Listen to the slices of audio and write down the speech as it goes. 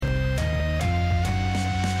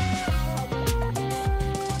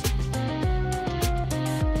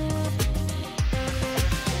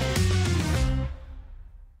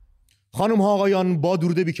خانم ها آقایان با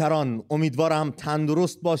درود بیکران، امیدوارم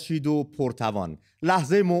تندرست باشید و پرتوان.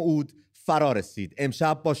 لحظه موعود فرا رسید.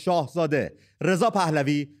 امشب با شاهزاده رضا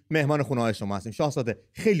پهلوی مهمان خونه‌های شما هستیم. شاهزاده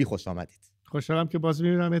خیلی خوش آمدید. خوشحالم که باز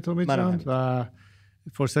می‌بینم امید و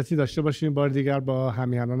فرصتی داشته باشیم بار دیگر با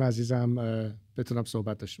همیهنان عزیزم بتونم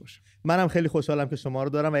صحبت داشته باشم. منم خیلی خوشحالم که شما رو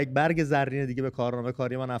دارم و یک برگ زرین دیگه به کارنامه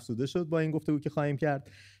کاری من افزوده شد با این گفتگو که خواهیم کرد.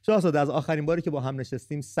 شاهزاده، از آخرین باری که با هم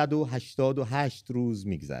نشستیم 188 روز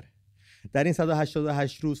میگذره. در این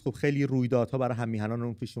 188 روز خب خیلی رویدادها برای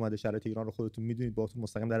همیهنانمون پیش اومده. شرایط ایران رو خودتون میدونید، باهاتون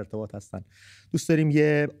مستقیم در ارتباط هستن. دوست داریم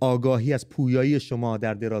یه آگاهی از پویایی شما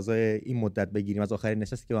در درازای این مدت بگیریم، از آخرین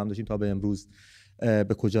نشستی که با هم داشتیم تا به امروز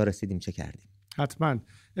به کجا رسیدیم، چه کردیم. حتما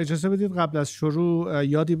اجازه بدید قبل از شروع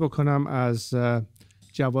یادی بکنم از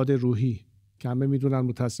جواد روحی که همه میدونن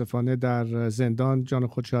متاسفانه در زندان جان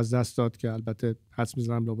خودش از دست داد، که البته حدس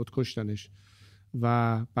میزنم لابد کشتنش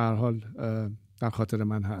و به هر حال در خاطر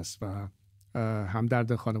من هست و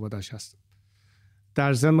همدرد خانواده‌اش هستم.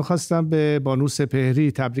 در ضمن می‌خواستم به بانو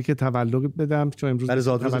سپهری تبریک تولد بدم چون امروز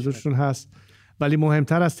تولدشون هست، ولی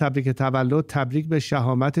مهمتر از تبریک تولد، تبریک به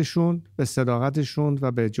شهامتشون، به صداقتشون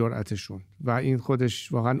و به جرأتشون، و این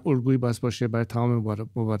خودش واقعا الگویی باشه برای تمام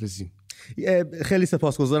مبارزین. خیلی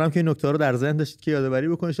سپاسگزارم که این نکته رو در ذهن داشتید که یادآوری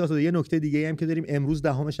بکنید. شاهزاده، یه نکته دیگه هم که داریم، امروز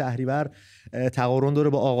 10 شهریور تقارن داره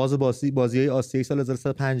با آغاز بازی‌های آسیایی سال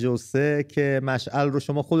 1353 که مشعل رو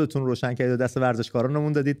شما خودتون روشن کردید و دست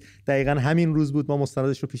ورزشکارانمون دادید. دقیقاً همین روز بود ما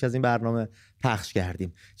مستندش رو پیش از این برنامه پخش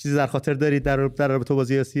کردیم. چیزی در خاطر دارید در رابطه با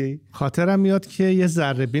بازی آسیایی؟ خاطرم میاد که یه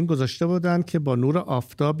ذره بین گذاشته بودن که با نور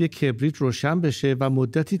آفتاب یه کبریت روشن بشه و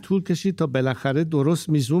مدتی طول کشید تا بالاخره درست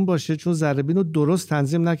میزون باشه، چون ذره بین رو درست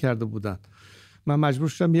تنظیم نکرده بودن. من مجبور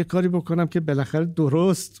شدم یه کاری بکنم که بالاخره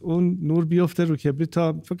درست اون نور بیفته رو کبریت،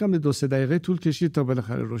 تا فکر کنم 2-3 دقیقه طول کشید تا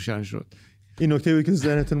بالاخره روشن شد. این نکته بود که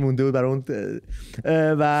ذهنتون مونده بود برای اون.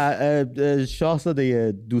 و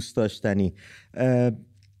شاهزاده دوست داشتنی،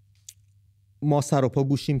 ما سر و پا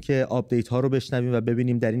گوشیم که آپدیت ها رو بشنویم و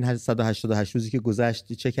ببینیم در این 188 روزی که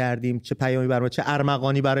گذشت چه کردیم، چه پیامی برای ما، چه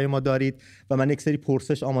ارمغانی برای ما دارید. و من یک سری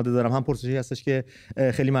پرسش آماده دارم، هم پرسشی هستش که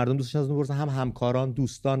خیلی مردم دوستش از اون پرسن، هم همکاران،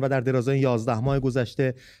 دوستان، و در درازای 11 ماه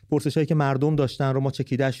گذشته پرسشایی که مردم داشتن رو ما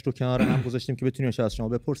چکیده‌اش رو کنار هم گذاشتیم که بتونیم از شما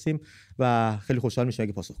بپرسیم و خیلی خوشحال میشم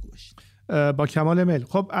اگه پاسخگو باشید. با کمال میل.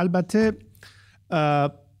 خب البته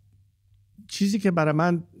چیزی که برای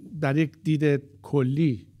من در یک دید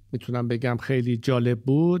کلی میتونم بگم خیلی جالب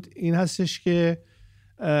بود این هستش که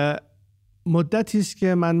مدتی است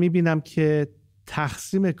که من میبینم که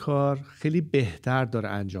تقسیم کار خیلی بهتر داره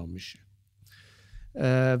انجام میشه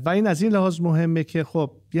و این از این لحاظ مهمه که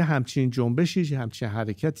خب یه همچین جنبشی، یه همچین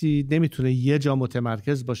حرکتی نمیتونه یه جا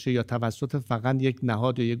متمرکز باشه یا توسط فقط یک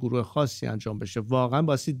نهاد یا یک گروه خاصی انجام بشه. واقعا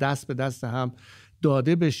باید دست به دست هم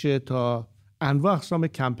داده بشه تا انواع اقسام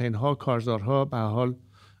کمپین ها، کارزارها به حال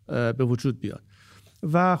به وجود بیاد.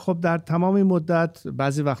 و خب در تمام این مدت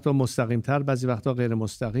بعضی وقتا مستقیم‌تر، بعضی وقتا غیر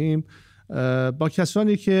مستقیم، با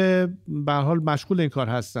کسانی که به هر حال مشغول این کار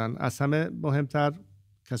هستن، از همه مهمتر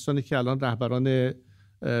کسانی که الان رهبران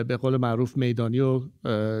به قول معروف میدانی و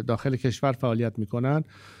داخل کشور فعالیت میکنن،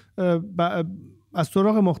 از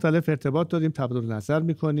طرق مختلف ارتباط داریم، تبادل نظر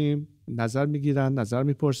میکنیم، نظر میگیرن، نظر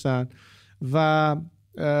میپرسن و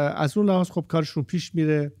از اون لحاظ خب کارشون پیش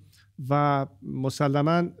میره و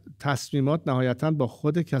مسلماً تصمیمات نهایتاً با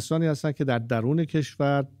خود کسانی هستن که در درون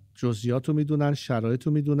کشور جزئیات رو میدونن، شرایط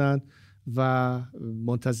رو میدونن و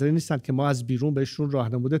منتظری نیستن که ما از بیرون بهشون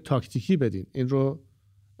راهنمود تاکتیکی بدیم. این رو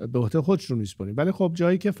به عهده خودشون میسپاریم. ولی خب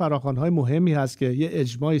جایی که فراخوان‌های مهمی هست که یه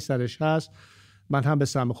اجماعی سرش هست، من هم به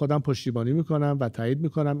سهم خودم پشتیبانی میکنم و تایید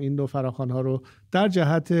میکنم این نوع فراخوان‌ها رو در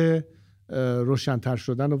جهت روشن‌تر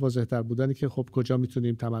شدن و واضح‌تر بودنی که خب کجا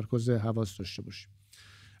میتونیم تمرکز حواس داشته باشیم.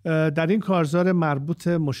 در این کارزار مربوط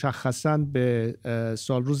مشخصاً به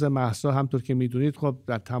سالروز مهسا، همطور که میدونید خب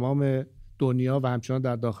در تمام دنیا و همچنان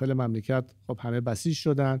در داخل مملکت خب همه بسیج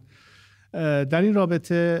شدن. در این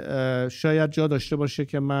رابطه شاید جا داشته باشه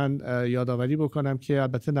که من یادآوری بکنم که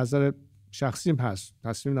البته نظر شخصیم هست،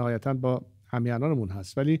 تصمیم نهایتاً با همیهنانمون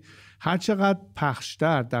هست، ولی هر چقدر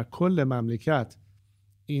پخشتر در کل مملکت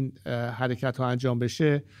این حرکت ها انجام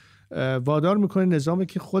بشه، وادار میکنه نظامی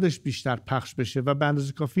که خودش بیشتر پخش بشه و به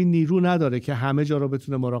اندازه کافی نیرو نداره که همه جا رو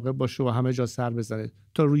بتونه مراقب باشه و همه جا سر بزنه،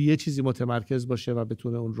 تا روی یه چیزی متمرکز باشه و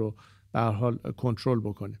بتونه اون رو به هر حال کنترل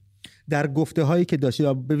بکنه. در گفته هایی که داشتی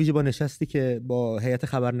و به ویژه با نشستی که با هیئت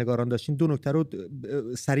خبرنگاران داشتین، دو نکته رو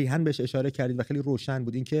صریحاً بهش اشاره کردید و خیلی روشن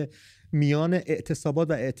بود، اینکه میان اعتصابات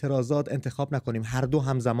و اعتراضات انتخاب نکنیم، هر دو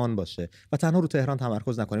همزمان باشه و تنها رو تهران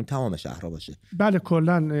تمرکز نکنیم، تمام شهرها باشه. بله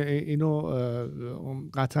کلا اینو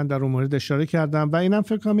قطعا در اون مورد اشاره کردم و اینم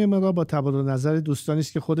فکر کنم یه مقدار با تبادل نظر دوستانی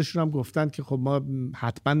است که خودشون هم گفتن که خب ما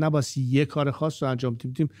حتما نباید یه کار خاص رو انجام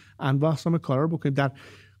بدیم، انواع اقسام کارا رو بکنیم. در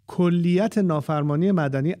کلیت نافرمانی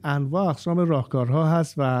مدنی انواع اقسام راهکارها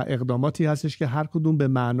هست و اقداماتی هستش که هر کدوم به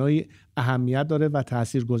معنای اهمیت داره و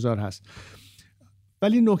تاثیرگذار هست.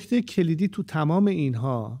 ولی نکته کلیدی تو تمام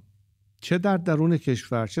اینها، چه در درون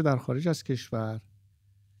کشور چه در خارج از کشور،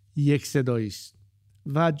 یک صدایی است.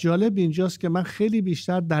 و جالب اینجاست که من خیلی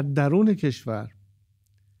بیشتر در درون کشور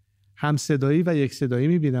هم صدایی و یک صدایی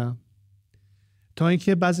میبینم تا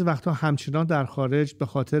اینکه بعضی وقتا همچنان در خارج به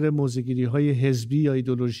خاطر موضع‌گیری‌های حزبی یا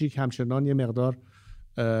ایدئولوژیک همچنان یه مقدار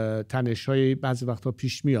تنش‌های بعضی وقتا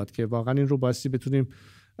پیش میاد که واقعا این رو بایستی بتونیم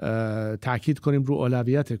تاکید کنیم رو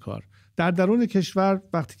اولویت کار. در درون کشور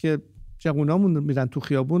وقتی که جوونامون میرن تو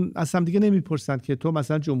خیابون اصلا دیگه نمیپرسن که تو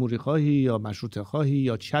مثلا جمهوری خواهی یا مشروطه خواهی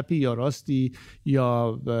یا چپی یا راستی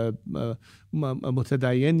یا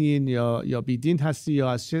متدینی یا بیدین هستی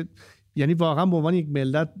یا از چه، یعنی واقعا به عنوان یک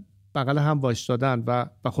ملت بغل هم وایستادن و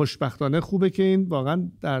خوشبختانه خوبه که این واقعا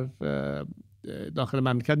در داخل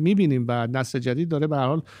مملکت میبینیم و نسل جدید داره به هر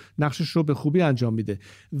حال نقشش رو به خوبی انجام میده،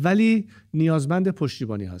 ولی نیازمند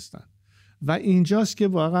پشتیبانی هستن. و اینجاست که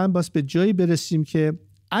واقعا باز به جایی برسیم که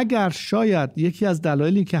اگر شاید یکی از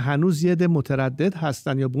دلایلی که هنوز یه عده متردد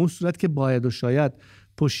هستن یا به اون صورت که باید و شاید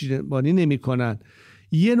پشتیبانی نمی‌کنن،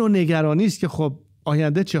 یه نوع نگرانی است که خب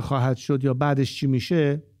آینده چه خواهد شد یا بعدش چی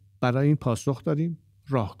میشه، برای این پاسخ داریم،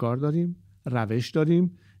 راهکار داریم، روش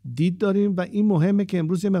داریم، دید داریم و این مهمه که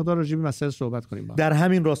امروز یه مقدار راجع به مسئله صحبت کنیم. در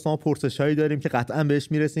همین راستا ما پرسش‌هایی داریم که قطعاً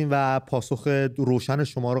بهش میرسیم و پاسخ روشن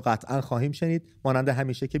شما رو قطعاً خواهیم شنید، مانند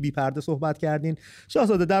همیشه که بی پرده صحبت کردین.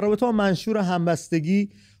 شاهزاده، در رابطه با منشور همبستگی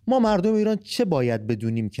ما مردم ایران چه باید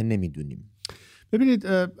بدونیم که نمیدونیم؟ ببینید،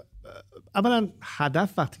 اولا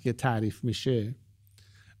هدف وقتی که تعریف میشه،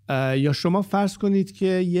 یا شما فرض کنید که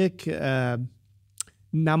یک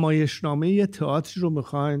نمایشنامه تئاتری رو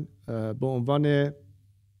میخواین به عنوان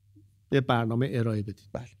یه برنامه ارائه بدید.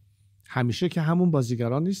 بله. همیشه که همون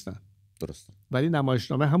بازیگران نیستن. درسته. ولی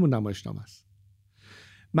نمایشنامه همون نمایشنامه است.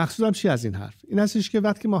 مقصودم چی از این حرف؟ این هستش که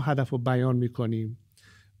وقتی ما هدف رو بیان میکنیم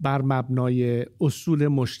بر مبنای اصول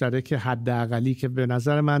مشترک حداقلی که به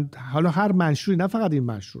نظر من، حالا هر منشوری، نه فقط این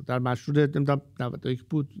منشور، در منشور 91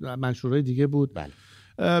 بود، منشورهای دیگه بود. بله.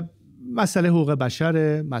 مسئله حقوق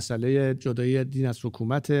بشر، مسئله جدایی دین از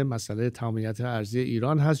حکومت، مسئله تمامیت ارضی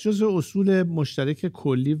ایران هست، جزو اصول مشترک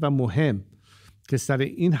کلی و مهم که سر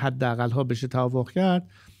این حداقل ها بشه توافق کرد.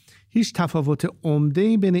 هیچ تفاوت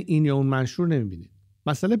عمده‌ای بین این یا اون منشور نمی‌بینید.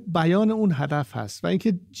 مسئله بیان اون هدف هست و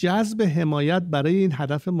اینکه جذب حمایت برای این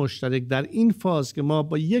هدف مشترک در این فاز که ما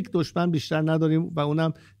با یک دشمن بیشتر نداریم و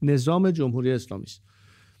اونم نظام جمهوری اسلامی است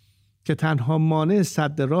که تنها مانع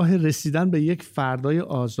سد راه رسیدن به یک فردای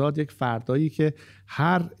آزاد، یک فردایی که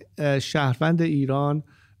هر شهروند ایران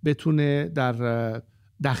بتونه در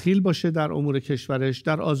دخیل باشه در امور کشورش،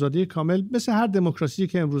 در آزادی کامل، مثل هر دموکراسی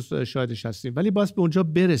که امروز شاهدش هستیم. ولی باید به اونجا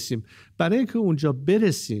برسیم. برای اینکه اونجا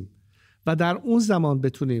برسیم و در اون زمان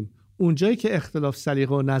بتونیم اونجایی که اختلاف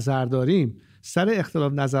سلیقه و نظر داریم سر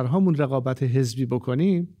اختلاف نظرهامون رقابت حزبی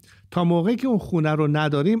بکنیم، تا موقعی که اون خونه رو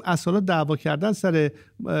نداریم اصلا دعوا کردن سر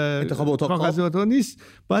انتخاب کاغذات نیست،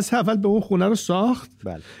 باید اول به اون خونه رو ساخت.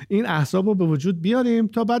 بله. این احزاب رو به وجود بیاریم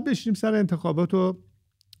تا بعد بشیم سر انتخابات و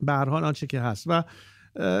به هر حال آنچه که هست. و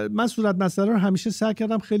من صورت مسئله رو همیشه سعی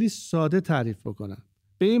کردم خیلی ساده تعریف بکنم،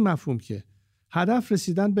 به این مفهوم که هدف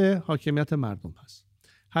رسیدن به حاکمیت مردم هست،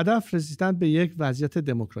 هدف رسیدن به یک وضعیت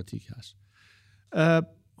دموکراتیک هست.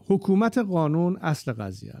 حکومت قانون اصل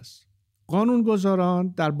قضیه است.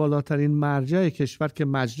 قانونگذاران در بالاترین مرجع کشور که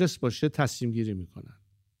مجلس باشه تصمیم گیری میکنن.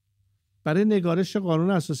 برای نگارش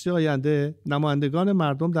قانون اساسی آینده نمایندگان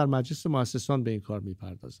مردم در مجلس مؤسسان به این کار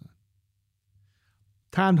میپردازن.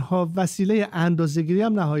 تنها وسیله اندازه‌گیری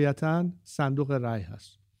هم نهایتاً صندوق رأی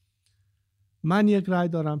هست. من یک رأی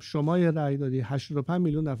دارم، شما یک رأی داری، 85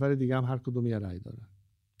 میلیون نفر دیگه هم هر کدوم یک رأی دارن.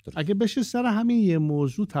 اگه بشه سر همین یه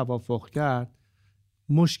موضوع توافق کرد،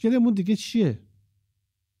 مشکلمون دیگه چیه؟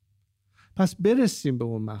 پس برسیم به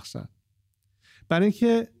اون مقصد. برای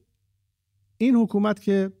اینکه این حکومت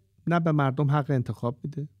که نه به مردم حق انتخاب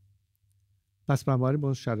میده، پس بنابراین با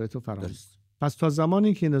اون شرایط رو فراهم. پس تا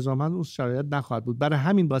زمانی که نظام اون شرایط نخواهد بود، برای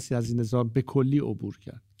همین باسی از این نظام به کلی عبور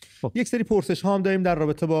کرد. یک سری پرسش ها هم داریم در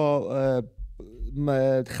رابطه با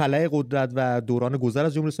خلأ قدرت و دوران گذر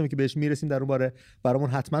از جمهوری اسلامی که بهش میرسیم در اون باره برامون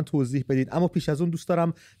حتما توضیح بدید. اما پیش از اون دوست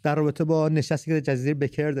دارم در رابطه با نشستی که جزیره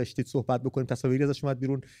بکر داشتید صحبت بکنیم. تصاویری ازش اومد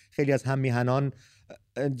بیرون، خیلی از هم میهنان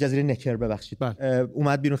جزیره نکر ببخشید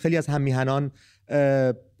اومد بیرون، خیلی از هم میهنان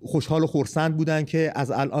خوشحال و خرسند بودن که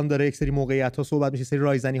از الان داره یک سری موقعیت‌ها صحبت میشه، سری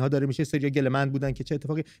رایزنی‌ها داره میشه، سری گله‌مند بودن که چه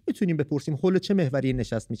اتفاقی. میتونیم بپرسیم حول چه محوری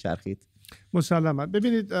نشست میچرخید؟ مسلماً.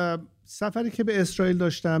 ببینید سفری که به اسرائیل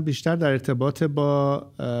داشتم بیشتر در ارتباط با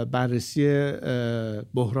بررسی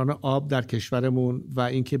بحران آب در کشورمون و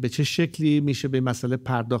اینکه به چه شکلی میشه به مسئله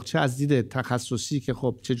پرداخت، چه از دید تخصصی که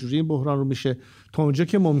خب چجوری این بحران رو میشه تا اونجا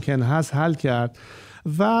که ممکن هست حل کرد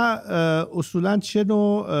و اصولاً چه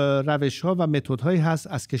نوع روش‌ها و متدهایی هست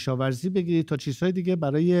از کشاورزی بگیرید تا چیزهای دیگه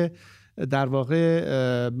برای در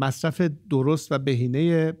واقع مصرف درست و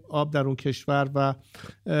بهینه آب در اون کشور. و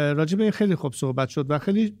راجع به این خیلی خوب صحبت شد و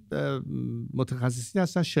خیلی متخصصین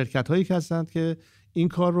هستن، شرکت‌هایی که هستند که این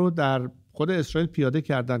کار رو در خود اسرائیل پیاده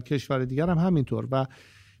کردن، کشور دیگر هم همینطور. و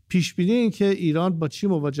پیش بینی این که ایران با چی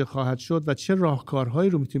مواجه خواهد شد و چه راهکارهایی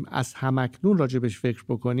رو میتونیم از همکنون راجع بهش فکر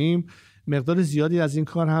بکنیم، مقدار زیادی از این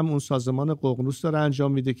کار هم اون سازمان ققنوس داره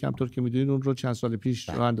انجام میده که همطور که میدونید اون رو چند سال پیش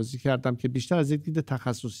راه اندازی کردم که بیشتر از یک دید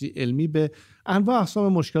تخصصی علمی به انواع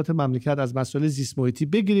اقسام مشکلات مملکت از مسائل زیست محیطی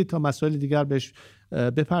بگیرید تا مسائل دیگر بهش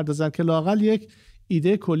بپردازن که لااقل یک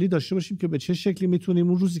ایده کلی داشته باشیم که به چه شکلی میتونیم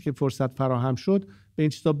اون روزی که فرصت فراهم شد به این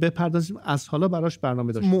چیزا بپردازیم، از حالا براش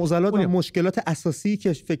برنامه داشتیم. معضلات و مشکلات اساسی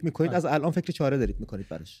که فکر میکنید از الان فکر چاره دارید میکنید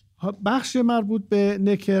براش؟ بخش مربوط به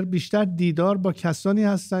نکر بیشتر دیدار با کسانی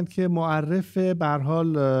هستند که معرف به هر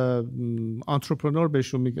حال انترپرنور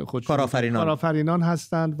بهشون میگه، کارآفرینان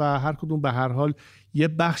هستند و هر کدوم به هر حال یه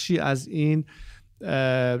بخشی از این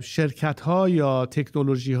شرکت ها یا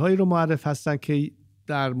تکنولوژی هایی رو معرف هستند که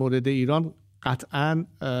در مورد ایران قطعاً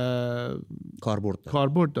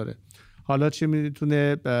کاربرد داره. حالا چه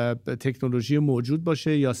میتونه تکنولوژی موجود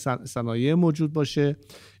باشه یا صنایع موجود باشه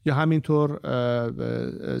یا همینطور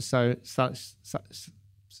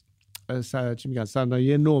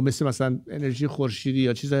صنایع نو مثلا انرژی خورشیدی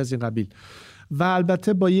یا چیزهای از این قبیل. و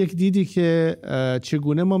البته با یک دیدی که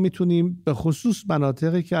چگونه ما میتونیم به خصوص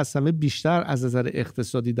مناطقی که از همه بیشتر از نظر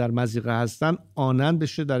اقتصادی در مضیقه هستن آنن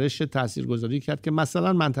بشه درش تاثیرگذاری کرد که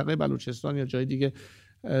مثلا منطقه بلوچستان یا جای دیگه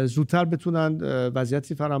زودتر بتونن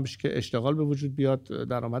وضعیتی فراهم بشه که اشتغال به وجود بیاد،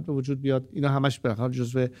 درآمد به وجود بیاد. اینا همش به حال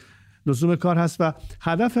جزو لزوم کار هست و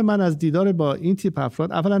هدف من از دیدار با این تیپ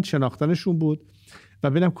افراد اولا شناختنشون بود و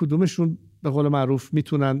ببینم کدومشون به قول معروف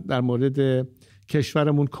میتونن در مورد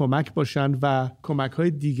کشورمون کمک باشن و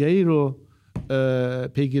کمک‌های دیگه‌ای رو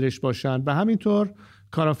پیگیرش باشن و همینطور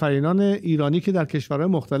کارآفرینان ایرانی که در کشورهای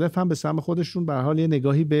مختلف هم به سهم خودشون به هر حال یه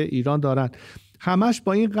نگاهی به ایران دارن، همش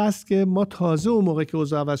با این قصد که ما تازه اون موقع که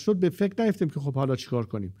اوضاع عوض شد به فکر نیفتیم که خب حالا چیکار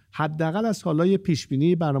کنیم. حداقل از حالا یه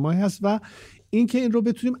پیش‌بینی برنامه‌ای هست و اینکه این رو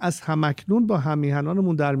بتونیم از همکنون با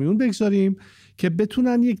هم‌میهنانمون در میون بگذاریم که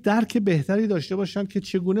بتونن یک درک بهتری داشته باشن که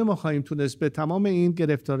چگونه ما خواهیم تونست به تمام این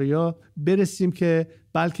گرفتاری‌ها برسیم که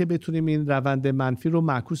بلکه بتونیم این روند منفی رو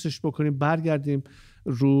معکوسش بکنیم، برگردیم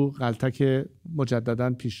رو غلطک مجدداً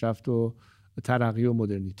پیشرفت و ترقی و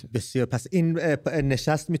مدرنیته. بسیار. پس این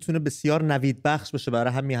نشست میتونه بسیار نوید بخش باشه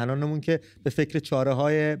برای هم میهنانمون که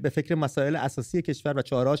به فکر مسائل اساسی کشور و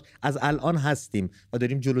چاره‌هاش از الان هستیم و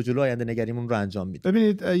داریم جلو آینده نگریمون رو انجام میدیم.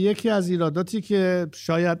 ببینید یکی از ایراداتی که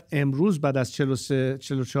شاید امروز بعد از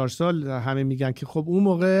 44 سال همه میگن که خب اون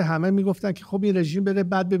موقع همه میگفتن که خب این رژیم بره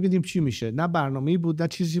بعد ببینیم چی میشه، نه برنامه‌ای بود نه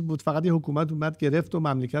چیزی بود، فقط یه حکومت اومد گرفت و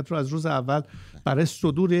مملکت رو از روز اول برای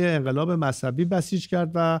صدور انقلاب مذهبی بسیج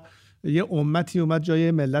کرد و یه امتی اومد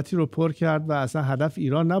جای ملتی رو پر کرد و اصلا هدف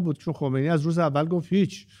ایران نبود، چون خمینی از روز اول گفت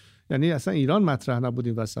هیچ، یعنی اصلا ایران مطرح نبود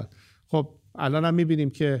این وسط. خب الان هم میبینیم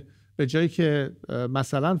که به جایی که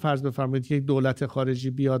مثلا فرض بفرمایید که یک دولت خارجی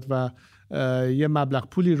بیاد و یه مبلغ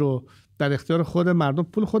پولی رو در اختیار خود مردم،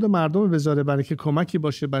 پول خود مردم بذاره برای که کمکی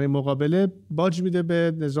باشه برای مقابله، باج میده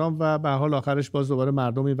به نظام و به حال آخرش باز دوباره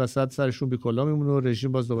مردم این وسط سرشون بی‌کلا میمونه و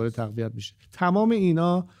رژیم باز دوباره تقویت میشه. تمام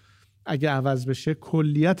اینا اگه عوض بشه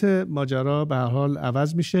کلیت ماجرا به هر حال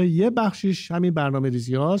عوض میشه. یه بخشیش همین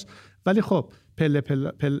برنامه‌ریزی هاست، ولی خب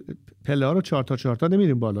پله ها رو 4 تا 4 تا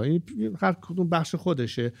نمیریم بالا، این هر کدوم بخش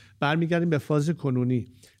خودشه، برمیگردیم به فاز کنونی.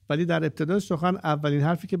 ولی در ابتدای سخن اولین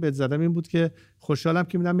حرفی که بهت زدم این بود که خوشحالم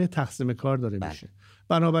که می‌بینم یه تقسیم کار داره میشه.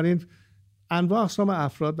 بنابراین انواع اقسام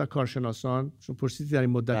افراد و کارشناسان، چون پرسیدی در این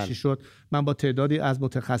مدت چی شد، من با تعدادی از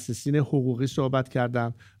متخصصین حقوقی صحبت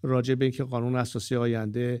کردم راجع به اینکه قانون اساسی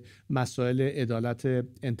آینده، مسائل عدالت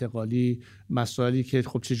انتقالی، مسائلی که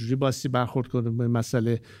خب چجوری باستی برخورد کنیم به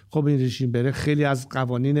مسئله. خب این رژیم بره خیلی از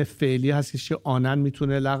قوانین فعلی هست که آنن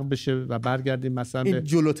میتونه لغو بشه و برگردیم مثلا این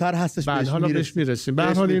جلوتر هستش. حالا بهش میرسیم. به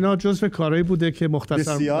هر حال اینا جزء کارهایی بوده که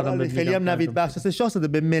مختصر بسیار خیلی هم نوید بخش. شاهزاده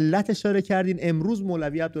به ملت اشاره کردین. امروز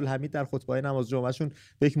مولوی عبدالحمید در خطبه نماز جمعهشون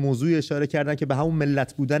به یک موضوع اشاره کردن که به همون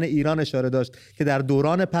ملت بودن ایران اشاره داشت که در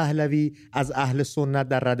دوران پهلوی از اهل سنت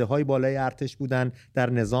در رده‌های بالای ارتش بودن، در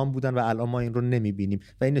نظام بودن و الان ما این رو نمی‌بینیم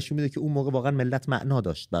و این نشون میده که اون موقع واقعا ملت معنا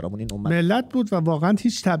داشت برامون. این امت ملت بود و واقعا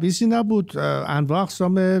هیچ تبعیضی نبود. انواع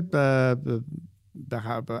اقسام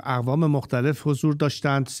اقوام مختلف حضور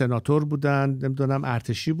داشتند، سناتور بودند، نمیدونم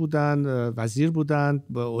ارتشی بودند، وزیر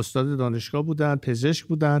بودند، استاد دانشگاه بودند، پزشک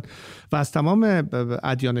بودند و از تمام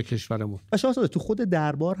ادیان کشورمون. و شاهزاده تو خود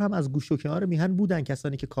دربار هم از گوش و کنار میهن بودن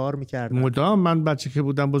کسانی که کار میکردن. مدام من بچه که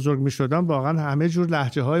بودم بزرگ میشدم واقعا همه جور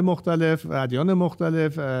لهجه های مختلف، ادیان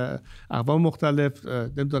مختلف، اقوام مختلف،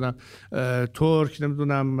 نمیدونم ترک،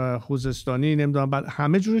 نمیدونم خوزستانی، نمیدونم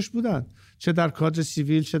همه جورش بودن، چه در کادر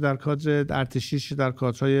سیویل، چه در کادر ارتشی، چه در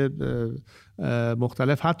کادرهای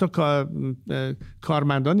مختلف. حتی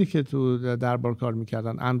کارمندانی که تو دربار کار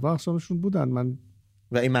میکردن انواع اقسامشون بودن. من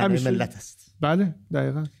و این معنی ملت است. بله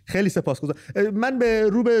دقیقاً. خیلی سپاسگزارم. من به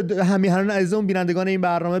رو به همیهنان عزیزم بینندگان این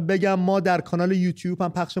برنامه بگم ما در کانال یوتیوب هم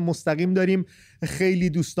پخش مستقیم داریم. خیلی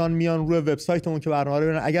دوستان میان روی وبسایتمون که برنامه رو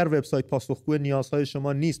ببینن. اگر وبسایت پاسخگوی نیازهای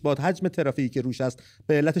شما نیست، با حجم ترافیکی که روش هست،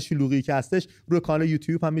 به علت شلوغی که هستش، روی کانال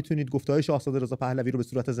یوتیوب هم میتونید گفته‌های شاهزاده رضا پهلوی رو به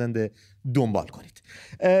صورت زنده دنبال کنید.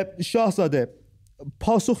 شاهزاده،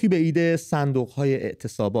 پاسخی به ایده صندوق‌های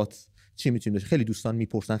اعتصابات چی میتونیم بشه؟ خیلی دوستان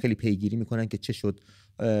میپرسن، خیلی پیگیری میکنن که چه شد.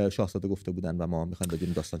 شاهزاده گفته بودن و ما میخوایم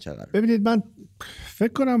بدونیم داستان چه قراره. ببینید، من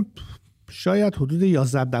فکر کنم شاید حدود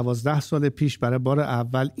 11-12 سال پیش برای بار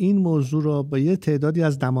اول این موضوع رو با یه تعدادی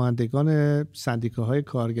از نمایندگان سندیکاهای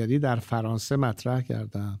کارگری در فرانسه مطرح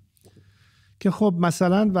کردم که خب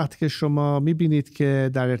مثلا وقتی که شما میبینید که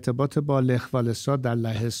در ارتباط با لخوالسا در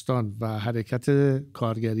لهستان و حرکت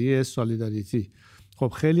کارگری سالیداریتی، خب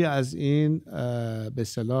خیلی از این به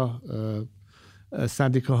اصطلاح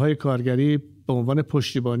سندیکاهای کارگری به عنوان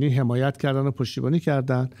پشتیبانی حمایت کردن و پشتیبانی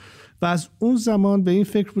کردن و از اون زمان به این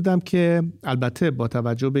فکر بودم که البته با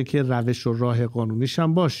توجه به اینکه روش و راه قانونیش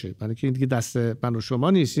هم باشه، برای که این دیگه دست من و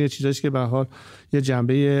شما نیست، این چیزاییه که به هر حال یه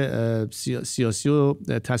جنبه سیاسی و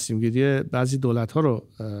تصمیم گیری بعضی دولت‌ها رو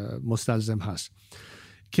مستلزم هست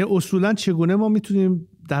که اصولاً چگونه ما میتونیم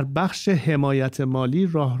در بخش حمایت مالی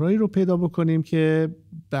راههایی رو پیدا بکنیم که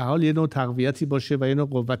به هر حال یه نوع تقویتی باشه و یه نوع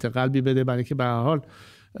قوت قلبی بده، برای که به هر حال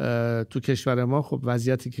تو کشور ما خب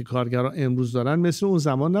وضعیتی که کارگران امروز دارن مثل اون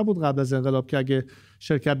زمان نبود قبل از انقلاب که اگه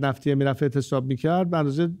شرکت نفتی میرفت اعتصاب میکرد به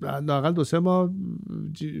اندازه لااقل 2-3 ماه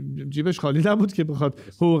جیبش خالی نبود که بخواد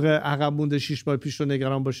حقوق عقب مونده 6 ماه پیش رو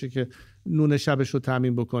نگران باشه که نون شبش رو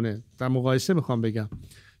تامین بکنه. در مقایسه میخوام بگم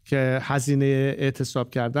که هزینه اعتصاب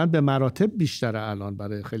کردن به مراتب بیشتره الان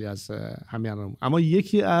برای خیلی از همیهنان، اما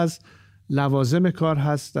یکی از لوازم کار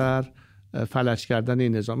هست در فلج کردن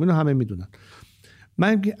این نظام. اینو همه میدونن.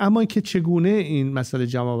 اما اینکه چگونه این مسئله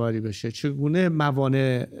جمع‌آوری بشه، چگونه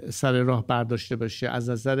موانع سر راه برداشته بشه، از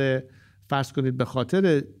نظر فرض کنید به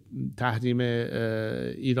خاطر تحریم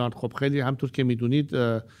ایران، خب خیلی همطور که میدونید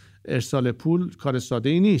ارسال پول کار ساده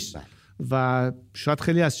ای نیست و شاید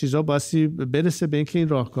خیلی از چیزها بایستی برسه به اینکه این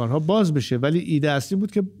راهکارها باز بشه، ولی ایده اصلی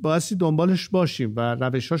بود که بایستی دنبالش باشیم و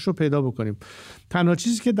روشاش رو پیدا بکنیم. تنها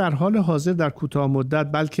چیزی که در حال حاضر در کوتاه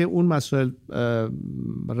مدت بلکه اون مسائل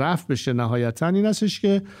رفع بشه نهایتاً این هستش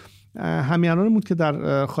که همیهنانمون که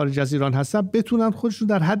در خارج از ایران هستن بتونن خودشون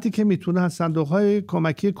در حدی که میتونن صندوق‌های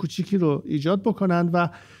کمکی کوچیکی رو ایجاد بکنن و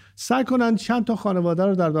سعی کنن چند تا خانواده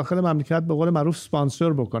رو در داخل مملکت به قول معروف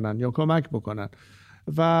سپانسر بکنن یا کمک بکنن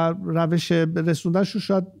و روش رسوندنش رو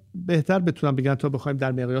شاید بهتر بتونن بگن تا بخوایم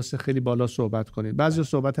در مقیاس خیلی بالا صحبت کنیم. بعضیا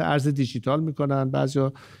صحبت ارز دیجیتال میکنن،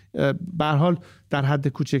 بعضیا به هر حال در حد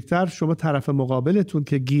کوچکتر شما طرف مقابلتون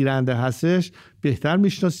که گیرنده هستش بهتر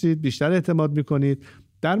میشناسید، بیشتر اعتماد میکنید.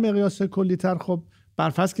 در مقیاس کلی‌تر خب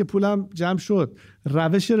برفرض که پولم جمع شد،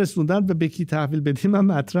 روش رسوندن به کی تحویل بدیم هم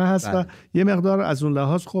مطرح هست و یه مقدار از اون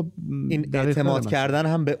لحاظ خب این اعتماد کردن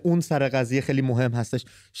هم به اون سر قضیه خیلی مهم هستش.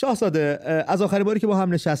 شاهزاده، از آخرین باری که با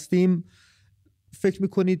هم نشستیم فکر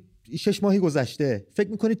میکنید 6 ماهی گذشته، فکر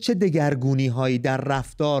میکنید چه دگرگونی هایی در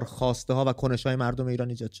رفتار، خواسته ها و کنش های مردم ایران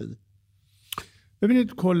ایجاد شده؟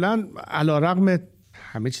 ببینید کلا علیرغم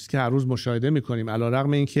همه چیز که هر روز مشاهده میکنیم،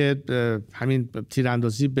 علیرغم اینکه همین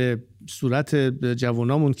تیراندازی به صورت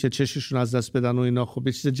جوانامون که چششون از دست بدن و اینا خب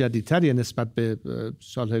یه چیز جدیدتریه نسبت به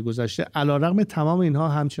سالهای گذشته. علیرغم تمام اینها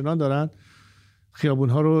همچنان دارن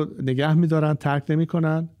خیابونها رو نگه میدارن، ترک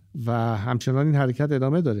نمیکنن و همچنان این حرکت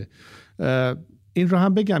ادامه داره. این رو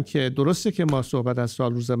هم بگم که درسته که ما صحبت از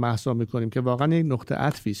سال روز مهسا میکنیم که واقعا یک نقطه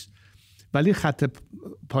عطفی است، ولی خط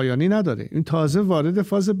پایانی نداره. این تازه وارد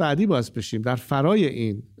فاز بعدی باز بشیم در فرای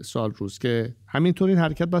این سال روز که همینطور این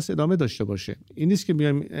حرکت باز ادامه داشته باشه. این نیست که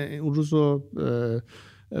بیایم اون روز رو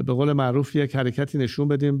به قول معروف یک حرکتی نشون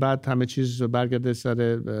بدیم بعد همه چیز برگرده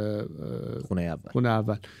سر خونه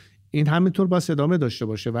اول. این همینطور باز ادامه داشته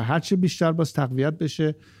باشه و هرچی بیشتر باز تقویت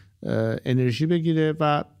بشه، انرژی بگیره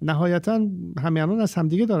و نهایتا همیانان از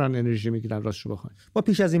همدیگه دارن انرژی میگیرن. راستشو بخواید ما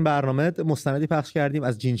پیش از این برنامه مستندی پخش کردیم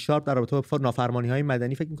از جین شارپ در رابطه با نافرمانی‌های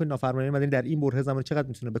مدنی. فکر می‌کنید نافرمانی مدنی در این بره زمانی چقدر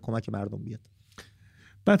میتونه به کمک مردم بیاد؟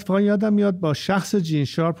 بعد فقط یادم میاد با شخص جین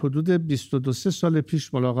شارپ حدود 22 سال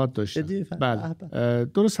پیش ملاقات داشتم. بله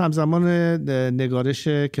درست همزمان نگارش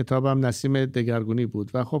کتابم نسیم دگرگونی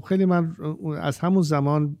بود و خب خیلی من از همون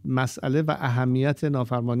زمان مسئله و اهمیت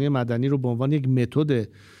نافرمانی مدنی رو به عنوان یک متد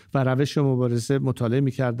و روش مبارزه مطالعه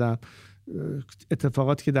می‌کردم.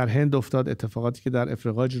 اتفاقاتی که در هند افتاد، اتفاقاتی که در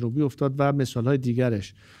افریقای جنوبی افتاد و مثال‌های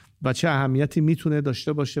دیگرش و چه اهمیتی میتونه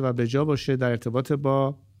داشته باشه و به جا باشه در ارتباط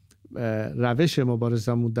با روش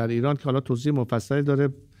مبارزمون در ایران که حالا توضیح مفصلی داره،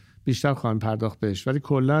 بیشتر خواهم پرداخت بهش. ولی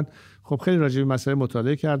کلا خب خیلی راجع به مسئله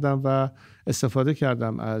مطالعه کردم و استفاده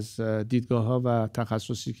کردم از دیدگاه‌ها و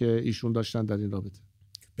تخصصی که ایشون داشتن در این رابطه.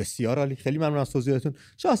 بسیار عالی، خیلی ممنون از توضیحاتتون.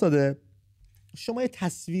 شاهزاده، شما یه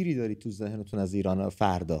تصویری دارید تو ذهنتون از ایران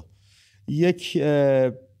فردا، یک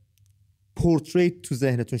پورتریت تو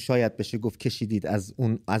ذهنتون شاید بشه گفت کشیدید از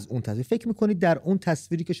اون تصویر. فکر میکنید در اون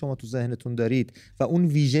تصویری که شما تو ذهنتون دارید و اون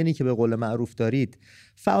ویژنی که به قول معروف دارید،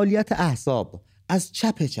 فعالیت احزاب از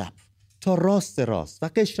چپ تا راست و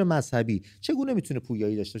قشر مذهبی چگونه میتونه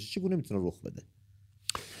پویایی داشته باشه، چگونه میتونه رخ بده؟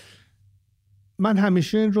 من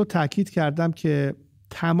همیشه این رو تاکید کردم که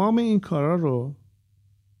تمام این کارا رو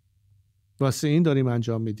واسه این داریم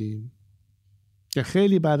انجام میدیم که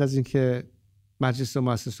خیلی بعد از اینکه مجلس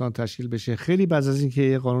مؤسسان تشکیل بشه، خیلی بعد از اینکه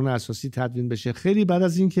یه قانون اساسی تدوین بشه، خیلی بعد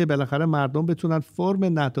از اینکه بالاخره مردم بتونن فرم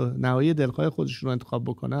نهایی دلخواه خودشون رو انتخاب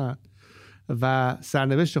بکنن و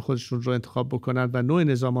سرنوشت خودشون رو انتخاب بکنن و نوع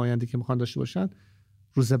نظام آینده که میخوان داشته باشن،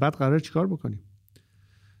 روز بعد قراره چیکار بکنیم؟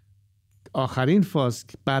 آخرین فاز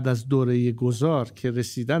بعد از دوره گذار که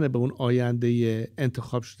رسیدن به اون آینده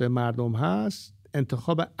انتخاب شده مردم هست،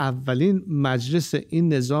 انتخاب اولین مجلس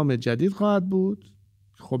این نظام جدید خواهد بود.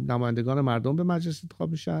 خب نمایندگان مردم به مجلس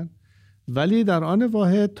انتخاب میشن، ولی در آن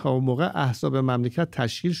واحد تا موقع احزاب مملکت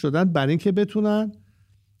تشکیل شدن برای اینکه بتونن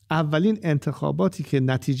اولین انتخاباتی که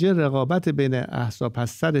نتیجه رقابت بین احزاب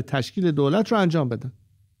هست سر تشکیل دولت رو انجام بدن.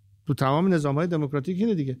 تو تمام نظام‌های دموکراتیک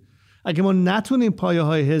اینه دیگه. اگه ما نتونیم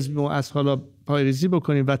پایه‌های حزب رو از حالا پایه‌ریزی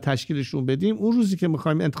بکنیم و تشکیلشون بدیم، اون روزی که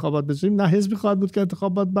می‌خوایم انتخابات بذاریم نه حزبی خواهد بود که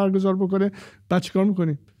انتخابات برگزار بکنه، بعد چیکار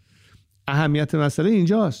می‌کنیم؟ اهمیت مسئله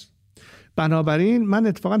اینجاست. بنابراین من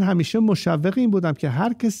اتفاقا همیشه مشوق این بودم که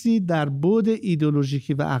هر کسی در بعد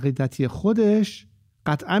ایدئولوژیکی و عقیدتی خودش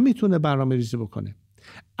قطعا میتونه برنامه ریزی بکنه،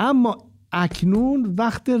 اما اکنون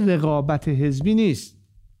وقت رقابت حزبی نیست.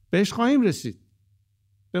 بهش خواهیم رسید،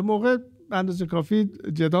 به موقع اندازه کافی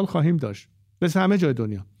جدال خواهیم داشت مثل همه جای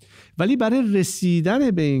دنیا، ولی برای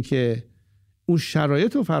رسیدن به این که اون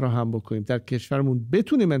شرایط رو فراهم بکنیم در کشورمون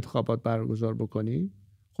بتونیم انتخابات برگزار بکنیم،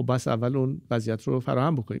 خب بس اول اون وضعیت رو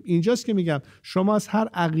فراهم بکنیم. اینجاست که میگم شما از هر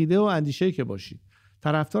عقیده و اندیشه‌ای که باشید،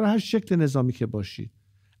 طرفدار هر شکل نظامی که باشید،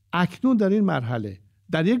 اکنون در این مرحله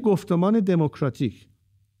در یک گفتمان دموکراتیک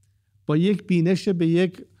با یک بینش به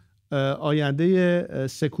یک آینده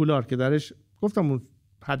سکولار که درش گفتم اون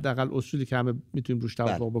حداقل اصولی که همه میتونیم روش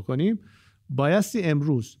توافق بکنیم، بایستی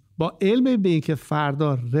امروز با علم به این که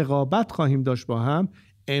فردا رقابت خواهیم داشت با هم،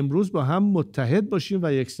 امروز با هم متحد باشیم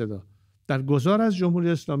و یک صدا در گذار از جمهوری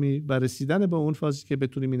اسلامی و رسیدن به اون فازی که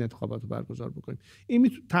بتونیم این انتخابات رو برگزار بکنیم.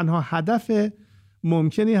 این تنها هدف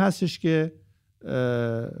ممکنی هستش که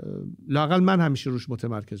لااقل من همیشه روش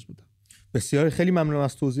متمرکز بودم. بسیار خیلی ممنونم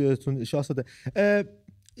از توضیحاتتون شاهزاده.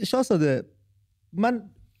 شاهزاده، من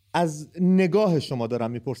از نگاه شما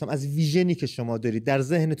دارم میپرسم، از ویژنی که شما دارید در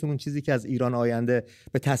ذهنتون، اون چیزی که از ایران آینده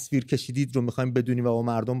به تصویر کشیدید رو میخوایم بدونیم و با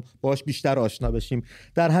مردم باهاش بیشتر آشنا بشیم.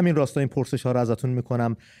 در همین راستا این پرسش ها رو ازتون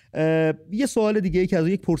میکنم. یه سوال دیگه ای که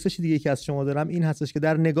یک پرسش دیگه ای که از شما دارم این هستش که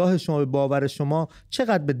در نگاه شما، به باور شما،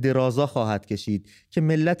 چقدر به درازا خواهد کشید که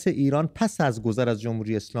ملت ایران پس از گذر از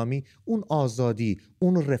جمهوری اسلامی اون آزادی،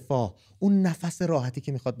 اون رفاه، اون نفس راحتی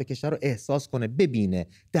که میخواد بکشه رو احساس کنه، ببینه،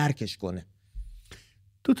 درکش کنه؟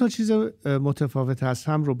 دو تا چیز متفاوت هست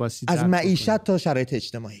هم رو باسی، از معیشت تا شرایط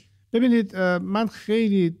اجتماعی. ببینید من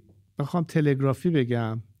خیلی بخوام تلگرافی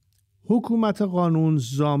بگم، حکومت قانون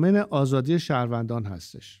ضامن آزادی شهروندان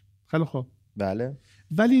هستش. خیلی خوب. بله.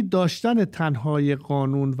 ولی داشتن تنهای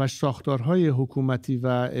قانون و ساختارهای حکومتی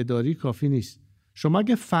و اداری کافی نیست. شما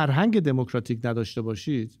اگه فرهنگ دموکراتیک نداشته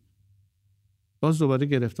باشید باز دوباره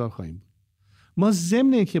گرفتار خواهیم بود. ما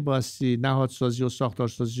ضمن اینکه بایستی نهادسازی و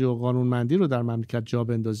ساختارسازی و قانونمندی رو در مملکت جا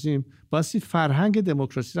بندازیم، بایستی فرهنگ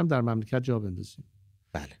دموکراسی رو هم در مملکت جا بندازیم.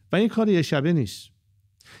 بله. و این کار یه شبه نیست.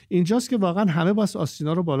 اینجاست که واقعا همه باید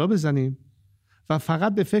آستینا رو بالا بزنیم و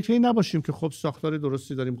فقط به فکر این نباشیم که خب ساختار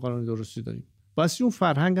درستی داریم، قانون درستی داریم. بایستی اون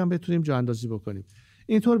فرهنگ هم بتونیم جا اندازی بکنیم.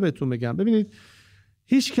 اینطور بهتون بگم، ببینید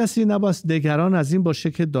هیچ کسی نباید نگران از این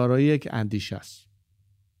باشه که دارای یک اندیشه است،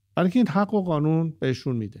 بلکه این حق و قانون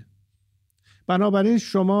بهشون میده. بنابراین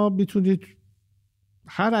شما میتونید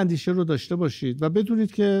هر اندیشه رو داشته باشید و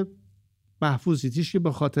بدونید که محفوظید. هیچ که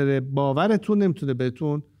به خاطر باورتون نمیتونه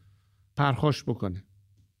بهتون پرخاش بکنه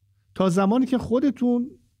تا زمانی که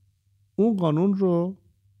خودتون اون قانون رو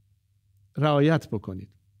رعایت بکنید.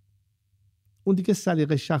 اون دیگه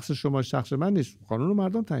سلیقه شخص شما، شخص من نیست. قانون رو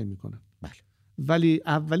مردم تعیین میکنن. بله. ولی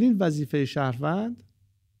اولین وظیفه شهروند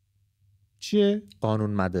چیه؟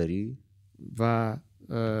 قانون مداری و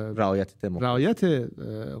رعایت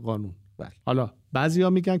قانون. بله. حالا بعضیا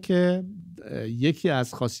میگن که یکی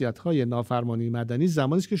از خاصیت‌های نافرمانی مدنی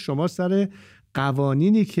زمانی است که شما سر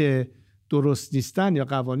قوانینی که درست نیستن یا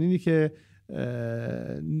قوانینی که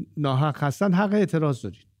ناحق هستن حق اعتراض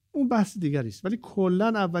دارید. اون بحث دیگری است. ولی کلا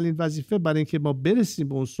اولین وظیفه برای اینکه ما برسیم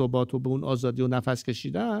به اون ثبات و به اون آزادی و نفس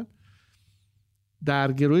کشیدن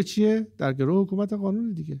در گروه چیه؟ در گروه حکومت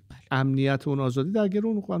قانون دیگه. بله. امنیت و اون آزادی در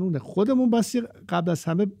گروه اون قانونه. خودمون بسی قبل از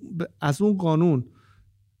همه از اون قانون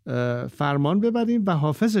فرمان ببریم و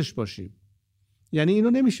حافظش باشیم. یعنی اینو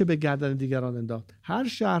نمیشه به گردن دیگران انداخت. هر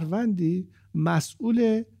شهروندی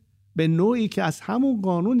مسئول به نوعی که از همون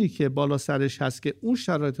قانونی که بالا سرش هست که اون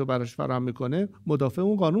شرایط رو براش فراهم میکنه مدافع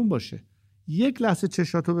اون قانون باشه. یک لحظه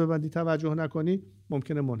چشاتو ببندی توجه نکنی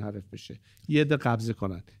ممکنه منحرف بشه. یه عده قبضه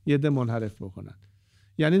کنن، یه عده منحرف بکنن.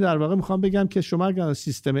 یعنی در واقع میخوام بگم که شما اگر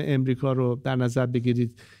سیستم امریکا رو در نظر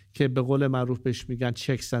بگیرید که به قول معروف بهش میگن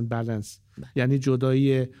checks and balance، یعنی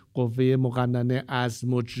جدایی قوه مقننه از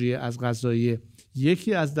مجریه از قضاییه،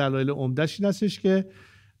 یکی از دلایل عمده‌اش این هستش که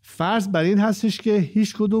فرض بر این هستش که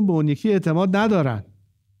هیچ کدوم به اون یکی اعتماد ندارن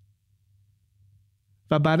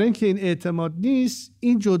و برای اینکه این اعتماد نیست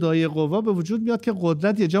این جدایی قوا به وجود میاد که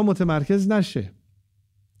قدرت یه جا متمرکز نشه.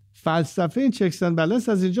 فلسفه این checks and balance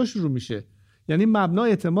از اینجا شروع میشه. یعنی مبنا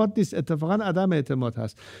اعتماد نیست، اتفاقا عدم اعتماد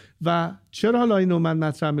هست. و چرا حالا اینو من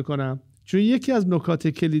مطرح میکنم؟ چون یکی از نکات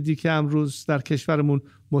کلیدی که امروز در کشورمون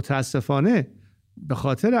متاسفانه به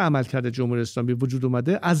خاطر عملکرد جمهوری اسلامی وجود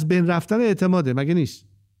اومده از بین رفتن اعتماده. مگه نیست؟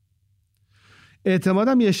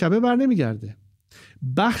 اعتمادم یه شبه بر نمیگرده.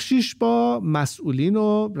 بخشیش با مسئولین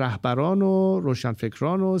و رهبران و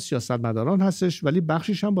روشنفکران و سیاستمداران هستش، ولی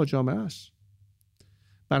بخشیش هم با جامعه است.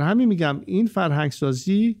 بر همین میگم این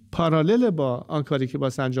فرهنگسازی پارالل با آن کاری که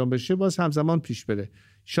باز انجام بشه باز همزمان پیش بره.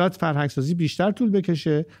 شاید فرهنگسازی بیشتر طول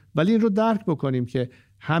بکشه، ولی این رو درک بکنیم که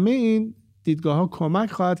همه این دیدگاه ها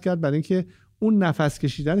کمک خواهد کرد برای اینکه اون نفس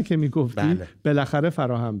کشیدن که میگفتی بالاخره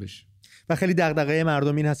فراهم بشه. و خیلی دغدغه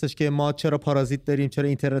مردم این هستش که ما چرا پارازیت داریم، چرا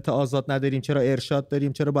اینترنت آزاد نداریم، چرا ارشاد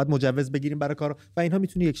داریم، چرا باید مجوز بگیریم برای کار، و اینها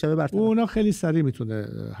میتونه یک شبه برطرف. اونا خیلی سریع میتونه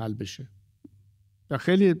حل بشه. و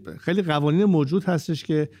خیلی قوانین موجود هستش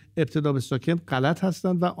که ابتدا به ساکن غلط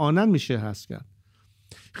هستن و آنن میشه حذف کرد.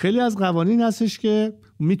 خیلی از قوانین هستش که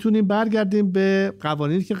میتونیم برگردیم به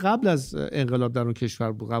قوانینی که قبل از انقلاب در اون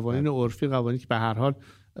کشور بود، قوانین عرفی، قوانینی که به هر حال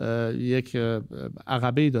یک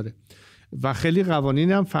عقبه‌ای داره. و خیلی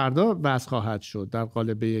قوانین هم فردا وضع خواهد شد در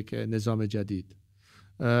قالب یک نظام جدید.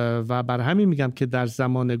 و بر همین میگم که در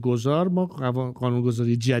زمان گذار ما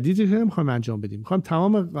قانونگذاری جدیدی که میخوایم انجام بدیم. میخوایم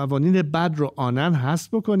تمام قوانین بد رو آنن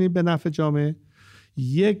حذف بکنیم به نفع جامعه.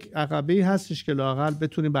 یک عقبه‌ای هستش که لااقل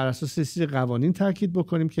بتونیم بر اساس سری قوانین تاکید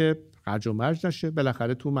بکنیم که هرج و مرج نشه.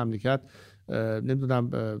 بالاخره تو مملکت نمیدونم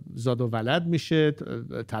زاد و ولد میشه،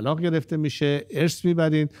 طلاق گرفته میشه، ارث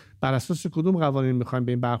میبرین. بر اساس کدوم قوانین میخوایم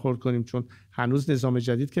به این برخورد کنیم؟ چون هنوز نظام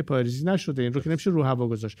جدید که پایه‌ریزی نشده، این رو که نمیشه رو هوا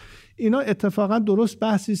گذاشت. اینا اتفاقا درست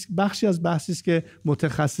بخشی از بحثی است که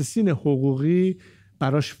متخصصین حقوقی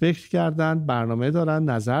براش فکر کردن، برنامه دارن،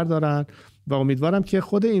 نظر دارن و امیدوارم که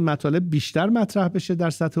خود این مطالب بیشتر مطرح بشه در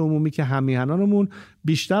سطح عمومی که همیهنانمون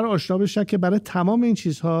بیشتر آشنا بشن که برای تمام این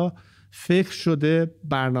چیزها فکر شده،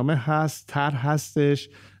 برنامه هست، طرح هستش.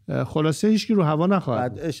 خلاصه هیچکی رو هوا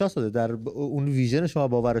نخواهد. شاهزاده در اون ویژن شما،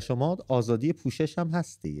 باور شما، آزادی پوشش هم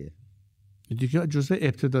هست دیگه. جزء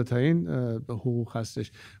ابتداترین حقوق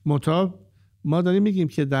هستش. منتها ما داریم میگیم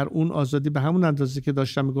که در اون آزادی به همون اندازه که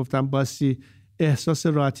داشتم میگفتم بایستی احساس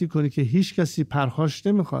راحتی کنی که هیچ کسی پرخاش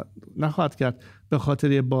نخواهد کرد به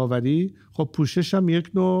خاطر باوری. خب پوشش هم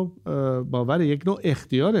یک نوع باوره، یک نوع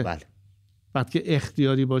اختیاره. بله. وقتی که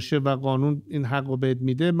اختیاری باشه و قانون این حق رو بهت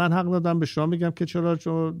میده، من حق دادم به شما میگم که چرا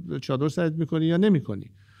چادر سرت میکنی یا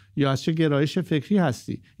نمیکنی، یا از چه گرایش فکری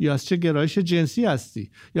هستی، یا از چه گرایش جنسی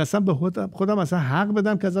هستی، یا اصلا به خودم اصلا حق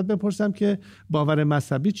بدم که ازت بپرسم که باور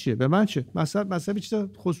مذهبی چیه، به من چه، مذهبی چیز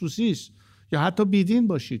خصوصی است، یا حتی بیدین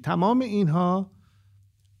باشی. تمام اینها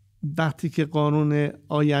وقتی که قانون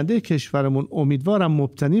آینده کشورمون امیدوارم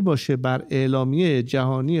مبتنی باشه بر اعلامیه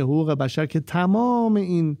جهانی حقوق بشر که تمام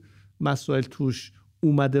این مسائل توش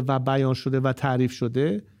اومده و بیان شده و تعریف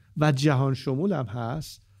شده و جهان شمول هم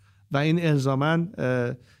هست و این الزاماً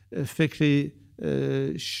فکری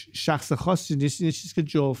شخص خاصی نیست، این چیزی که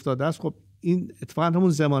جا افتاده است. خب این اتفاقا همون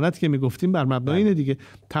ضمانت که میگفتیم بر مبنای اینه دیگه.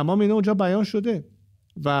 تمام اینا اونجا بیان شده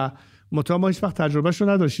و ما هیچ وقت تجربهشو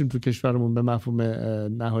نداشتیم تو کشورمون به مفهوم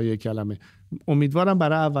نهایی کلمه. امیدوارم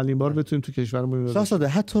برای اولین بار بتونیم تو کشورمون. شاهزاده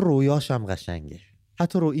حتی رویاش هم قشنگه.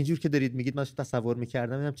 حتی اینجور که دارید میگید من تصور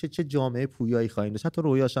می‌کردم ببینم چه جامعه پویایی خواهیم داشت. حتی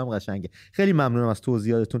رویاش هم قشنگه. خیلی ممنونم از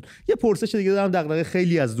توضیحاتتون. یه پرسش دیگه دارم، دغدغه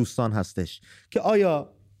خیلی از دوستان هستش که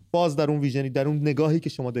آیا باز در اون ویژنی، در اون نگاهی که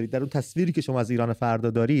شما دارید، در اون تصویری که شما از ایران فردا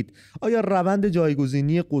دارید، آیا روند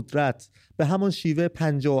جایگزینی قدرت به همون شیوه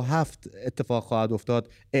 57 اتفاق خواهد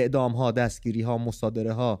افتاد؟ اعدام‌ها، دستگیری‌ها،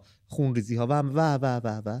 مصادره‌ها، خونریزی‌ها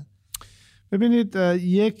و ببینید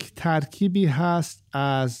یک ترکیبی هست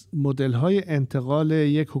از مدل‌های انتقال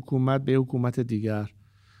یک حکومت به حکومت دیگر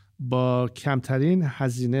با کمترین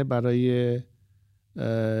هزینه برای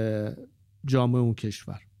جامعه اون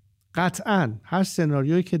کشور. قطعاً هر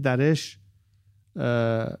سناریویی که درش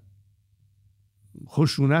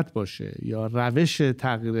خشونت باشه یا روش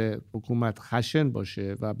تغییر حکومت خشن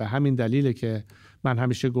باشه و به همین دلیله که من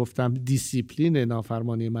همیشه گفتم دیسیپلین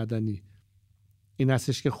نافرمانی مدنی این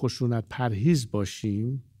هستش که خشونت پرهیز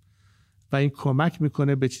باشیم و این کمک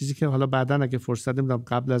میکنه به چیزی که حالا بعداً اگه فرصت میدم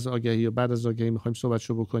قبل از آگهی یا بعد از آگهی میخوایم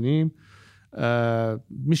صحبتشو بکنیم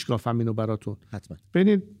میشکافم اینو براتون. حتما.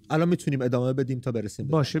 ببینید الان میتونیم ادامه بدیم تا برسیم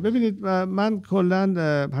باشه. ببینید من کلا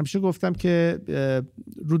همیشه گفتم که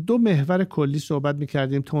رو دو محور کلی صحبت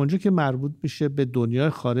میکردیم تا اونجا که مربوط میشه به دنیای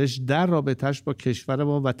خارج در رابطهش با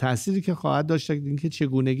کشورمون و تأثیری که خواهد داشت اینکه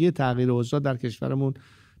چگونگی تغییر اوضاع در کشورمون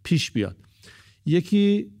پیش بیاد.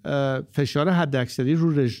 یکی فشار حداکثری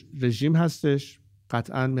رو رژیم هستش،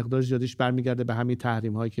 قطعا مقدار زیادیش برمیگرده به همین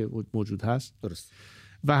تحریم هایی که موجود هست. درست.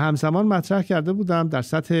 و همزمان مطرح کرده بودم در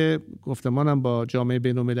سطح گفتمانم با جامعه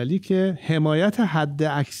بین‌المللی که حمایت حد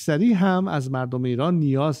اکثری هم از مردم ایران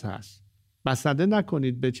نیاز هست. بسنده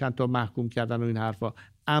نکنید به چند تا محکوم کردن و این حرفا،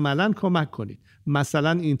 عملاً کمک کنید،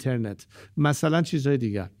 مثلا اینترنت، مثلا چیزهای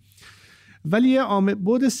دیگر. ولی یه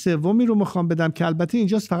بعد سومی رو میخوام بدم که البته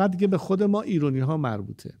اینجاست فقط دیگه به خود ما ایرانی ها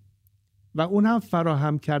مربوطه و اون هم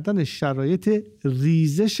فراهم کردن شرایط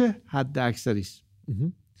ریزش حد اکثری است.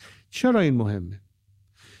 چرا این مهمه؟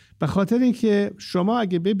 به خاطر اینکه شما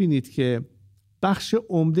اگه ببینید که بخش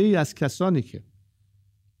عمده‌ای از کسانی که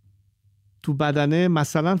تو بدنه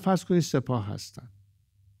مثلا فرض کنید سپاه هستن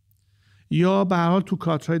یا به هر حال تو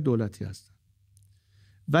کادرهای دولتی هستن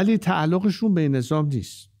ولی تعلقشون به نظام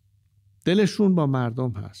نیست، دلشون با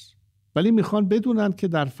مردم هست، ولی میخوان بدونن که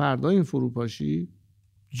در فردای این فروپاشی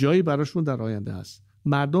جایی براشون در آینده هست،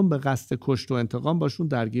 مردم به قصد کشت و انتقام باشون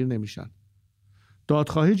درگیر نمیشن،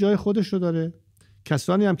 دادخواهی جای خودشو داره،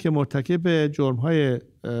 کسانی هم که مرتکب جرم‌های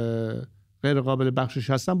غیر قابل بخشش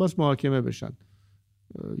هستن باز محاکمه بشن.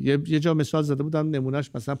 یه جا مثال زده بودم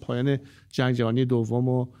نمونهش مثلا پایان جنگ جهانی دوم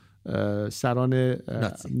و سران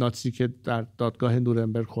ناتسی که در دادگاه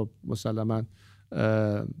نورنبرگ خب مسلماً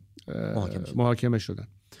محاکمه شدن.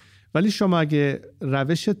 ولی شما اگه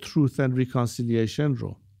روش Truth and Reconciliation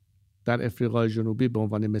رو در افریقای جنوبی به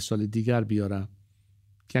عنوان مثال دیگر بیارم،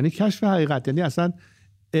 یعنی کشف حقیقت، یعنی اصلا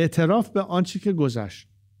اعتراف به آنچه که گذشت،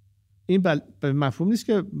 این به مفهوم نیست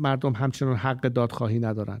که مردم همچنان حق دادخواهی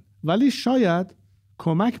ندارن، ولی شاید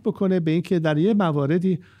کمک بکنه به این که در یه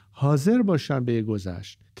مواردی حاضر باشن به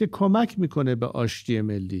گذشت که کمک میکنه به آشتی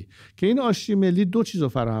ملی، که این آشتی ملی دو چیز رو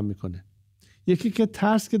فراهم میکنه. یکی که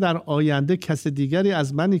ترس که در آینده کس دیگری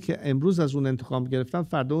از منی که امروز از اون انتقام گرفتم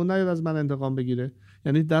فردا اون نیاد از من انتقام بگیره،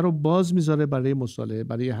 یعنی در رو باز میذاره برای مصالحه،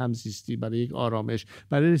 برای همزیستی، برای یک آرامش،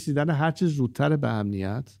 برای رسیدن هر چه زودتر به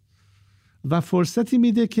امنیت، و فرصتی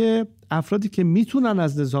میده که افرادی که میتونن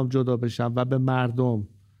از نظام جدا بشن و به مردم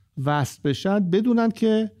وصل بشن بدونن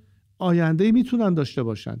که آینده‌ای میتونن داشته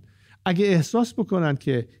باشن. اگه احساس بکنن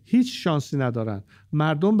که هیچ شانسی ندارن،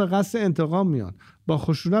 مردم به قصد انتقام میان، با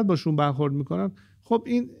خشونت باشون برخورد میکنن، خب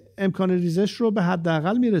این امکان ریزش رو به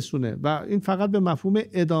حداقل میرسونه و این فقط به مفهوم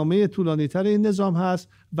ادامه طولانی‌تر این نظام هست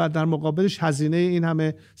و در مقابلش هزینه این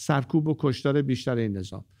همه سرکوب و کشتار بیشتر این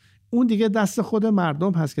نظام. اون دیگه دست خود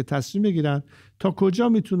مردم هست که تصمیم بگیرن تا کجا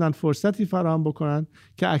میتونن فرصتی فراهم بکنن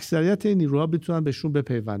که اکثریت این نیروها بتونن بهشون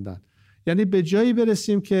بپیوندن. یعنی به جایی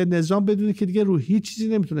برسیم که نظام بدونه که دیگه رو هیچ چیزی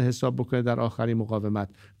نمیتونه حساب بکنه در آخرین مقاومت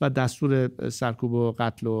و دستور سرکوب و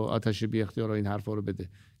قتل و آتش بی اختیار و این حرفا رو بده.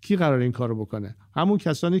 کی قرار این کارو بکنه؟ همون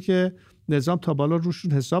کسانی که نظام تا بالا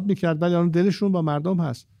روشون حساب میکرد ولی الان دلشون با مردم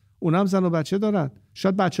هست. اونم زن و بچه دارن.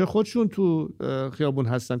 شاید بچه خودشون تو خیابون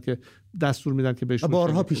هستن که دستور میدن که بهشون.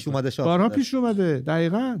 بارها پیش اومده. بارها پیش اومده.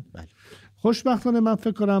 دقیقاً. بله. خوشبختانه من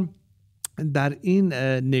فکر کنم در این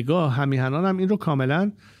نگاه همیهنانم این رو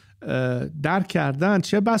کاملا درک کردن.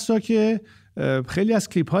 چه بسا که خیلی از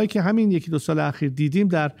کلیپ هایی که همین 1-2 سال اخیر دیدیم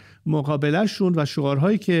در مقابلهشون و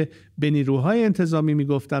شعارهایی که به نیروهای انتظامی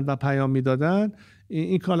میگفتن و پیام میدادن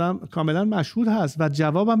این کاملا مشهود هست و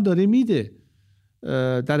جوابم داره میده.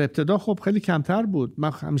 در ابتدا خب خیلی کمتر بود.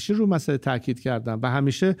 من همیشه رو مسئله تاکید کردم و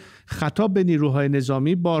همیشه خطاب به نیروهای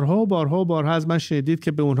نظامی بارها از من شنیدید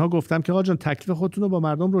که به اونها گفتم که آقا جان تکلیف خودتون رو با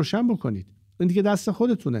مردم روشن بکنید. این دیگه دست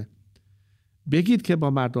خودتونه. بگید که با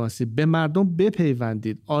مردم هستید، به مردم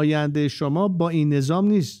بپیوندید. آینده شما با این نظام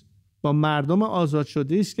نیست، با مردم آزاد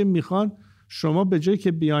شده است که میخوان شما به جایی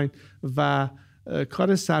که بیاین و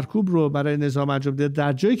کار سرکوب رو برای نظام انجام بدید،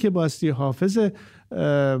 در جایی که باستی حافظ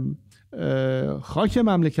خاک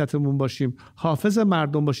مملکتمون باشیم، حافظ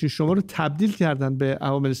مردم باشیم، شما رو تبدیل کردن به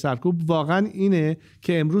عوامل سرکوب. واقعا اینه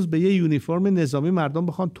که امروز به یه یونیفرم نظامی مردم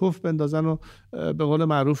بخوان توف بندازن و به قول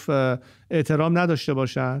معروف احترام نداشته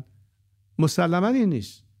باشن؟ مسلماً این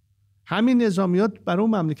نیست. همین نظامیات برای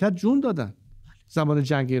اون مملکت جون دادن زمان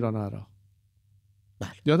جنگ ایران و عراق.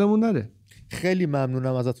 بله. یادمون نره. خیلی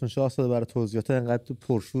ممنونم ازتون شاهزاده برای توضیحات اینقدر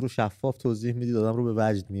پرشور و شفاف توضیح میدید، آدم رو به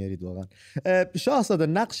وجد میارید واقعا. شاهزاده،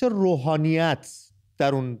 نقش روحانیت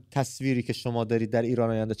در اون تصویری که شما دارید در ایران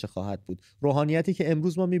آینده چه خواهد بود؟ روحانیتی که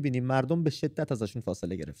امروز ما میبینیم مردم به شدت ازشون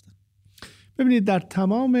فاصله گرفتن. ببینید در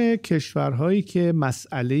تمام کشورهایی که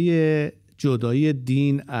مسئله جدایی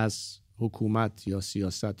دین از حکومت یا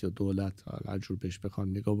سیاست یا دولت، هر جور بهش بخوام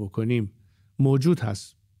نگاه بکنیم، موجود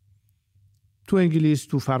هست. تو انگلیس،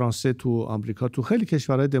 تو فرانسه، تو آمریکا، تو خیلی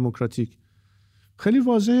کشورهای دموکراتیک خیلی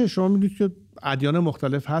واضحه. شما می‌بینید که ادیان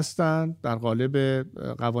مختلف هستن، در قالب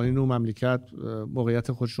قوانین و مملکت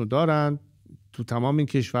موقعیت خودشون دارن. تو تمام این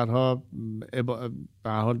کشورها به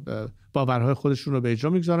هر حال باورهای خودشون رو به اجرا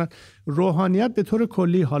میگذارن. روحانیت به طور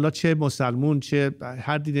کلی، حالا چه مسلمون چه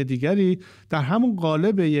هر دین دیگری، در همون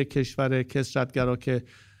قالب یک کشور کثرت‌گرا که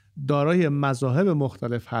دارای مذاهب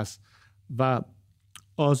مختلف هست و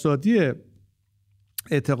آزادی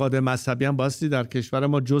اعتقاد مذهبی هم بایستی در کشور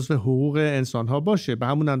ما جزو حقوق انسان‌ها باشه، به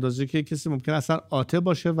همون اندازه که کسی ممکن اصلا آته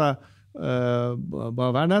باشه و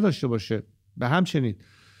باور نداشته باشه. به همچنین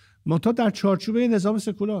منتها در چارچوب نظام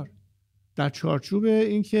سکولار، در چارچوب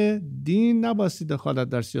اینکه دین نبایستی دخالت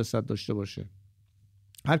در سیاست داشته باشه،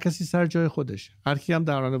 هر کسی سر جای خودش، هر کی هم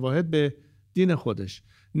در آن واحد به دین خودش،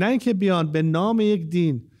 نه اینکه بیان به نام یک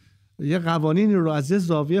دین یه قوانینی رو از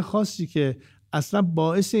زاویه خاصی که اصلا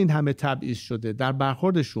باعث این همه تبعیض شده در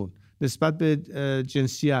برخوردشون نسبت به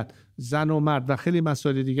جنسیت، زن و مرد و خیلی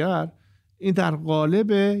مسائل دیگر، این در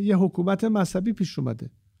قالب یه حکومت مذهبی پیش اومده.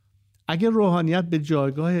 اگر روحانیت به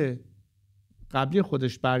جایگاه قبلی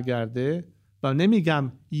خودش برگرده، و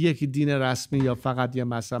نمیگم یک دین رسمی یا فقط یه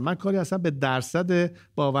مذهب، من کاری اصلا به درصد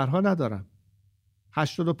باورها ندارم.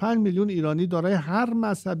 85 میلیون ایرانی دارای هر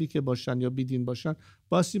مذهبی که باشن یا بیدین باشن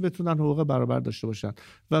باستی بتونن حقوق برابر داشته باشن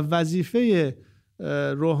و وظیفه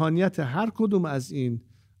روحانیت هر کدوم از این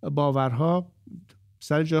باورها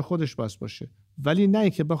سر جای خودش باشه، ولی نه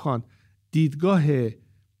اینکه بخوان دیدگاه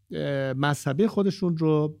مذهبی خودشون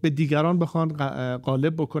رو به دیگران بخوان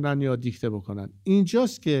غالب بکنن یا دیکته بکنن.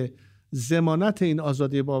 اینجاست که ضمانت این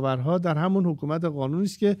آزادی باورها در همون حکومت قانونی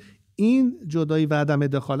است که این جدایی و عدم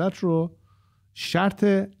دخالت رو شرط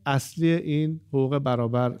اصلی این حقوق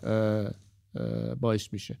برابر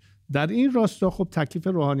باعث میشه. در این راستا خب تکلیف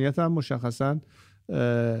روحانیت هم مشخصاً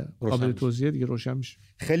قابل توضیح دیگه روشن میشه.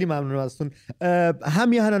 خیلی ممنونم ازتون.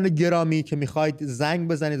 همیهنان گرامی که میخواید زنگ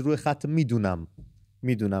بزنید روی خط،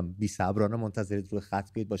 میدونم بی صبرانه منتظرید روی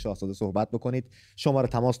خط بیاید با شاهزاده صحبت بکنید. شماره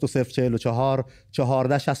تماس 2044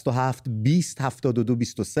 1467 2072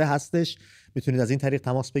 23 هستش. میتونید از این طریق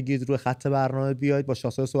تماس بگیرید، روی خط برنامه بیاید با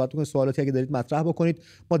شاهزاده صحبت کنید، سوالاتی اگه دارید مطرح بکنید.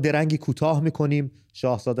 ما درنگی کوتاه میکنیم،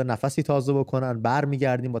 شاهزاده نفسی تازه بکنن،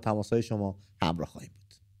 برمیگردیم با تماسهای شما همراه خواهیم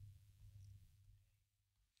بود.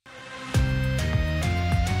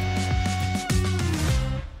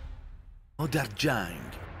 ما در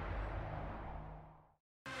جنگ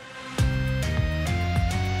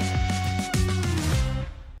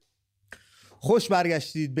خوش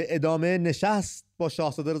برگشتید به ادامه نشست با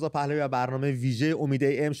شاهزاده رضا پهلوی و برنامه ویژه امید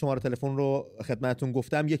ام. شماره تلفن رو خدمتتون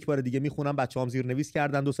گفتم، یک بار دیگه میخونم، بچه‌هام زیرنویس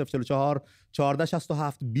کردن: 2044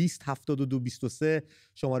 1467 20 72 23.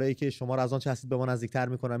 شماره‌ای که شما رو از آن چه هستید به ما نزدیک‌تر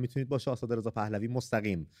می‌کنه. میتونید با شاهزاده رضا پهلوی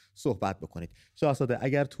مستقیم صحبت بکنید. شاهزاده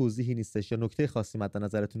اگر توضیحی نیستش یا نکته خاصی مد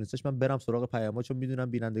نظرتون نیستش، من برم سراغ پیام‌ها، چون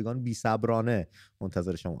میدونم بینندگان بی‌صبرانه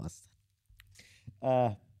منتظر شما هستن.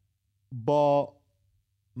 با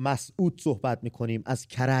مسعود صحبت میکنیم از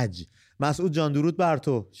کرج. مسعود جان درود بر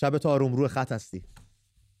تو، شبت آروم، روی خط هستی.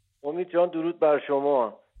 امید جان درود بر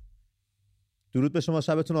شما. درود به شما،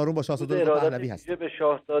 شبتون آروم. با شاهزاده رضا پهلوی هستی. به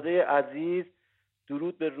شاهزاده عزیز،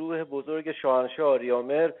 درود به روح بزرگ شاهنشاه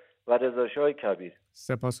آریامر و رضاشاه کبیر.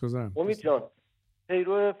 سپاسگزارم امید جان.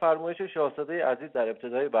 پیرو فرمایش شاهزاده عزیز در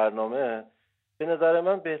ابتدای برنامه، به نظر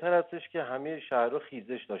من بهتر هستش که همه شهرها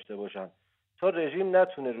خیزش داشته باشن تا رژیم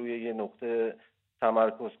نتونه روی یه نقطه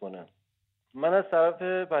تمرکز کنن. من از طرف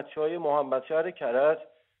بچهای محمد شهر کرج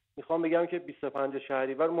میخوام بگم که 25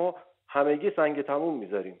 شهریور ما همگی سنگ تموم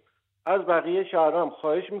میذاریم. از بقیه شهرها هم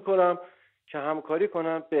خواهش میکنم که همکاری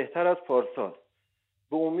کنن بهتر از پارسال.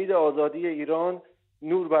 به امید آزادی ایران،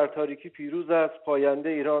 نور بر تاریکی پیروز است، پاینده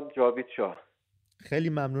ایران جاوید شاه. خیلی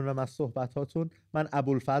ممنونم از صحبتاتون. من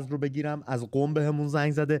ابوالفضل رو بگیرم از قم، بهمون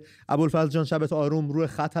زنگ زده. ابوالفضل جان شبت آروم، روی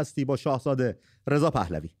خط هستی با شاهزاده رضا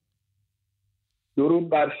پهلوی. درود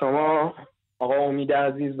بر شما آقا امید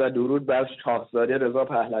عزیز و درود بر شاهزاده رضا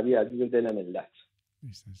پهلوی عزیز دل ملت.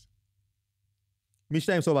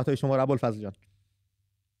 میشنویم صحبت‌های شما رو ابوالفضل جان.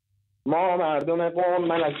 ما مردم قم،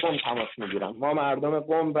 من از قم تماس میگیرم، ما مردم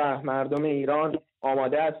قم و مردم ایران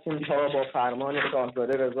آماده هستیم تا با فرمان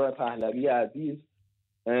شاهزاده رضا پهلوی عزیز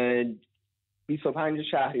 25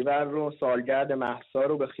 شهریور رو، سالگرد مهسا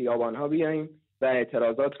رو، به خیابان‌ها بیاییم و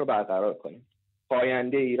اعتراضات رو برقرار کنیم.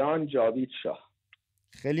 پاینده ایران جاوید شاه.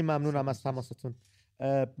 خیلی ممنونم از تماستون.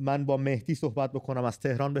 من با مهدی صحبت بکنم از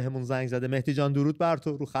تهران، به همون زنگ زده. مهدی جان درود بر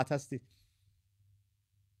تو، رو خط هستی.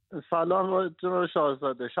 سلام جناب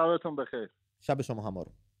شاهزاده، شبتون بخیر. شب شما هم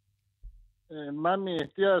آروم. من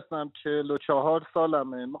مهدی هستم، 44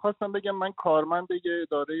 سالمه. میخواستم بگم من کارمند یه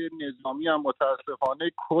اداره نظامی هم،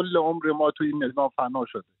 متاسفانه کل عمر ما توی این نظام فنا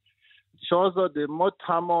شده. شاهزاده ما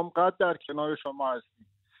تمام قد در کنار شما هستیم.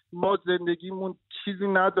 ما زندگیمون چیزی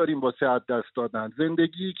نداریم واسه از دست دادن.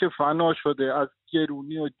 زندگی که فنا شده از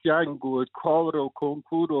گرونی و جنگ و کار و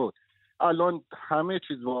کنکور و الان همه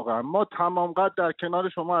چیز، واقعا ما تمام قد در کنار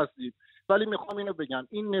شما هستیم. ولی میخوام اینو بگم،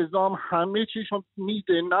 این نظام همه چیشو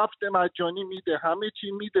میده، نفت مجانی میده، همه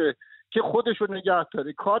چی میده که خودشو نگه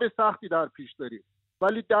داره. کار سختی در پیش داریم،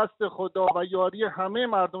 ولی دست خدا و یاری همه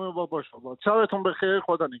مردم با شما. شبتون بخیر،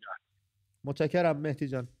 خدا نگهدار. متشکرم مهدی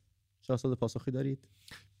جان. شاهزاده پاسخی دارید؟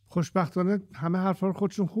 خوشبختانه همه حرفا رو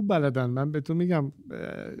خودشون خوب بلدن. من بهتون میگم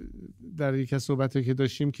در یک از صحبتایی که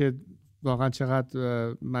داشتیم که واقعا چقدر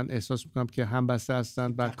من احساس میکنم که هم بسته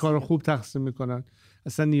هستن، بعد کار خوب تقسیم میکنن.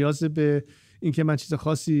 اصلا نیاز به اینکه من چیز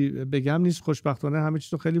خاصی بگم نیست. خوشبختانه همه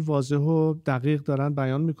چیز رو خیلی واضح و دقیق دارن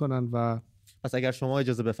بیان میکنن. و پس اگر شما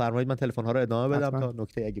اجازه بفرمایید من تلفن‌ها رو ادامه بدم تا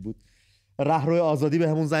نکته اگه بود. رهروی آزادی به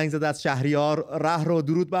همون زنگ زده از شهریور. رهرو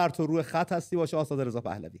درود بر تو، روی خط هستی با شاهزاده رضا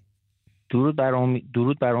پهلوی. درود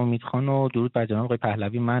بر امید خان و درود بر جناب آقای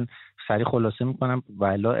پهلوی. من سریع خلاصه میکنم و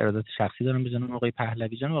الا ارادت شخصی دارم به جناب آقای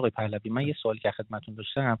پهلوی. جناب آقای پهلوی، من یه سوالی که خدمتتون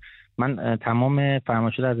داشتم، من تمام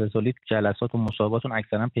فرمایشات از ازالی جلسات و مصاحبهاتون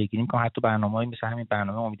اکثرا پیگیری میکنم، حتی برنامه‌ای مثل همین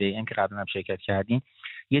برنامه امید ام که قبلا هم شرکت کردین.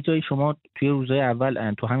 یه جایی شما توی روزهای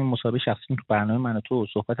اول تو همین مصاحبه شخصی تو برنامه من و تو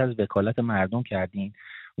صحبت از وکالت مردم کردین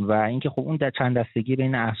و اینکه خب اون در چند دستگی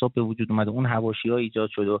بین احزاب به وجود اومده، اون حواشی‌ها ایجاد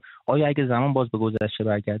شده. آیا اگه زمان باز به گذشته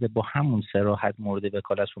برگرده با همون صراحت مورد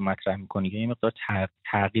وکالت رو مطرح می‌کنید یا یه مقدار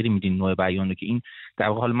تغییر میدین نوع بیان رو که این در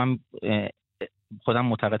واقع، حالا من خودم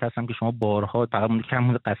معتقد هستم که شما بارها فقط مونده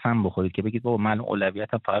که قسم بخورید که بگید بابا من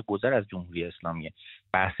اولویتم فقط گذر از جمهوری اسلامیه،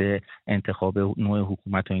 بحث انتخاب نوع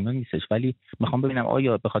حکومت و اینا نیستش. ولی میخوام ببینم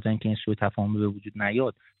آیا به خاطر اینکه این سوء تفاهم به وجود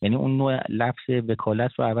نیاد، یعنی اون نوع لفظ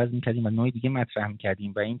وکالت رو عوض می‌کردیم و نوع دیگه مطرح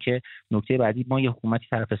می‌کردیم؟ و اینکه نکته بعدی، ما یه حکومتی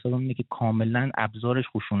طرف حسابمون اینه که کاملا ابزارش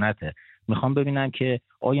خشونته. میخوام ببینم که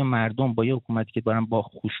آیا مردم با یه حکومتی که دارن با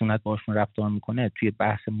خشونت باشون رفتار میکنه توی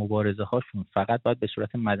بحث مبارزه هاشون فقط باید به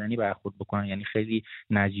صورت مدنی برخورد بکنن، یعنی خیلی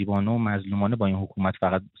نجیبانه و مظلومانه با این حکومت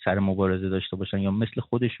فقط سر مبارزه داشته باشن، یا مثل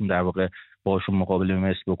خودشون در واقع باشون مقابله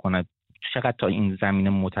مثل بکنن، چقدر تا این زمینه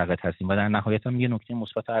معتقد هستیم. و در نهایت هم یه نکته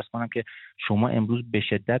مثبت عرض کنم که شما امروز به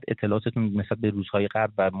شدت اطلاعاتتون نسبت به روزهای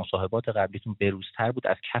قبل و مصاحبات قبلیتون بروزتر بود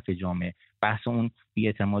از کف جامعه. بحث اون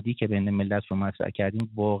بی‌اعتمادی که بین ملت رو مطرح کردیم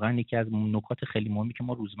واقعا یکی از نکات خیلی مهمی که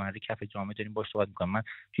ما روزمره کف جامعه داریم باهاش صحبت می‌کنیم. من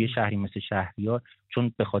توی شهری مثل شهریور،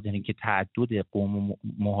 چون به خاطر اینکه تعدد قوم و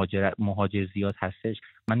مهاجر زیاد هستش،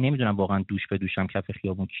 من نمیدونم واقعا دوش به دوشم کف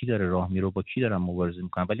خیابون کی داره راه میره و با کی دارن مبارزه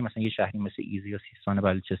میکنن. ولی مثلا یه شهری مثل ایزی یا سیستان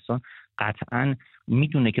بلوچستان قطعاً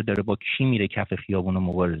میدونه که داره با کی میره کف خیابون رو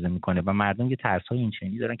مبارزه میکنه و مردم یه ترس‌های این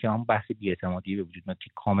چنینی دارن که همون بحث بی‌اعتمادی به وجود میاد که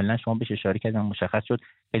کاملا شما بهش اشاره کردین، مشخص شد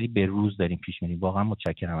خیلی به روز داریم پیش میریم. واقعا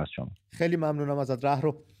متشکرم از شما. خیلی ممنونم ازت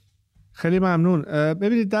رهرو. خیلی ممنون.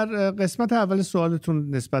 ببینید در قسمت اول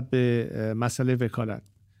سوالتون نسبت به مسئله وکالت،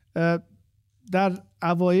 در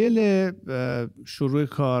اوایل شروع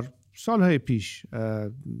کار سالهای پیش،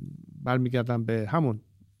 برمیگردم به همون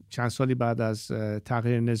چند سالی بعد از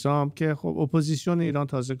تغییر نظام که خب اپوزیسیون ایران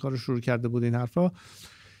تازه کار شروع کرده بود این حرفا،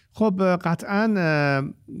 خب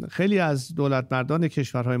قطعا خیلی از دولت مردان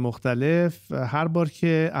کشورهای مختلف هر بار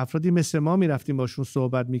که افرادی مثل ما میرفتیم باشون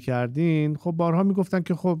صحبت میکردین، خب بارها میگفتن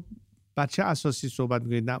که خب بچه اساسی صحبت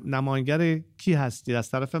میکنید، نماینگر کی هستید؟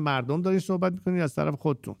 از طرف مردم دارید صحبت میکنید از طرف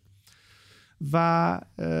خودتون؟ و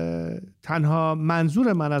تنها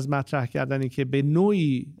منظور من از مطرح کردنی که به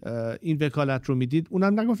نوعی این وکالت رو میدید،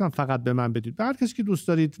 اونم نگفتم فقط به من بدید، به هر کسی که دوست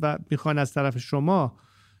دارید و میخوان از طرف شما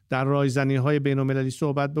در رایزنی‌های بین‌المللی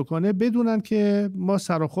صحبت بکنه، بدونن که ما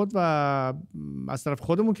سر و خود و از طرف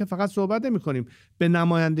خودمون که فقط صحبت نمی‌کنیم، به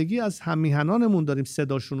نمایندگی از هم‌میهنانمون داریم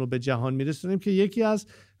صداشون رو به جهان میرسونیم که یکی از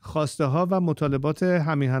خواسته ها و مطالبات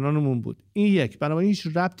هم‌میهنانمون بود. این یک، بنابراین هیچ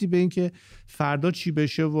ربطی به این که فردا چی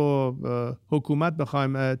بشه و حکومت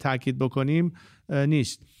بخوایم تاکید بکنیم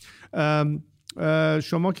نیست.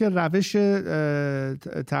 شما که روش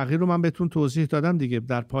تغییر رو من بهتون توضیح دادم دیگه.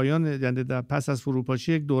 در پایان، یعنی در پس از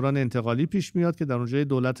فروپاشی یک دوران انتقالی پیش میاد که در اونجا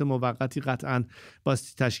دولت موقتی قطعاً باید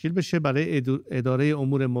تشکیل بشه برای اداره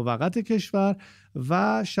امور موقت کشور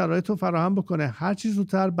و شرایط رو فراهم بکنه هر چیز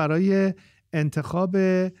زودتر برای انتخاب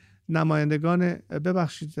نمایندگان.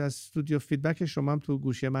 ببخشید از استودیو فیدبک شما هم تو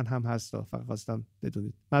گوشی من هم هست، فقط خواستم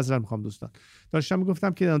بدونید. معذرت میخوام دوستان. داشتم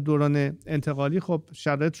میگفتم که دوران انتقالی خب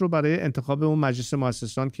شرایط رو برای انتخاب اون مجلس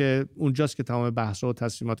مؤسسان که اونجاست که تمام بحث و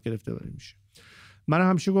تصمیمات گرفته میشه. من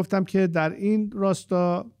همیشه گفتم که در این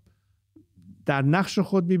راستا در نقش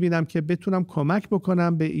خود میبینم که بتونم کمک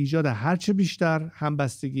بکنم به ایجاد هرچه بیشتر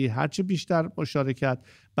همبستگی، هرچه بیشتر مشارکت،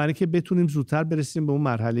 برای اینکه بتونیم زودتر برسیم به اون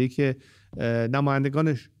مرحله‌ای که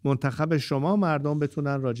نمایندگان منتخب شما مردم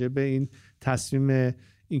بتونن راجع به این تصمیم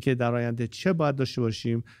اینکه در آینده چه باید داشته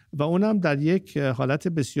باشیم و اونم در یک حالت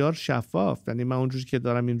بسیار شفاف، یعنی من اونجوری که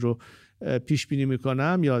دارم این رو پیش بینی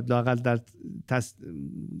میکنم یا لااقل در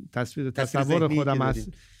تصور خودم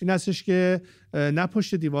هست، این هستش که نه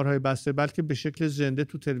پشت دیوارهای بسته بلکه به شکل زنده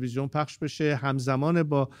تو تلویزیون پخش بشه، همزمان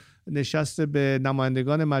با نشست به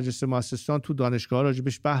نمایندگان مجلس مؤسسان تو دانشگاه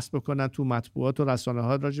راجبش بحث بکنن، تو مطبوعات و رسانه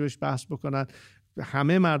ها راجبش بحث بکنن،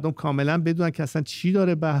 همه مردم کاملا بدونن که اصلا چی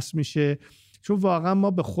داره بحث میشه. چون واقعا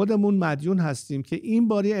ما به خودمون مدیون هستیم که این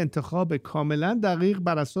باری انتخاب کاملا دقیق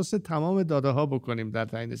بر اساس تمام داده ها بکنیم در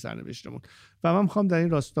تعیین سرنوشتمون و من میخوام در این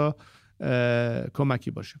راستا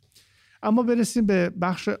کمکی باشه. اما برسیم به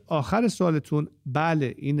بخش آخر سوالتون.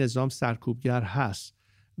 بله این نظام سرکوبگر هست،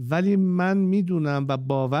 ولی من میدونم و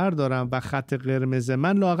باور دارم و خط قرمز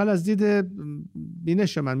من لااقل از دید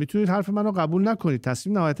بینش من، میتونید حرف منو قبول نکنید،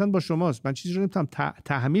 تصمیم نهایتاً با شماست، من چیزی رو نمیتونم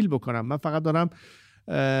تحمیل بکنم، من فقط دارم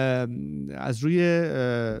از روی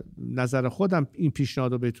نظر خودم این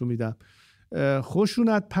پیشنهاد رو بهتون میدم.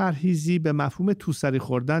 خشونت پرهیزی به مفهوم توسری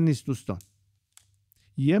خوردن نیست دوستان.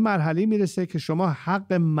 یه مرحله میرسه که شما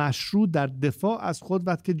حق مشروع در دفاع از خود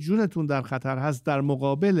وقتی که جونتون در خطر هست در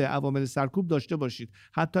مقابل عوامل سرکوب داشته باشید،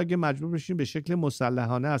 حتی اگه مجبور بشین به شکل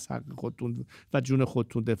مسلحانه از حق خودتون و جون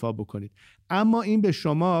خودتون دفاع بکنید. اما این به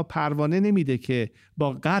شما پروانه نمیده که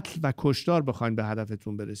با قتل و کشتار بخواید به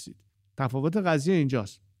هدفتون برسید. تفاوت قضیه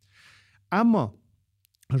اینجاست. اما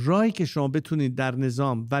راهی که شما بتونید در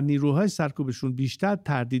نظام و نیروهای سرکوبشون بیشتر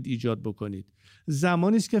تردید ایجاد بکنید،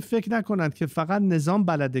 زمانی است که فکر نکنند که فقط نظام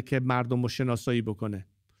بلده که مردم رو شناسایی بکنه.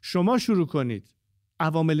 شما شروع کنید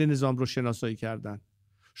عوامل نظام رو شناسایی کردن.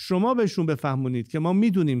 شما بهشون بفهمونید که ما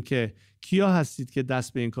میدونیم که کیا هستید که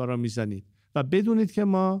دست به این کارا میزنید و بدونید که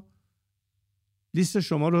ما لیست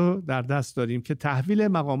شما رو در دست داریم که تحویل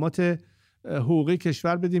مقامات حقوقی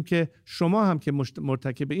کشور بدیم که شما هم که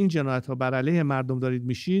مرتکب این جنایت ها بر علیه مردم دارید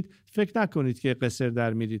میشید، فکر نکنید که قصر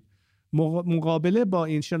در میرید. مقابله با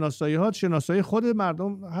این شناسایی خود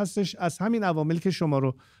مردم هستش، از همین عواملی که شما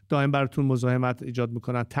رو دائم براتون مزاحمت ایجاد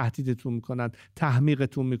میکنن، تهدیدتون میکنن،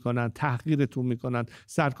 تحمیقتون میکنن، تحقیرتون میکنن،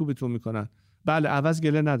 سرکوبتون میکنن. بله، عوض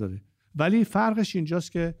گله نداره، ولی فرقش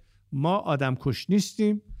اینجاست که ما آدم کش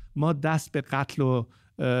نیستیم، ما دست به قتل و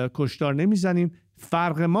کشتار نمیزنیم.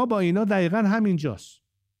 فرق ما با اینا دقیقاً همینجاست،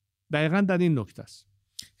 دقیقاً در این نکته است.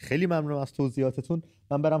 خیلی ممنونم از توضیحاتتون.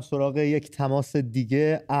 من برم سراغ یک تماس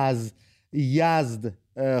دیگه از یزد.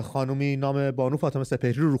 خانومی نام بانو فاطمه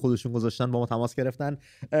سپهری رو خودشون گذاشتن، با ما تماس گرفتن.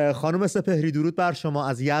 خانم سپهری درود بر شما.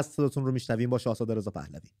 از یزد صداتون رو میشنویم با شاهزاده رضا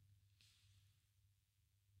پهلوی.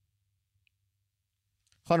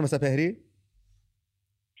 خانم سپهری.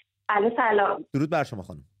 الو سلام. درود بر شما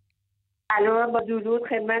خانم. الو، با درود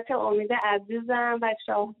خدمت امید عزیزم و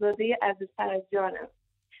شاهزاده عزیزتر از جانم.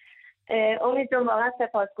 امید جان، واقعا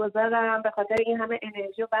سپاسگزارم به خاطر این همه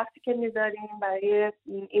انرژی و وقتی که میذاریم برای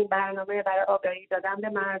این برنامه، برای آگاهی دادن به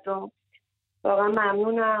مردم. واقعا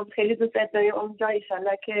ممنونم، خیلی دوست داریم امید جان.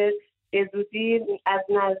 انشالله که به زودی از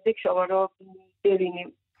نزدیک شما رو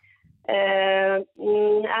ببینیم.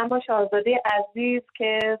 اما شاهزاده عزیز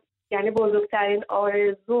که یعنی بزرگترین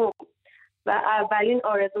آرزو و اولین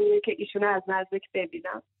آرزومیه که ایشون از نزدیک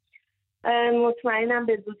ببینم. مطمئنم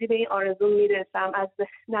به زودی به این آرزو میرسم، از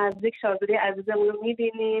نزدیک شاهزاده عزیزمون رو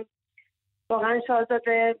میبینیم. واقعا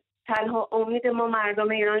شاهزاده تنها امید ما مردم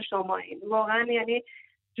ایران شمایید. واقعا یعنی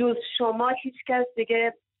جز شما هیچ کس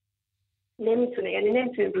دیگه نمیتونه، یعنی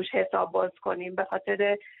نمیتونیم روش حساب باز کنیم، به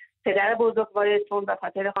خاطر پدر بزرگوارتون، به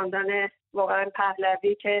خاطر خاندان واقعا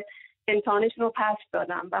پهلوی که امتحانشون رو پس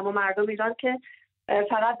دادم و ما مردم ایران که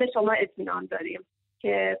فقط به شما اطمینان داریم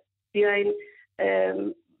که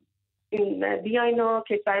بیاین و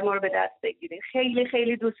کشور ما رو به دست بگیریم. خیلی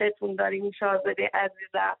خیلی دوستتون داریم شاهزاده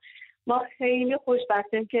عزیزم. ما خیلی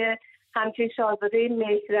خوشبختیم که همچین شاهزاده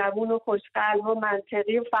مهربون و خوشقلب و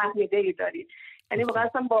منطقی و فهمیده‌ای دارید. یعنی واقعا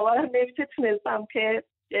اصلا باورم نمیتونستم که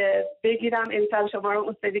بگیرم امشب شما رو،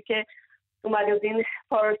 اون سری که اومدین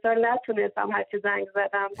پارسال نتونستم هرچی زنگ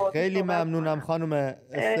زدم. خیلی ممنونم خانم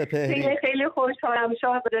سپهری. خیلی خیلی خوشحالم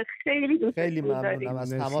شاهزاده، خیلی دوست دارم. خیلی ممنونم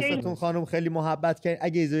از تماستون خانم، خیلی محبت کردین.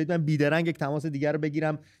 اگه اجازه بدید من بیدرنگ یک تماس دیگر رو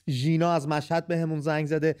بگیرم. ژینا از مشهد بهمون زنگ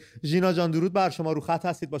زده. ژینا جان درود بر شما، رو خط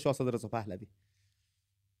هستید با شاهزاده رضا پهلوی.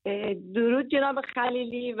 درود جناب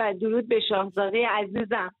خلیلی و درود به شاهزاده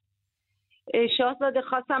عزیزم. شاهزاده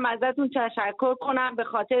خواستم ازتون تشکر کنم به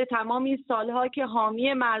خاطر تمام این سالها که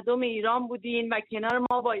حامی مردم ایران بودین و کنار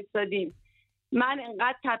ما وایسادین. من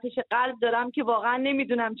انقدر تپش قلب دارم که واقعا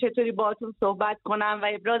نمیدونم چطوری باهاتون صحبت کنم و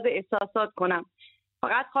ابراز احساسات کنم.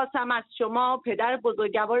 فقط خواستم از شما پدر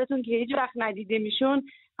بزرگوارتون که هیچ وقت ندیده میشون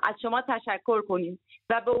از شما تشکر کنیم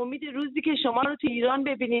و به امید روزی که شما رو تو ایران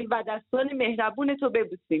ببینیم و دستان مهربون تو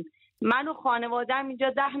ببوسیم. من و خانواده‌ام اینجا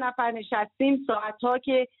 10 نفر نشستیم ساعت‌ها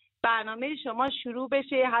که برنامه شما شروع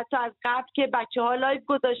بشه، حتی از قبل که بچه‌ها لایو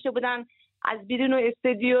گذاشته بودن از بیرون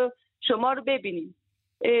استودیو شما رو ببینیم.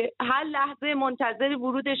 هر لحظه منتظر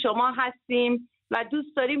ورود شما هستیم و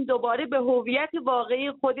دوست داریم دوباره به هویت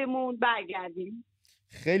واقعی خودمون برگردیم.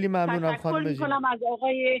 خیلی ممنونم خانم ژینا. تشکر می‌کنم از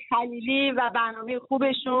آقای خلیلی و برنامه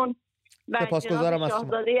خوبشون و سپاسگزارم از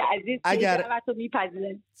شما. عزیز اگر دعوتو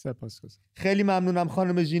میپذیرن. سپاسگزارم. خیلی ممنونم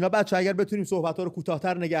خانم ژینا. بچه اگر بتونیم صحبت‌ها رو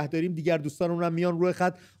کوتاه‌تر نگه داریم، دیگر دوستانمون هم میان روی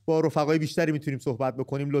خط، با رفقای بیشتری میتونیم صحبت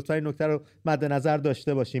بکنیم. لطفاً این نکته رو مد نظر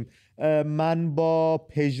داشته باشیم. من با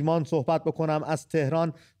پژمان صحبت بکنم از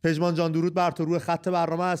تهران. پژمان جان درود بر تو، روی خط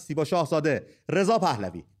برنامه هستی با شاهزاده رضا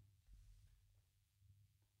پهلوی.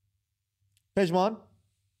 پژمان،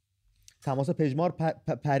 تماس پژمان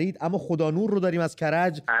پرید، اما خدا نور رو داریم از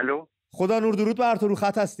کرج. الو خدا نور درود بر تو، رو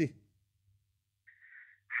خط هستی.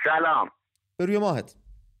 سلام. به روی ماهت.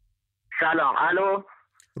 سلام. الو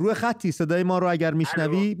روی خطی، صدای ما رو اگر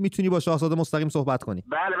میشنوی میتونی با شاهزاده مستقیم صحبت کنی.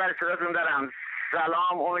 بله صداتون دارم.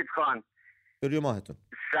 سلام امید خان. به روی ماهتون.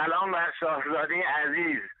 سلام بر شاهزاده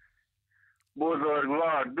عزیز،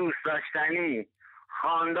 بزرگوار، دوست داشتنی،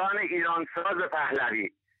 خاندان ایرانساز پهلوی.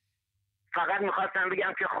 فقط میخواستم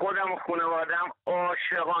بگم که خودم و خانواده‌ام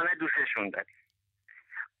عاشقانه دوستشون داریم،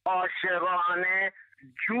 عاشقانه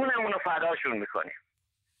جونمون رو فداشون میکنیم.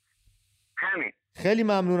 همین. خیلی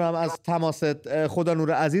ممنونم از تماست خدا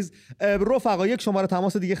نور عزیز. رفقا یک شماره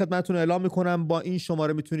تماس دیگه خدمتتون اعلام میکنم. با این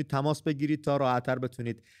شماره میتونید تماس بگیرید تا راحت‌تر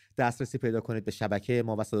بتونید دسترسی پیدا کنید به شبکه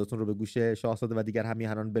ما و صداتون رو به گوش شاهزاده و دیگر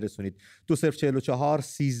همیهنان برسونید. 2044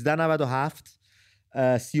 1397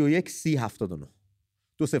 31 30 79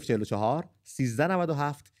 2044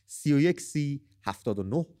 1397 31 30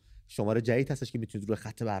 79 شماره جدید هستش که میتونید روی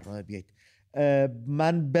خط برنامه بیایید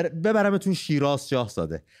من ببرمتون شیراز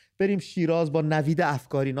شاهزاده. بریم شیراز با نوید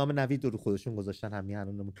افکاری، نام نوید رو خودشون گذاشتن،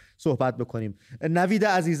 همیهنانمون صحبت بکنیم. نوید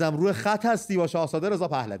عزیزم روی خط هستی با شاهزاده رضا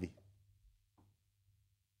پهلوی.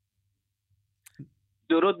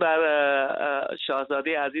 درود بر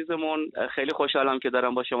شاهزاده عزیزمون، خیلی خوشحالم که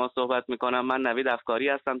دارم با شما صحبت میکنم. من نوید افکاری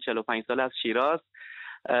هستم، 45 سال از شیراز.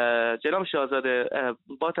 جناب شاهزاده،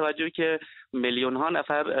 با توجهی که میلیون ها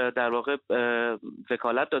نفر در واقع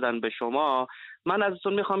وکالت دادن به شما، من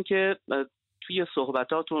ازتون میخوام که توی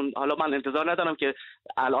صحبتاتون، حالا من انتظار ندارم که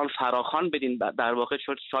الان فراخوان بدین در واقع،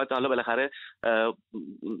 شاید حالا بالاخره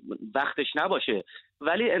وقتش نباشه،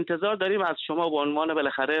 ولی انتظار داریم از شما به عنوان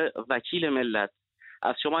بالاخره وکیل ملت،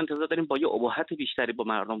 از شما انتظار داریم با یه ابهت بیشتری با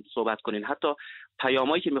مردم صحبت کنین. حتی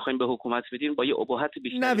پیامایی که میخواین به حکومت بدین با یه ابهت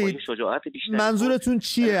بیشتری، با یه شجاعت بیشتری. منظورتون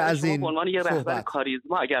چیه از این به عنوان یه رهبر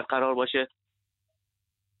کاریزما اگر قرار باشه؟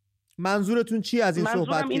 منظورتون چی از این صحبت؟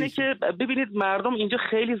 منظورم اینه که ببینید مردم اینجا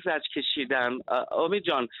خیلی زجر کشیدن، امید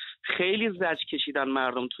جان، خیلی زجر کشیدن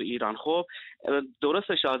مردم تو ایران. خب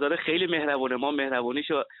درسته شاهزاده خیلی مهربونه، ما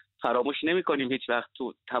مهربونیشو فراموش نمی‌کنیم هیچ وقت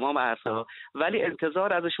تو تمام عرصه‌ها، ولی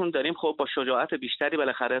انتظار ازشون داریم خب با شجاعت بیشتری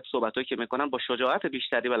بالاخره صحبتایی که میکنن، با شجاعت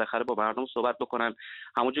بیشتری بالاخره با مردم صحبت بکنن.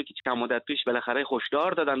 همونجوری که چند مدت پیش بالاخره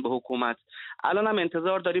هشدار دادن به حکومت، الان هم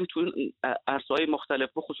انتظار داریم تو عرصه‌های مختلف،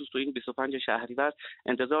 بخصوص تو این 25 شهریور،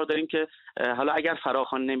 انتظار داریم که حالا اگر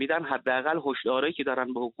فراخوان نمیدن، حداقل هشدارایی که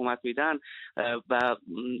دارن به حکومت میدن و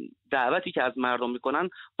دعوتی که از مردم میکنن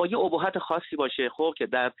با یه ابهت خاصی باشه، خب که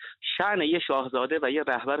در شأن یه شاهزاده و یه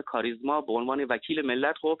رهبر کاریزما به عنوان وکیل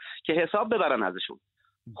ملت، خب که حساب ببرن ازشون.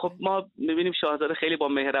 خب ما میبینیم شاهزاده خیلی با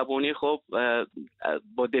مهربونی، خب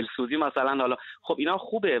با دلسوزی مثلا، حالا خب اینا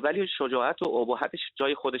خوبه، ولی شجاعت و ابهتش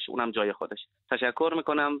جای خودش، اونم جای خودش. تشکر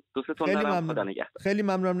میکنم، دوستتون دارم، خدا نگهدار. خیلی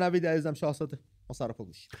ممنونم نوید عزیزم. شاهزاده مصرف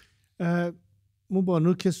گوش. مو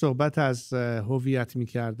بانو که صحبت از هویت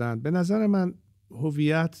میکردن، به نظر من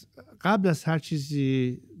هویت قبل از هر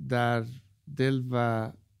چیزی در دل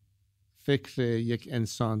و فکر یک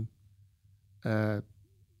انسان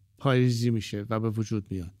پایریزی میشه و به وجود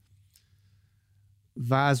میاد،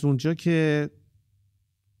 و از اونجا که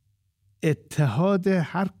اتحاد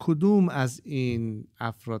هر کدوم از این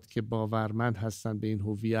افراد که باورمند هستن به این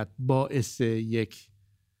هویت باعث یک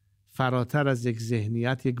فراتر از یک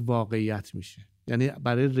ذهنیت یک واقعیت میشه. یعنی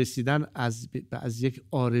برای رسیدن از یک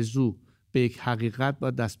آرزو به یک حقیقت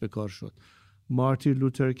باید دست به کار شد. مارتین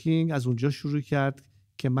لوتر کینگ از اونجا شروع کرد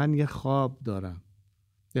که من یه خواب دارم،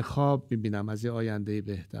 یه خواب میبینم از یه آینده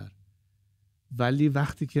بهتر، ولی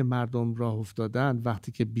وقتی که مردم راه افتادن،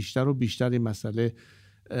 وقتی که بیشتر و بیشتر این مسئله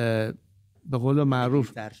به قول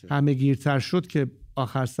معروف همه گیرتر شد، که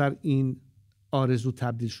آخر سر این آرزو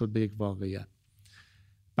تبدیل شد به یک واقعیت.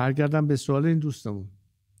 برگردم به سوال این دوستمون.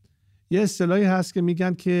 یه اصطلاحی هست که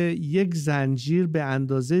میگن که یک زنجیر به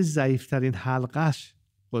اندازه ضعیفترین حلقه‌اش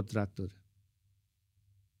قدرت داره.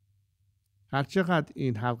 هر چقدر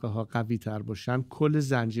این حلقه ها قوی تر باشن، کل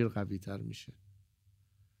زنجیر قوی تر میشه.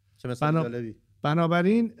 چه مثال جالبی.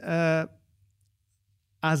 بنابراین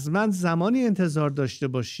از من زمانی انتظار داشته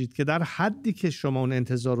باشید که در حدی که شما اون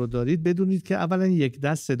انتظار رو دارید بدونید که اولا یک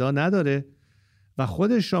دست صدا نداره و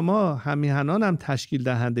خود شما همیهنان هم تشکیل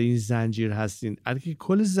دهنده این زنجیر هستین. اگه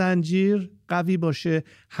کل زنجیر قوی باشه،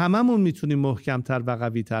 هممون میتونیم محکمتر و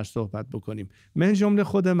قویتر صحبت بکنیم، من جمله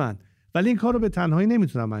خود من. ولی این کار رو به تنهایی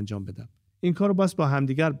نمیتونم انجام بدم، این کار رو باید با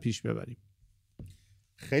همدیگر پیش ببریم.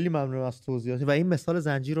 خیلی ممنونم از توضیحات و این مثال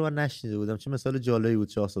زنجیر رو من نشنیده بودم، چه مثال جالبی بود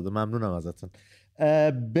شاهزاده، ممنونم ازتون.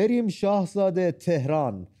 بریم شاهزاده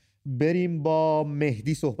تهران، بریم با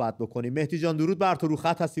مهدی صحبت بکنیم. مهدی جان درود بر تو، رو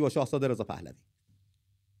خط هستی با شاهزاده رضا پهلوی.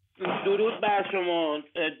 درود بر شما،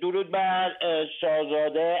 درود بر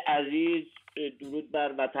شاهزاده عزیز، درود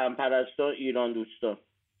بر وطن پرستان ایران دوستان.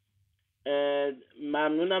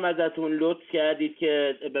 ممنونم ازتون، لطف کردید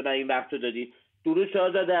که به من این وقت رو دادید. درود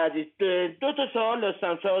شاهزاده عزیز. دو تا سوال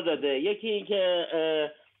داشتم شاهزاده. یکی این که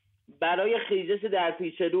برای خیزش در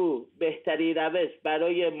پیش رو بهترین روش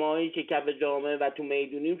برای ماهی که کف جامعه و تو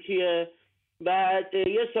میدونیم چیه؟ و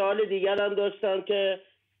یه سوال دیگر هم داشتم که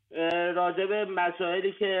راجع به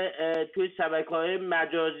مسائلی که توی شبکه‌های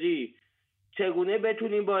مجازی چگونه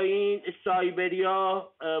بتونیم با این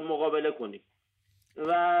سایبریا مقابله کنیم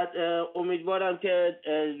و امیدوارم که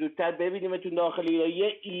زودتر ببینیمتون داخل ایران.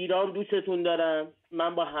 یه ایران دوستتون دارم،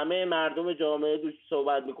 من با همه مردم جامعه دوست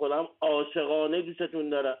صحبت میکنم، عاشقانه دوستتون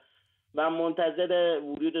دارم و منتظر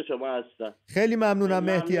ورود شما هستم. خیلی ممنونم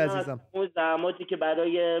مهدی عزیزم. اون زحماتی که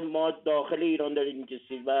برای ما داخل ایران دارید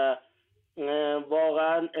میکشید و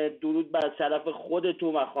واقعا واقعا درود بر شرف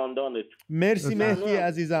خودتون و خاندانتون. مرسی مهدی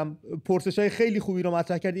عزیزم، پرسش‌های خیلی خوبی رو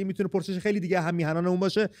مطرح کردی. این میتونه پرسش خیلی دیگه هم میهنان اون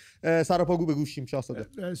باشه. سراپاگو به گوشیم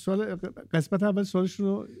شاهزاده. سوال قسمت اول سوالشون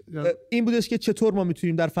رو این بودش که چطور ما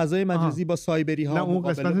میتونیم در فضای مجازی با سایبری ها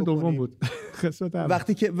مقابله بکنیم. نه اون قسمت دوم بود. قسمت اول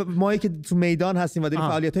وقتی که ما که تو میدان هستیم و داریم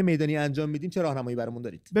فعالیت‌های میدانی انجام میدیم چه راهنمایی برامون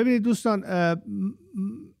دارید؟ ببینید دوستان،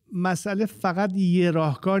 مسئله فقط یه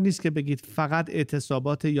راهکار نیست که بگید فقط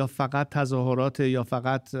اعتصابات یا فقط تظاهرات یا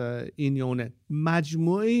فقط این یا اونه.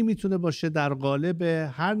 مجموعه‌ای میتونه باشه در قالب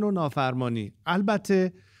هر نوع نافرمانی.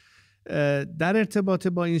 البته در ارتباط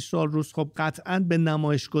با این سال روز خب قطعاً به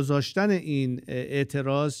نمایش گذاشتن این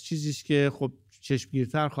اعتراض چیزیست که خب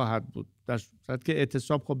چشمگیرتر خواهد بود، در صورتی که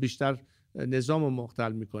اعتصاب خب بیشتر نظام رو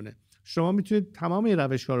مختل میکنه. شما میتونید تمام این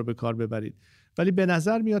روش‌ها رو به کار ببرید، ولی به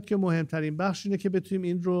نظر میاد که مهمترین بخش اینه که بتونیم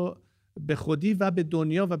این رو به خودی و به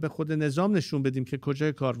دنیا و به خود نظام نشون بدیم که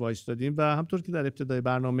کجای کار وایستادیم. و همطور که در ابتدای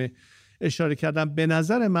برنامه اشاره کردم، به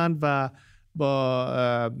نظر من و با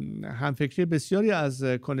همفکری بسیاری از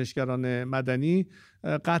کنشگران مدنی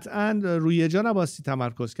قطعاً روی جا نباستی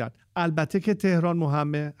تمرکز کرد. البته که تهران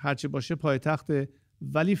مهمه، هرچی باشه پایتخته،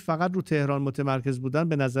 ولی فقط رو تهران متمرکز بودن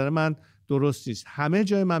به نظر من درست نیست. همه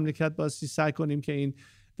جای مملکت باستی سعی کنیم که این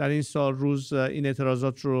در این سال روز این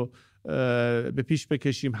اعتراضات رو به پیش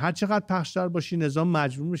بکشیم. هر چقدر پخشتر باشی نظام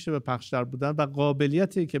مجبور میشه به پخشتر بودن و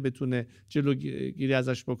قابلیتی که بتونه جلوگیری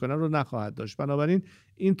ازش بکنه رو نخواهد داشت. بنابراین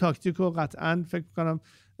این تاکتیک رو قطعاً فکر کنم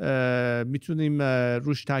میتونیم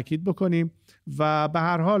روش تاکید بکنیم و به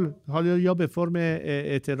هر حال یا به فرم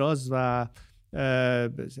اعتراض و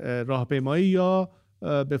راهپیمایی یا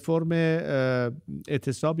به فرم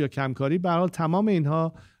اعتصاب یا کمکاری، به هر حال تمام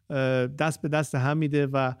اینها دست به دست هم میده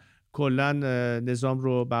و کلا نظام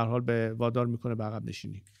رو به هر حال به وادار میکنه به عقب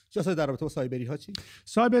نشینی. شاهزاده در رابطه با سایبری ها چی؟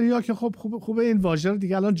 سایبری ها که خب خوبه این واژه رو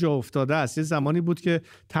دیگه الان جا افتاده است. یه زمانی بود که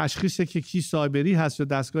تشخیص که کی سایبری هست یا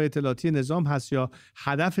دستگاه اطلاعاتی نظام هست یا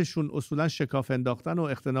هدفشون اصولا شکاف انداختن و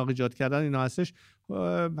اختناق ایجاد کردن اینا هستش،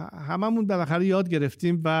 هممون بالاخره یاد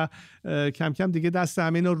گرفتیم و کم کم دیگه دست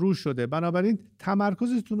همه رو شده. بنابراین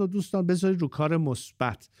تمرکزتون رو دوستان بذارید رو کار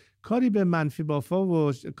مثبت، کاری به منفی بافا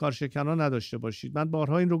و کارشکنان نداشته باشید. من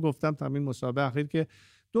بارها این رو گفتم تا این مسابقه اخیر که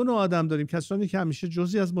دو نوع آدم داریم، کسانی که همیشه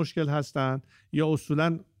جزئی از مشکل هستن یا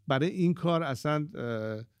اصولا برای این کار اصلا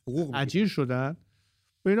اجیر شدن،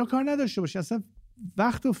 با اینا کار نداشته باشید. اصلا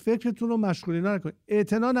وقت و فکرتون رو مشغولی نکنید،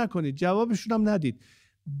 اعتنا نکنید، جوابشون هم ندید.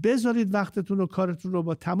 بذارید وقتتون و کارتون رو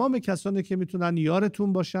با تمام کسانی که میتونن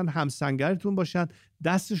یارتون باشن، همسنگرتون باشن،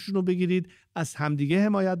 دستشون رو بگیرید، از همدیگه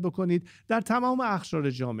حمایت بکنید در تمام اقشار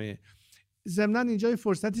جامعه. ضمناً اینجا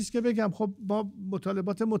فرصتی است که بگم خب ما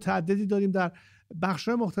مطالبات متعددی داریم در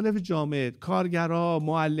بخش‌های مختلف جامعه، کارگرها،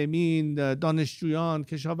 معلمین، دانشجویان،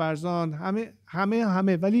 کشاورزان،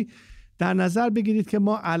 همه، ولی در نظر بگیرید که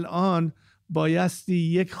ما الان بایستی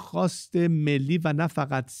یک خواست ملی و نه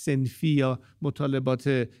فقط صنفی یا مطالبات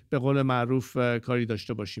به قول معروف کاری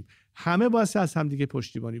داشته باشیم. همه بایستی از همدیگه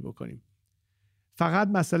پشتیبانی بکنیم. فقط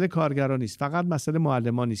مسئله کارگران نیست، فقط مسئله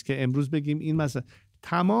معلمان نیست که امروز بگیم این مسئله،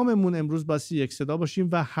 تماممون امروز بایستی یک صدا باشیم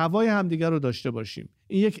و هوای همدیگه رو داشته باشیم.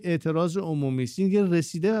 این یک اعتراض عمومی است، این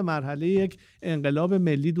رسیده به مرحله یک انقلاب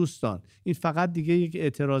ملی دوستان. این فقط دیگه یک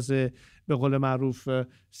اعتراض به قول معروف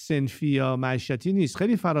صنفی یا معیشتی نیست،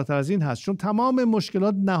 خیلی فراتر از این هست، چون تمام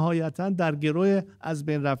مشکلات نهایتاً در گروه از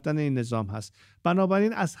بین رفتن این نظام هست.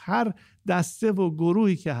 بنابراین از هر دسته و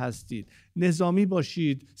گروهی که هستید، نظامی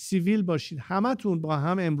باشید، سیویل باشید، همتون با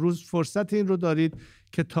هم امروز فرصت این رو دارید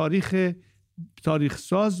که تاریخ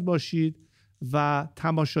ساز باشید و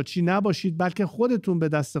تماشاچی نباشید، بلکه خودتون به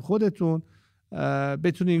دست خودتون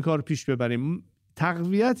بتونید این کار پیش ببریم.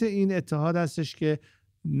 تقویت این اتحاد هستش که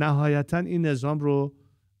نهایتا این نظام رو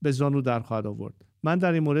به زانو در خواهد آورد. من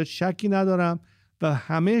در این مورد شکی ندارم و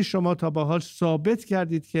همه شما تا به حال ثابت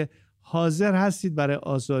کردید که حاضر هستید برای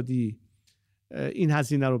آزادی این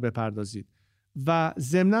هزینه رو بپردازید. و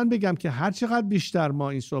ضمناً بگم که هر چقدر بیشتر ما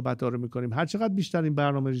این صحبت‌ها رو می‌کنیم، هر چقدر بیشتر این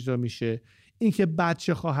برنامه اجرا میشه، این که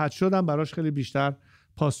بچه خواهد شدن براش خیلی بیشتر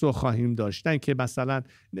پاسخ خواهیم داشت. نه که مثلا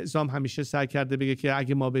نظام همیشه سعی کرده بگه که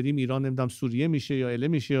اگه ما بریم ایران نمیدونم سوریه میشه یا اله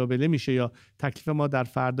میشه یا بله میشه یا تکلیف ما در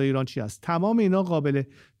فردای ایران چی است. تمام اینا قابل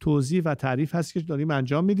توضیح و تعریف هست که داریم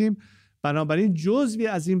انجام میدیم. بنابراین جزوی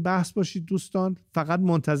از این بحث باشید دوستان، فقط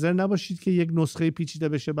منتظر نباشید که یک نسخه پیچیده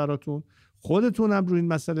بشه براتون، خودتون هم روی این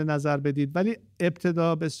مسئله نظر بدید. ولی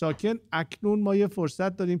ابتدا به ساکن اکنون ما یه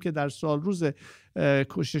فرصت داریم که در سال روز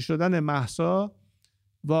کشته شدن مهسا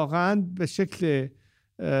واقعا به شکل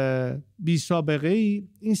بی سابقه ای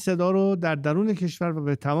این صدا رو در درون کشور و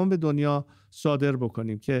به تمام دنیا صادر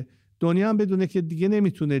بکنیم که دنیا هم بدونه که دیگه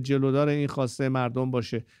نمیتونه جلودار این خواسته مردم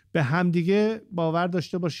باشه. به همدیگه باور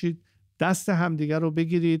داشته باشید، دست همدیگه رو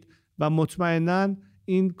بگیرید و مطمئناً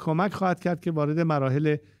این کمک خواهد کرد که وارد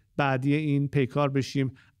مراحل بعدی این پیکار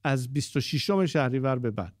بشیم از 26 شهریور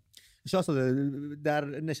به بعد. شاهزاده، در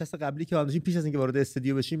نشست قبلی که داشتیم پیش از اینکه وارد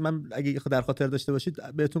استودیو بشیم، من اگه در خاطر داشته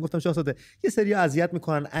باشید بهتون گفتم شاهزاده یه سری اذیت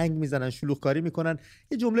میکنن، انگ میزنن، شلوغ کاری میکنن.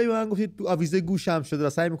 یه جمله به من گفتید آویزه گوشم شده و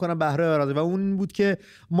سعی میکنم بهره ببرم و اون بود که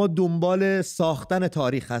ما دنبال ساختن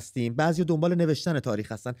تاریخ هستیم، بعضی دنبال نوشتن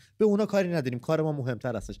تاریخ هستن. به اونا کاری نداریم، کار ما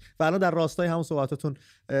مهمتر هستش. و الان در راستای همون صحبتاتون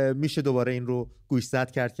میشه دوباره این رو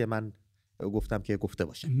گوشزد کرد که من گفتم که گفته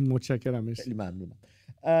باشم. متشکرم، خیلی ممنونم.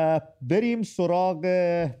 بریم سراغ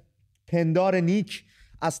پندار نیک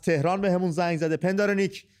از تهران به همون زنگ زده. پندار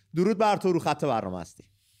نیک، درود بر تو، رو خط برنامه هستی.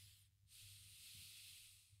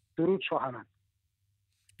 درود شاهنامه.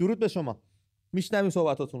 درود به شما، میشنویم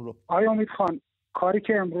صحبتاتون رو. آیا امید خان، کاری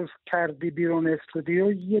که امروز کردی بیرون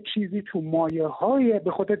استودیو یه چیزی تو مایه های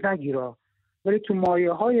به خودت نگیرا، ولی تو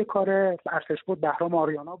مایه های کار ارتش بود بهرام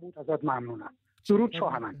آریانا بود. ازت ممنونم. درود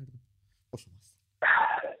شاهنامه.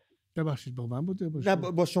 ببخشید با من بوده نه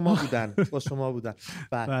با شما بودن. با شما بودن.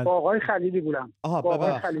 با آقای خلیلی بودم. با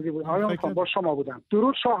آقای خلیلی بودم. آیا امید خان با شما بودم.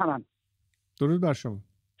 درود شاهنامه. درود بر شما.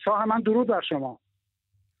 شاهنامه درود بر شما.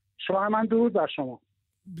 شاهنامه درود بر شما.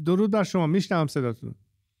 درود بر شما، میشنوم صداتون.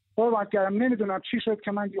 قربانت گردم. نمیدونم چی شد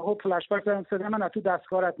که من یهو فلش بک زدم، صدای من تو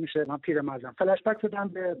دستگارت میشه، من پیرمردم. فلش بک زدم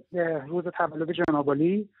به روز تولد جناب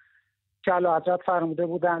عالی که اعلیحضرت فرموده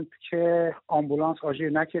بودند که آمبولانس آژیر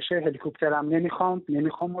نکشه، هلیکوپترم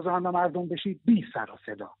نمیخوام مزاحم مردم بشی، بی سر و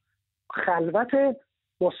صدا، خلوت،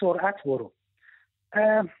 با سرعت برو.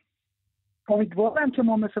 امیدوارم که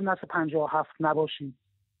ما مثل نسل 57 نباشیم،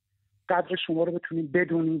 قدر شما رو بتونیم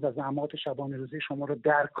بدونیم و زحمات شبانه روزی شما رو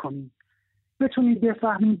درک کنیم، بتونیم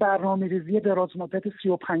بفهمیم برنامه‌ریزی دراز مدت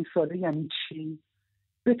 35 ساله یعنی چی،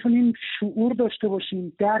 بتونیم شعور داشته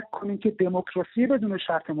باشیم، درک کنیم که دموکراسی بدون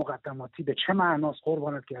شرط مقدماتی به چه معناست.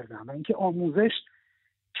 قربانت گردم. و اینکه آموزش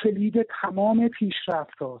کلید تمام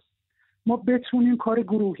پیشرفت هاست. ما بتونیم کار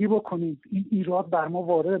گروهی بکنیم. این ایراد بر ما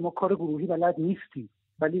وارده، ما کار گروهی بلد نیستیم،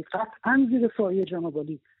 ولی قطعا زیر سایه جناب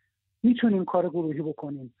عالی میتونیم کار گروهی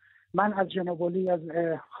بکنیم. من از جناب عالی، از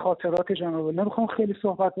خاطرات جناب عالی نمیخوام خیلی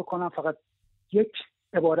صحبت بکنم، فقط یک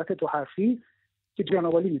عبارت دو حرفی که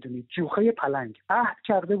جناب عالی میدونید، جوخه پلنگ. عهد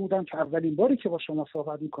کرده بودم که اولین باری که با شما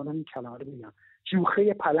صحبت میکنم این کلمه رو بگم،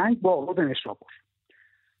 جوخه پلنگ با آقا نشابور.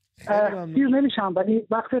 دیر نمیشم، ولی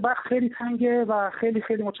وقت خیلی تنگه و خیلی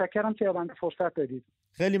خیلی متشکرم که بنده فرصت دادید.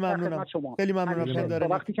 خیلی ممنونم. خیلی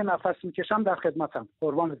ممنونم. وقتی که نفس میکشم در خدمتم.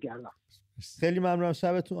 قربانت گردم. خیلی ممنونم.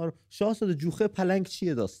 شبتون شاهزاده. جوخه پلنگ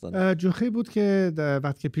چیه داستان؟ جوخه بود که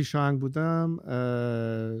وقتی که پیشاهنگ بودم،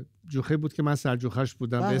 جوخه بود که من سرجوخش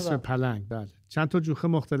بودم به اسم پلنگ. بله، چند تا جوخه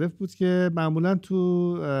مختلف بود که معمولا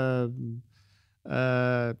تو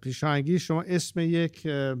پیشاهنگی شما اسم یک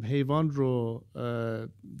حیوان رو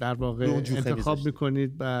در واقع انتخاب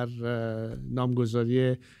میکنید بر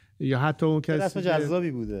نامگذاری، یا حتی اون کسی رسم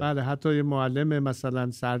جذابی بوده. بله، حتی یه معلم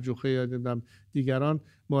مثلا سرجوخه یا دیگران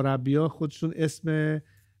مربی‌ها خودشون اسم،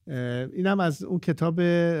 اینم از اون کتاب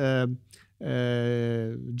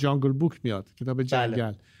جانگل بوک میاد، کتاب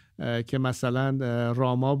جنگل. که مثلا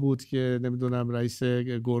راما بود که نمیدونم رئیس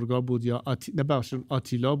گرگا بود، یا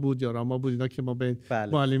آتیلا بود یا راما بود، اینا که ما به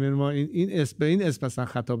معلمین ما این اسم به این اسم مثلا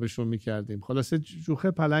خطابشون میکردیم. خلاصه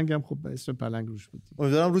جوخه پلنگ هم خب اسم پلنگ روش بود.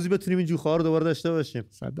 امیدوارم روزی بتونیم این جوخه ها رو دوباره داشته باشیم.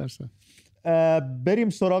 100%. بریم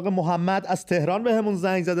سراغ محمد از تهران به همون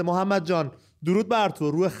زنگ زده. محمد جان، درود بر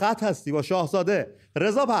تو، روی خط هستی با شاهزاده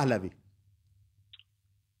رضا پهلوی.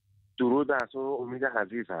 درود بر تو امید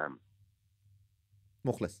عزیزم.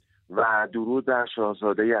 مخلص. و درود در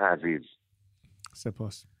شاهزاده عزیز.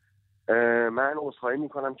 سپاس. من عذرخواهی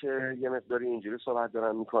میکنم که یه مقداری اینجوری صحبت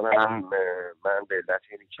دارم میکنم. من به علت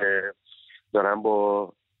اینی که دارم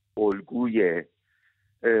با الگوی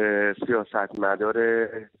سیاستمدار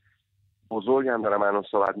بزرگم دارم منو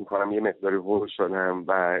صحبت میکنم، یه مقداری هول شدم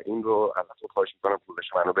و این رو ازتون خواهش میکنم پولش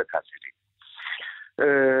منو بپذیرید.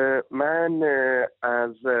 من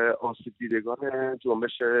از آسیب دیدگان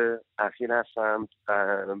جنبش اخیر هستم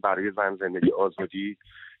برای زن زندگی آزادی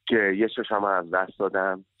که یه چشم از دست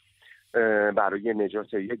دادم برای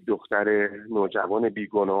نجات یک دختر نوجوان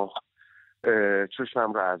بیگناه.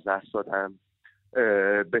 چشمم رو از دست دادم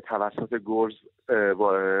به توسط گرز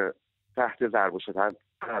تحت ضرب شدن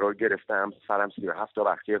قرار گرفتم. سرم 37 تا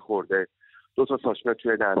بخیه خورده، 2 تا ساچمه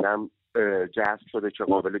توی دندم جذب شده که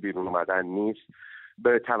قابل بیرون اومدن نیست.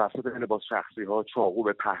 به توسط لباس شخصی ها چاقو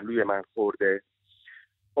به پهلوی من خورده.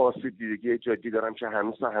 آسیب دیدگی جدی دارم که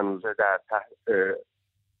هنوز در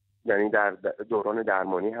یعنی در دوران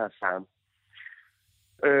درمانی هستم.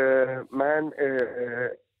 من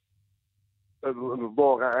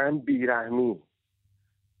واقعا بیرحمی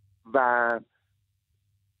و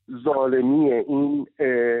ظالمی این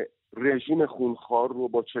رژیم خونخوار رو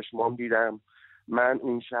با چشمان دیدم. من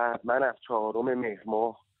این شب، من از 4 مهر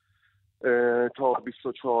تا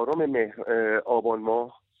 24 آبان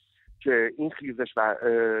ماه که این خیزش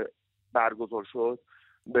برگزار شد،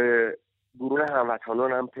 به گروه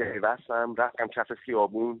هموطنانم پیوستم، رفتم کف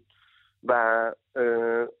خیابون و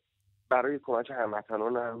برای کمک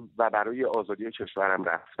هموطنانم و برای آزادی کشورم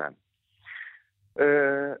رفتم.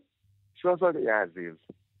 شاهزاده عزیز،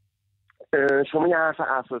 شما یه حرف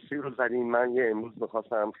اساسی رو زدین. من امروز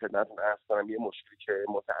می‌خواستم خدمتتون عرض کنم یه مشکلی که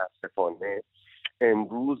متاسفانه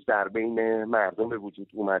امروز در بین مردم به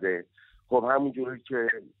وجود اومده. خب همونجوری که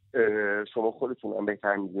شما خودتون هم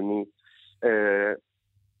بهتر می‌دونید،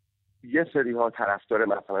 یه سری ها طرفدار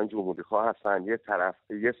مثلا جمهوری خواه هستن،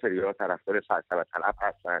 یه سری ها طرفدار سلطنت طلب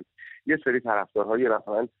هستن، یه سری طرفدارهای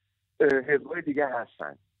مثلا حزب‌های دیگه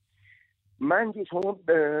هستن. من شما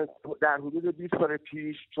در حدود 20 سال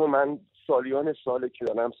پیش، چون من سالیان ساله که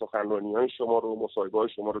دارم سخنرانی‌های شما رو، مصاحبه‌های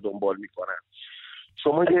شما رو دنبال می‌کنم،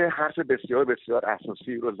 شما یه حرف بسیار بسیار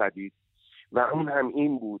اساسی رو زدید و اون هم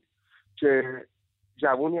این بود که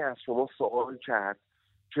جوانی از شما سوال کرد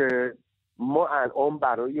که ما الان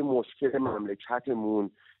برای مشکل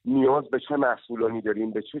مملکتمون نیاز به چه محصولانی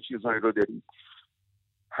داریم، به چه چیزهایی رو داریم.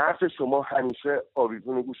 حرف شما همیشه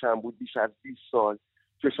آویزون گوشم بود بیش از 20 سال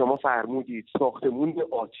که شما فرمودید ساختمون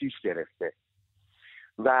آتیش گرفته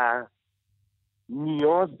و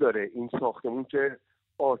نیاز داره این ساختمون که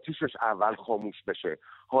آتیشش اول خاموش بشه.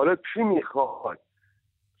 حالا کی میخواد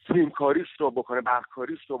سیمکاریش رو بکنه،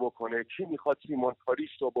 برقکاریش رو بکنه، کی میخواد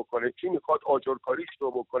سیمانکاریش رو بکنه، کی میخواد آجرکاریش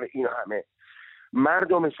رو بکنه. این همه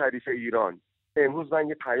مردم شریف ایران، امروز من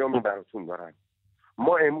یه پیامی براتون دارم.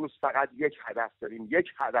 ما امروز فقط یک هدف داریم، یک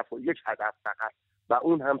هدف فقط، و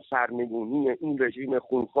اون هم سرنگونی این رژیم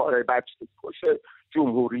خونخوار بچه‌کش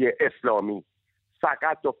جمهوری اسلامی.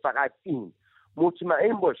 فقط و فقط این.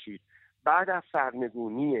 مطمئن باشید بعد از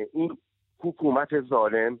سرنگونی این حکومت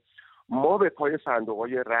ظالم، ما به پای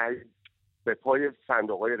صندوق‌های رأی، به پای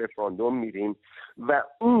صندوق‌های رفراندوم میریم و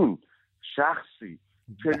اون شخصی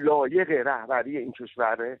که لایق رهبری این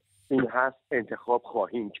کشور این هست انتخاب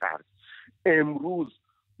خواهیم کرد. امروز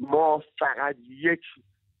ما فقط یک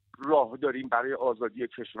راه داریم برای آزادی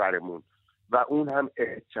کشورمون و اون هم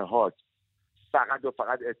اتحاد. فقط و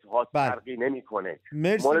فقط اتحاد فرقی نمی‌کنه.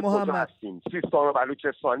 مرسی محمد. هستیم، سیستان و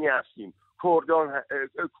بلوچستانی هستیم،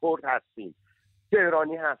 کرد هستیم،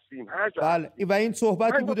 تهرانی هستیم، هر جا. بله و این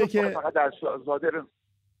صحبتی بوده که فقط در شاهزاده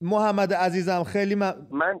محمد عزیزم خیلی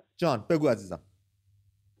من جان بگو عزیزم.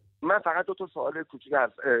 من فقط 2 سوال کوچیک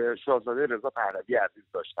از شاهزاده رضا پهلوی عزیز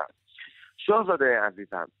داشتم. شاهزاده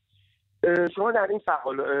عزیزم، شما در این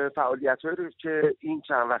فعالیت‌هایی رو که این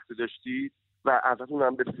چند وقت داشتید و ازتون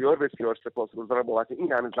هم بسیار بسیار سپاسگزارم بابت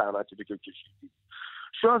این همه زحمتی که کشیدید.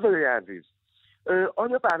 شاهزاده عزیز،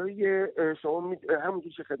 آیا برای شما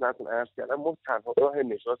همونجوری که خدمتتون عرض کردم، ما تنها راه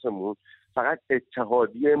نجاتمون فقط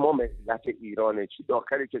اتحادیه ما ملت ایرانه، چی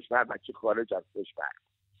داخل کشور و چی خارج از کشور،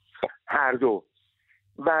 هر دو.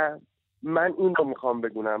 و من این رو میخوام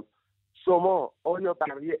بدونم، شما آیا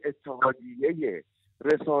برای اتحادیه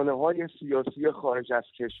رسانه‌های سیاسی خارج از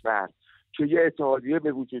کشور که یه اتحادیه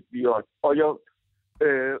به وجود بیاد، آیا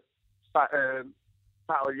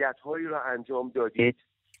فعالیت‌هایی رو انجام دادید؟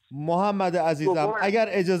 محمد عزیزم اگر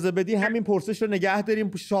اجازه بدی همین پرسش رو نگه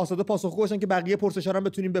داریم، شاهزاده پاسخگو باشن که بقیه پرسش‌ها رو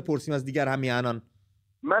بتونیم بپرسیم از دیگر همیهنان.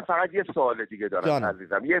 من فقط یه سوال دیگه دارم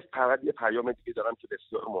عزیزم، یه پیام دیگه دارم که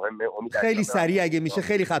بسیار مهمه. امید خیلی سریع اگه میشه،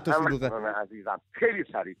 خیلی خط و شلوغه. عزیزم خیلی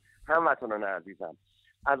سریع. هموطنان عزیزم،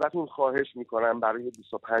 ازتون خواهش میکنم برای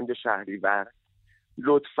 25 شهریور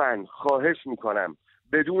لطفاً خواهش میکنم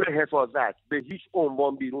بدون حفاظت به هیچ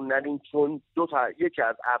عنوان بیرون نرین، چون یکی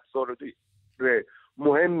از ابزار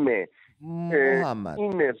مهم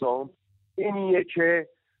این نظام اینیه که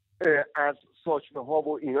از ساچمه ها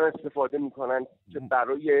و اینا استفاده میکنن که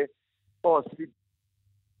برای آسیب.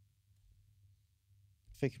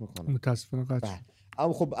 فکر میکنم متاسفانه قطع.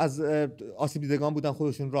 اما خب از آسیب دیدگان بودن،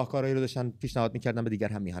 خودشون راهکارهایی رو داشتن پیشنهاد میکردن به دیگر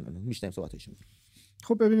همیهنان. میشنیم صحبتشون.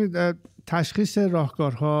 خب ببینید، تشخیص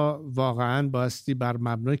راهکارها واقعا بایستی بر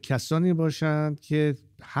مبنای کسانی باشند که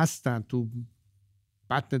هستن تو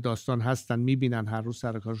بطن داستان، هستن، میبینن، هر روز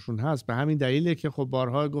سر کارشون هست. به همین دلیله که خب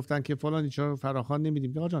بارها گفتن که فلانی چرا فراخوان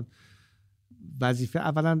نمیدیم. آقا جان، وظیفه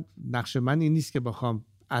اولا نقش من این نیست که بخوام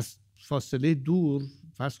از فاصله دور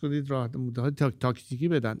فرض کنید راهنمودی‌های تاکتیکی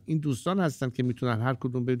بدن. این دوستان هستن که میتونن هر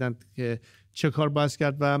کدوم بدن که چه کار باید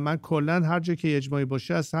کرد و من کلا هر جا که اجماعی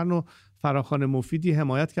باشه از هر نوع فراخوان مفیدی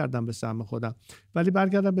حمایت کردم به سهم خودم. ولی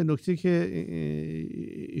برگردم به نکته که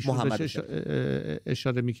ایشون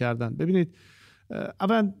اشاره می‌کردن. ببینید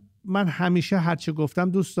اولا من همیشه هرچه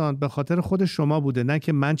گفتم دوستان به خاطر خود شما بوده، نه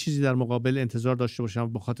که من چیزی در مقابل انتظار داشته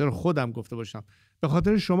باشم، به خاطر خودم گفته باشم. به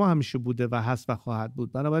خاطر شما همیشه بوده و هست و خواهد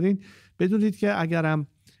بود. بنابراین بدونید که اگرم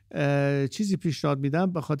چیزی پیشنهاد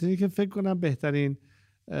میدم به خاطر اینکه فکر کنم بهترین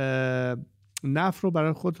نفع رو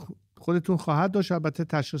برای خودتون خواهد داشت. البته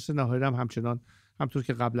تشخیص نهایی هم همچنان همطور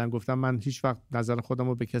که قبلا گفتم من هیچ وقت نظر خودم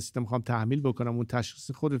رو به کسی نمیخوام تحمیل بکنم. اون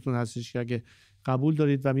تشخیص خودتون هستش که اگه قبول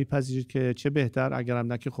دارید و میپذیرید که چه بهتر، اگرم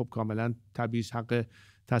نه که خب کاملا طبیعی حق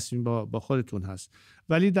تصمیم با خودتون هست.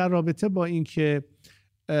 ولی در رابطه با این که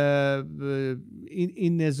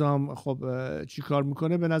این نظام خب چی کار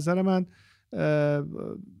میکنه، به نظر من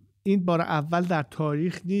این بار اول در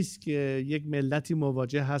تاریخ نیست که یک ملتی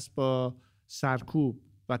مواجه هست با سرکوب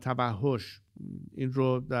و تبهش. این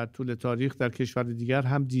رو در طول تاریخ در کشور دیگر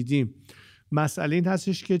هم دیدیم. مسئله این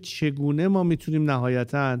هستش که چگونه ما میتونیم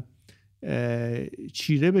نهایتاً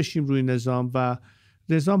چیره بشیم روی نظام و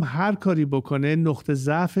نظام هر کاری بکنه نقطه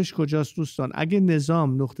ضعفش کجاست دوستان؟ اگه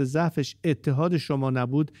نظام نقطه ضعفش اتحاد شما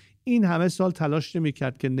نبود، این همه سال تلاش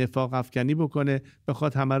نمی‌کرد که نفاق افکنی بکنه،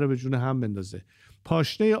 بخواد همه رو به جون هم بندازه.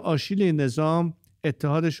 پاشنه آشیل این نظام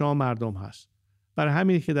اتحاد شما مردم هست. برای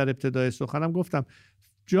همینه که در ابتدای سخنم گفتم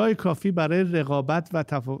جای کافی برای رقابت و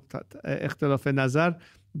اختلاف نظر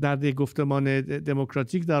در گفتمان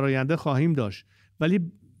دموکراتیک در آینده خواهیم داشت،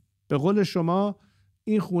 ولی به قول شما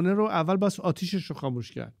این خونه رو اول بس آتیشش رو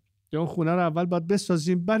خاموش کرد، یا اون خونه رو اول باید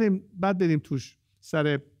بسازیم بعد بریم توش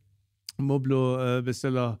سر مبل و به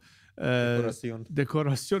اصطلاح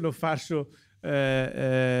دکوراسیون و فرش و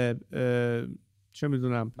چه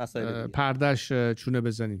میدونم پردهش چونه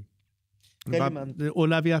بزنیم. و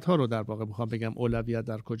اولویت ها رو در واقع میخوام بگم اولویت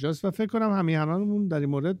در کجاست و فکر کنم همیهنانمون در این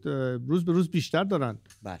مورد روز به روز بیشتر دارن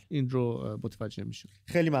این رو متوجه میشن.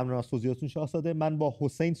 خیلی ممنون از توضیحاتون شاهزاده. من با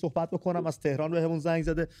حسین صحبت بکنم از تهران بهمون زنگ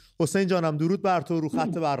زده. حسین جانم درود بر تو، رو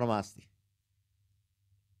خط برنامه هستی.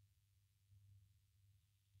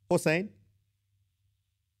 حسین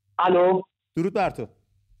الو، درود بر تو.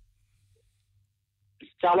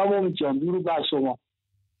 سلام امید جان، درود بر شما.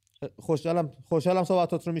 خوشحالم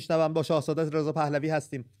صحبتات رو میشنوم. با شاهزاده رضا پهلوی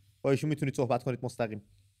هستیم، با ایشون میتونید صحبت کنید مستقیم.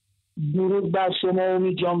 درود بر شما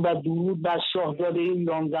امید جان و درود بر شاهزاده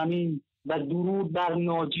ایران زمین و درود بر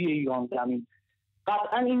ناجی ایران زمین.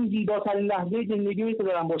 قطعا این زیباترین لحظه زندگی که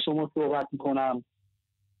دارم با شما صحبت میکنم.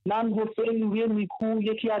 من حسین نوری نیکو،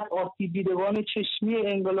 یکی از آسیب دیدگان چشمی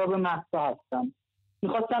انقلاب مهسا هستم.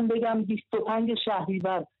 میخواستم بگم 25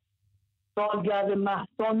 شهریور سالگرد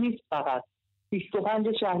مهسا نیست، فقط 25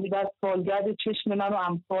 شهریور سالگرد چشم من و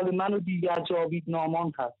امثال من و دیگر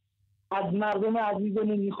جاویدنامان هست. از مردم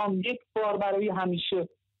عزیزمون میخوام یک بار برای همیشه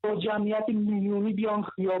با جمعیت میلیونی بیان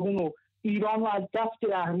خیابون و ایران رو از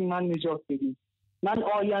دست اهریمن نجات بدیم. من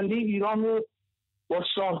آینده ایران رو با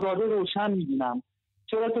شاهزاده روشن میبینم،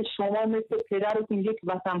 چرا که شما مثل پدرتون یک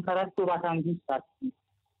وطن پرست و وطن دوست هستید.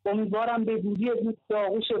 امیدوارم به زودی به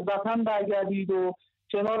آغوش وطن برگردید و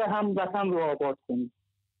کنار هم وطن رو آباد کنید.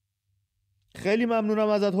 خیلی ممنونم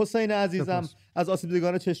ازت حسین عزیزم. از آسیب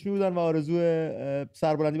دیدگان چشمی بودن و آرزو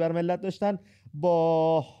سربلندی بر ملت داشتن.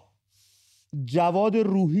 با جواد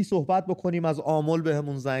روحی صحبت بکنیم، از آمل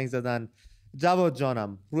بهمون زنگ زدن. جواد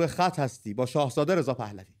جانم روی خط هستی با شاهزاده رضا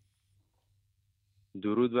پهلوی.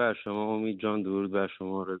 درود بر شما امید جان، درود بر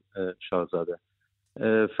شما شاهزاده.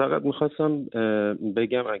 فقط میخواستم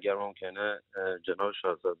بگم اگر ممکنه جناب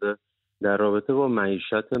شاهزاده در رابطه با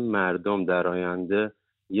معیشت مردم در آینده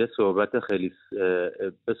یه صحبت خیلی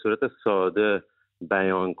به صورت ساده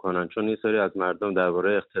بیان کنن، چون یه سری از مردم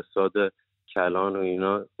درباره اقتصاد کلان و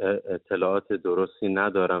اینا اطلاعات درستی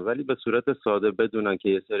ندارن، ولی به صورت ساده بدونن که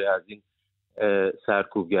یه سری از این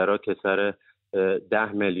سرکوبگرا که سر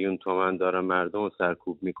 10 میلیون تومان دارن مردم رو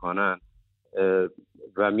سرکوب میکنن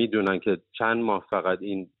و میدونن که چند ماه فقط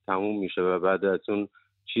این تموم میشه و بعد از اون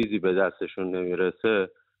چیزی به دستشون نمیرسه،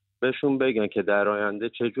 بهشون بگن که در آینده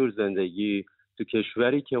چجور زندگی تو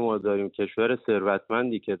کشوری که ما داریم، کشور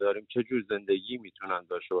ثروتمندی که داریم، چجور زندگی میتونن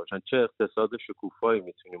داشته باشن، چه اقتصاد شکوفایی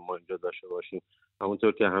میتونیم ما اینجا داشته باشیم.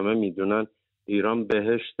 همونطور که همه میدونن ایران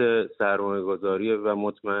بهشت سرمایه گذاریه و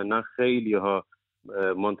مطمئنا خیلی ها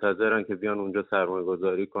منتظرن که بیان اونجا سرمایه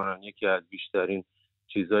گذاری کنن. یکی از بیشترین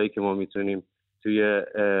چیزایی که ما میتونیم توی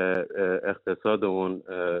اقتصادمون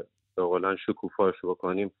به قولن شکوفاش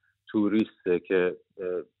بکنیم توریسته که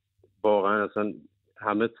واقعا اصلا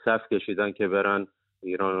همه صف کشیدن که برن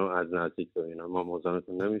ایران رو از نزدیک ببینم. ما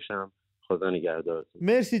مزاحمتون نمیشم. خدا نگهدارتون.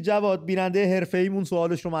 مرسی جواد. بیننده حرفه‌ایمون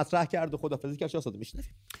سوالش رو مطرح کرد و خداحافظی کرد. شاهزاده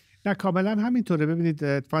میشنویم. نه کاملا همینطوره. ببینید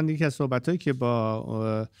اتفاقاً یکی از صحبتایی که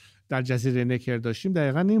با در جزیره نکر داشتیم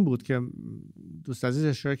دقیقاً این بود که دوست عزیز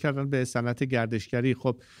اشاره کردن به صنعت گردشگری.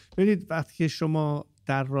 خب ببینید وقتی که شما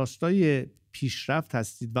در راستای پیشرفت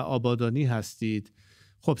هستید و آبادانی هستید،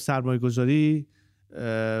 خب سرمایه‌گذاری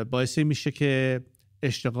باعث میشه که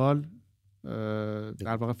اشتغال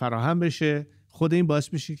در واقع فراهم بشه. خود این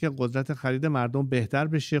باعث میشه که قدرت خرید مردم بهتر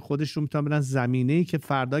بشه. خودشون میتونن برن زمینه‌ای که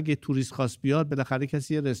فردا اگه توریست خواست بیاد، بالاخره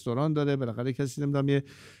کسی یه رستوران داره، بالاخره کسی نمیدونم یه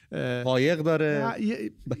قایق داره.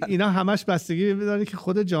 اینا همش بستگی داره که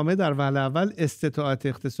خود جامعه در وهله اول استطاعت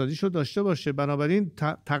اقتصادیشو داشته باشه. بنابراین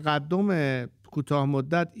تقدم کوتاه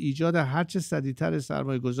مدت، ایجاد هر چه سریعتر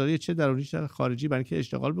سرمایه گذاری چه درونی چه خارجی، برای اینکه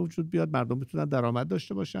اشتغال به وجود بیاد، مردم بتونن درآمد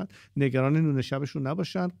داشته باشن، نگران نون شبشون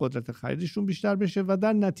نباشن، قدرت خریدشون بیشتر بشه و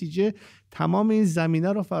در نتیجه تمام این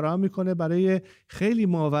زمینه رو فراهم میکنه برای خیلی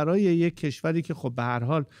ماورای یک کشوری که خب به هر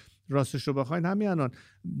حال راستش رو بخواین همین الان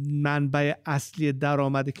منبع اصلی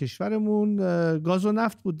درآمد کشورمون گاز و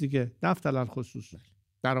نفت بود دیگه. نفت علل خصوص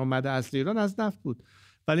درآمد اصلی ایران از نفت بود.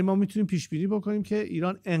 ولی ما میتونیم پیش بینی بکنیم که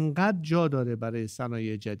ایران انقدر جا داره برای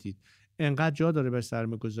صنایع جدید، انقدر جا داره برای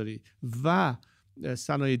سرمایه‌گذاری و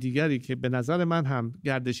صنایع دیگری که به نظر من هم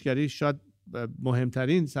گردشگری شاید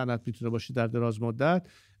مهمترین صنعت میتونه باشه در دراز مدت.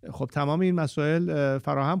 خب تمام این مسائل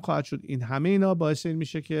فراهم خواهد شد. این همه اینا باعث این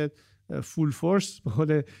میشه که فول فورس به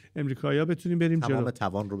قول امریکایی‌ها بتونیم بریم جلو، تمام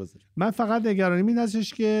توان رو بذاریم. من فقط نگرانیم این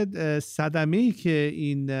هستش که صدمه‌ای که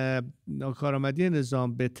این ناکارآمدی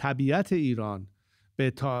نظام به طبیعت ایران،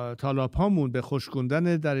 به تالاب‌هامون، به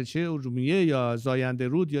خشکوندن دریچه ارومیه یا زاینده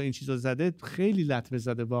رود یا این چیزا زده، خیلی لطمه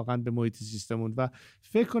زده واقعا به محیط زیستمون و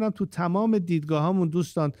فکر کنم تو تمام دیدگاهامون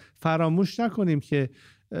دوستان فراموش نکنیم که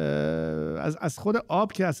از خود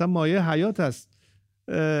آب که اصلا مایه حیات است،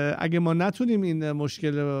 اگه ما نتونیم این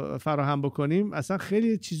مشکل فراهم بکنیم اصلا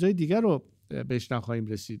خیلی چیزای دیگر رو بهش نخواهیم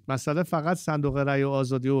رسید. مسئله فقط صندوق رأی و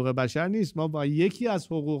آزادی حقوق بشر نیست. ما با یکی از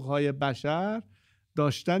حقوق‌های بشر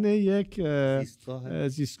داشتن یک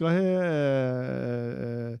زیستگاه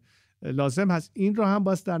لازم هست. این رو هم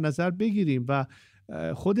باید در نظر بگیریم و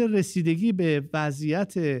خود رسیدگی به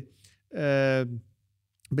وضعیت به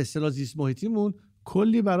اصطلاح زیست محیطیمون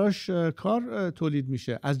کلی براش کار تولید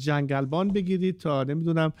میشه. از جنگلبان بگیرید تا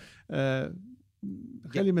نمیدونم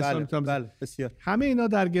خیلی مثال میتونم بسیار. همه اینا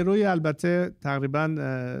در گروی البته تقریبا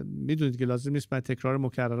میدونید که لازم نیست من تکرار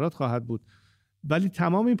مکررات خواهد بود، ولی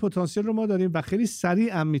تمام این پتانسیل رو ما داریم و خیلی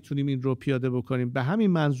سریع هم میتونیم این رو پیاده بکنیم. به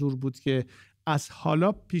همین منظور بود که از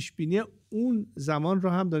حالا پیش بینی اون زمان رو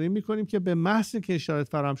هم داریم میکنیم که به محض که اشارت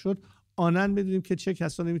فراهم شد آنن بدونیم که چه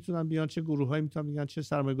کسانی میتونن بیان، چه گروه‌هایی میتونن بیان، چه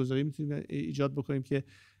سرمایه‌گذاری میتونیم ایجاد بکنیم که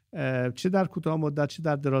چه در کوتاه مدت چه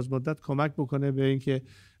در دراز مدت کمک بکنه به اینکه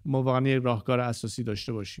ما واقعا یک راهکار اساسی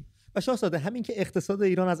داشته باشیم. و شاهزاده همین که اقتصاد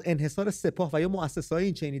ایران از انحصار سپاه و یا مؤسسه‌های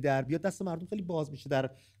این چنینی در بیاد، دست مردم خیلی باز میشه در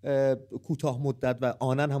کوتاه مدت و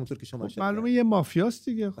آنن همونطور که شما اشاره معلومه یه مافیاست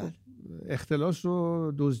دیگه. خب اختلاس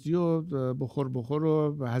و دزدی و بخور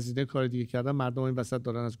و هزینه کار دیگه کردن، مردم این وسط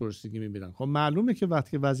دارن از گرسنگی میمیرن. خب معلومه که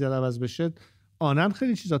وقتی وضعیت عوض بشه آنن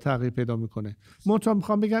خیلی چیزا تغییر پیدا میکنه. من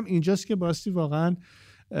میخوام بگم اینجاست که باستی واقعا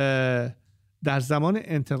در زمان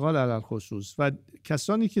انتقال علل خصوص و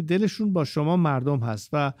کسانی که دلشون با شما مردم هست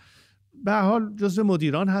و به هر حال جزء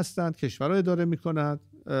مدیران هستند، کشور رو اداره میکنند،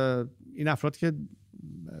 این افراد که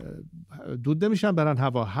دود نمیشن برن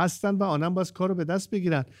هوا هستند و آنها باز کار رو به دست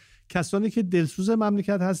بگیرن. کسانی که دلسوز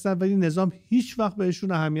مملکت هستن ولی نظام هیچ وقت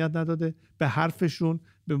بهشون اهمیت نداده، به حرفشون،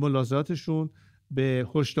 به ملاحظاتشون، به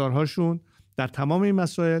هشدارهاشون در تمام این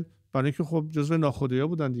مسائل، برای اینکه خب جزء ناخودآگاه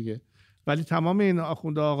بودن دیگه. ولی تمام این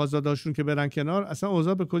آخونده آقازادهاشون که برن کنار، اصلا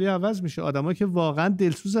اوضاع به کلی عوض میشه. آدمایی که واقعا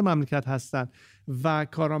دلسوز مملکت هستن و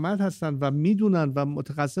کارآمد هستن و میدونن و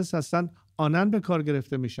متخصص هستن آنن به کار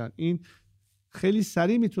گرفته میشن. این خیلی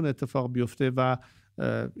سریع میتونه اتفاق بیفته و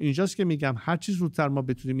اینجاست که میگم هر چیز زودتر ما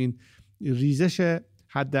بتونیم این ریزش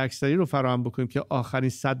حد اکثری رو فراهم بکنیم که آخرین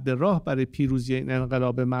سد راه برای پیروزی این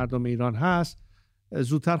انقلاب مردم ایران هست،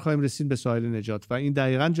 زودتر خواهیم رسید به ساحل نجات و این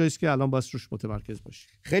دقیقاً جاییست که الان باید روش متمرکز باشیم.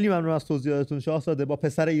 خیلی ممنون از توضیحاتتون شاهزاده. با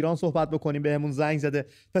پسر ایران صحبت بکنیم، بهمون زنگ زده.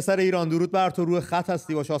 پسر ایران درود بر تو، روی خط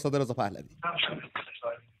هستی با شاهزاده رضا پهلوی.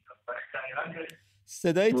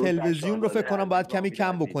 صدای تلویزیون رو فکر کنم باید کمی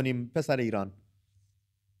کم بکنیم. پسر ایران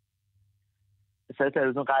صدای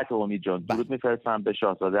تلویزیون قطع. امید جان درود میفرستم به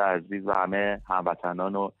شاهزاده عزیز و همه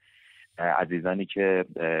هموطنان و عزیزانی که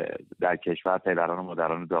در کشور، پدران و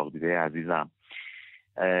مادران داغ دیده عزیزم.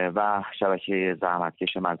 و شبکه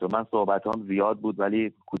زحمتکش مردم. من صحبتام زیاد بود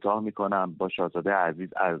ولی کوتاه میکنم. با شاهزاده عزیز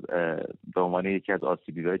از به عنوان یکی از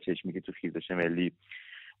آسیب‌دیدهای چشمی که تو خیزش ملی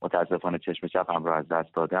متاسفانه چشم چپ هم رو از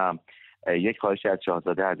دست دادم، یک خواهش از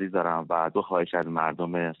شاهزاده عزیز دارم و دو خواهش از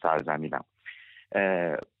مردم سرزمینم.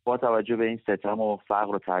 با توجه به این ستم و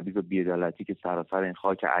فقر و تبعیض و بی‌عدالتی که سراسر این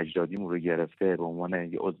خاک اجدادیمون رو گرفته، به عنوان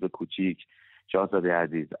یه عضو کوچیک، شاهزاده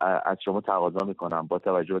عزیز از شما تقاضا میکنم با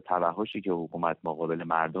توجه به توحشی که حکومت مقابل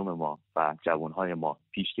مردم ما و جوانهای ما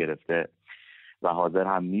پیش گرفته و حاضر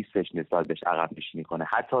هم نیستش نسبت بهش عقب نشینی کنه،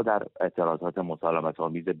 حتی در اعتراضات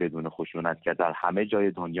مسالمت‌آمیز بدون خشونت که در همه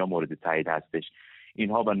جای دنیا مورد تایید هستش،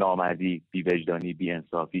 اینها با نامردی، بی‌وجدانی،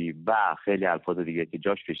 بی‌انصافی و خیلی الفاظ دیگه که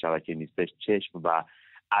جاش توی شبکه نیستش چشم و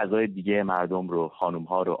اعضای دیگه مردم رو،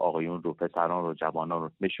 خانم‌ها رو، آقایون رو، پسران رو، جوانان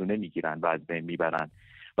رو نشونه میگیرن و از بین میبرن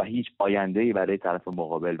و هیچ آینده‌ای برای طرف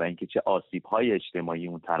مقابل و اینکه چه آسیب‌های اجتماعی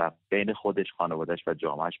اون طرف بین خودش، خانواده‌اش و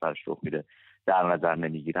جامعه‌اش براش رخ میده در نظر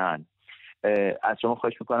نمیگیرن. از شما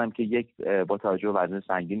خواهش میکنم که یک با توجه به وزن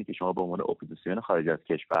سنگینی که شما به عنوان اپوزیسیون خارج از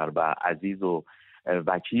کشور و عزیز و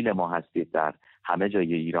وکیل ما هستید در همه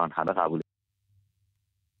جای ایران، همه قبول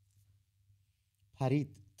پرید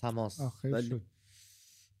تماس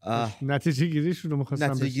نتیجه گیریشون رو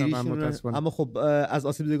می‌خواستم بشنوم، اما خب از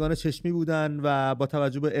آسیب دیدگان چشمی بودن و با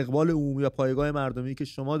توجه به اقبال عمومی و پایگاه مردمی که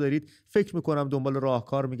شما دارید فکر میکنم دنبال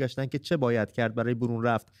راهکار میگشتن که چه باید کرد برای برون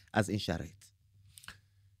رفت از این شرایط.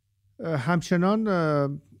 همچنان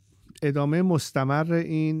ادامه مستمر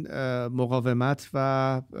این مقاومت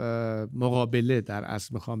و مقابله در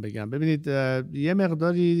اصل میخوام بگم. ببینید یه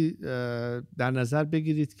مقداری در نظر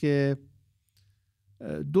بگیرید که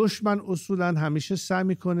دشمن اصولا همیشه سعی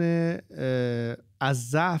میکنه از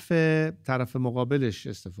ضعف طرف مقابلش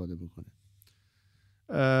استفاده بکنه.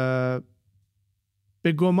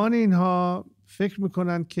 به گمان اینها فکر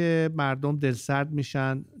میکنن که مردم دلسرد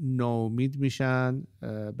میشن، ناامید میشن،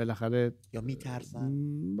 بالاخره یا میترسن.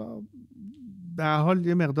 به هر حال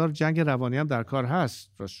یه مقدار جنگ روانی هم در کار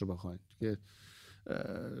هست راستش رو بخواید که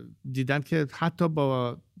دیدن که حتی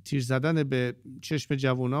با تیر زدن به چشم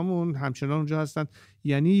جوانامون همچنان اونجا هستن.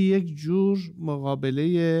 یعنی یک جور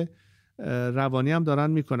مقابله روانی هم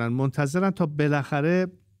دارن میکنن، منتظرن تا بالاخره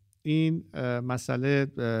این مسئله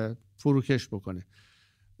فروکش بکنه.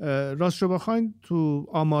 راست رو بخواین تو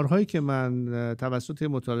آمارهایی که من توسط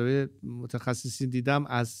مطالعه متخصصین دیدم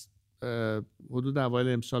از حدود اوایل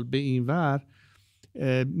امسال به این ور،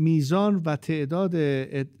 میزان و تعداد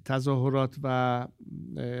تظاهرات و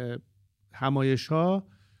همایش ها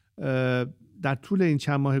در طول این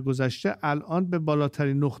چند ماه گذشته الان به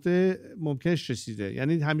بالاترین نقطه ممکنش رسیده.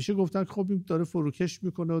 یعنی همیشه گفتن که خب این داره فروکش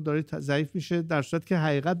میکنه و داره ضعیف میشه، در صورتی که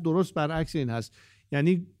حقیقت درست برعکس این هست.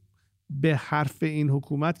 یعنی به حرف این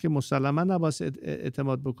حکومت که مسلما نباید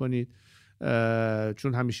اعتماد بکنید،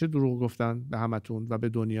 چون همیشه دروغ گفتن به همتون و به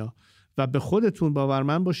دنیا، و به خودتون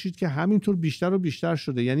باورمند باشید که همینطور بیشتر و بیشتر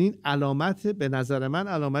شده. یعنی این علامت، به نظر من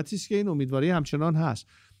علامتی است که این امیدواری همچنان هست.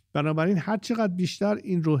 بنابراین هر چقدر بیشتر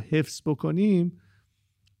این رو حفظ بکنیم،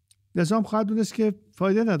 نظام خواهد دونست که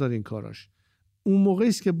فایده نداره این کاراش. اون موقعی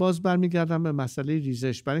است که باز برمیگردم به مسئله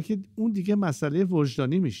ریزش، برای اینکه اون دیگه مسئله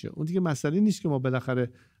وجدانی میشه. اون دیگه مسئله نیست که ما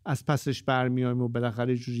بالاخره از پسش برمیایم و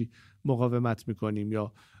بالاخره جوری مقاومت میکنیم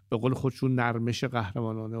یا به قول خودشون نرمش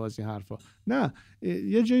قهرمانانه و از این حرفا. نه،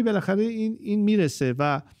 یه جایی بالاخره این میرسه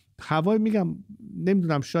و هوای، میگم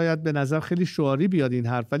نمیدونم، شاید به نظر خیلی شعاری بیاد این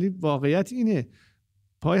حرف، ولی واقعیت اینه.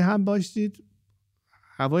 پای هم باشید،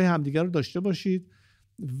 هوای همدیگر رو داشته باشید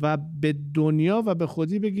و به دنیا و به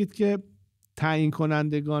خودی بگید که تعیین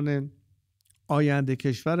کنندگان آینده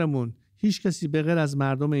کشورمون هیچ کسی به غیر از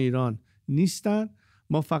مردم ایران نیستن.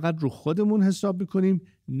 ما فقط رو خودمون حساب میکنیم،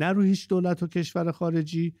 نه رو هیچ دولت و کشور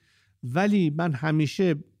خارجی. ولی من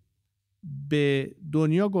همیشه به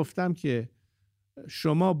دنیا گفتم که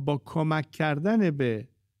شما با کمک کردن به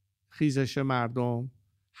خیزش مردم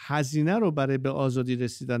هزینه رو برای به آزادی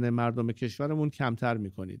رسیدن مردم کشورمون کمتر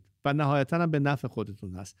میکنید و نهایتاً هم به نفع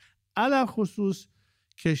خودتون هست. علاوه خصوص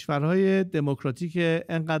کشورهای دموکراتیک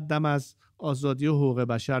انقدر دم از آزادی و حقوق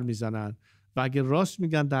بشر میزنن و اگه راست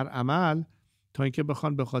میگن در عمل، تا اینکه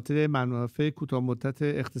بخوان به خاطر منافع کوتاه مدت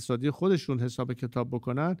اقتصادی خودشون حساب کتاب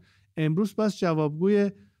بکنن، امروز بس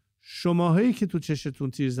جوابگوی شماهایی که تو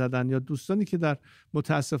چشتون تیر زدن یا دوستانی که در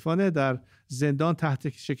متاسفانه در زندان تحت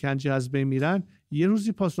شکنجه از بین میرن یه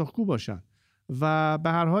روزی پاسخگو باشن. و به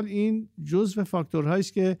هر حال این جزو فاکتورهایی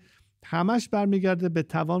است که همش برمیگرده به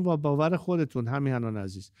توان و باور خودتون. همیهنان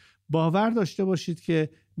عزیز، باور داشته باشید که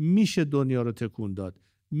میشه دنیا رو تکون داد،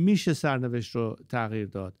 میشه سرنوشت رو تغییر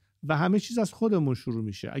داد و همه چیز از خودمون شروع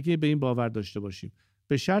میشه اگه به این باور داشته باشیم.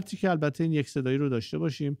 به شرطی که البته این یک صدایی رو داشته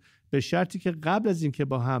باشیم، به شرطی که قبل از این که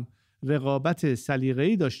با هم رقابت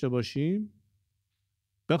سلیقه‌ای داشته باشیم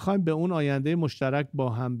بخوایم به اون آینده مشترک با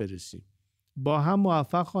هم برسیم. با هم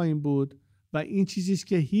موفق خواهیم بود و این چیزی است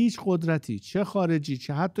که هیچ قدرتی چه خارجی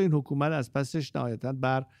چه حتی این حکومت از پسش نهایتاً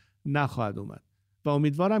بر نخواهد اومد و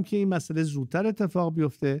امیدوارم که این مسئله زودتر اتفاق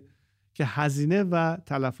بیفته که هزینه و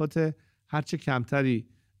تلفات هرچه کمتری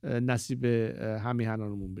نصیب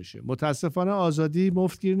همیهنانمون بشه. متاسفانه آزادی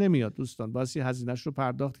مفتگیر نمیاد دوستان، باید هزینه‌اش رو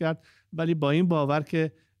پرداخت کرد، ولی با این باور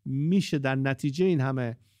که میشه در نتیجه این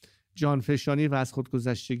همه جانفشانی و از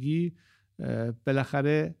خودگذشتگی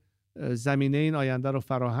بالاخره زمینه این آینده رو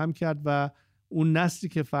فراهم کرد و اون نسلی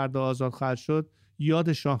که فردا آزاد خواهد شد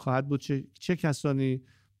یادشان خواهد بود چه کسانی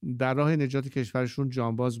در راه نجات کشورشون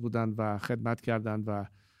جانباز بودند و خدمت کردند و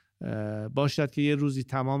باشد که یه روزی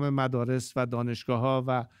تمام مدارس و دانشگاه‌ها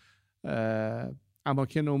و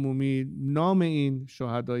اماکن عمومی نام این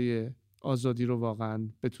شهدای آزادی رو واقعا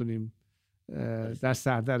بتونیم در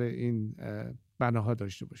سردر این بناها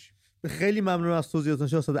داشته باشیم. خیلی ممنون از توضیحاتتون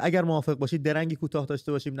شاهزاده. اگر موافق باشید درنگی کوتاه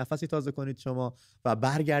داشته باشیم، نفسی تازه کنید شما و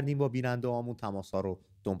برگردیم با بیننده‌هامون تماس‌ها رو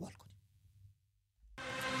دنبال کنیم.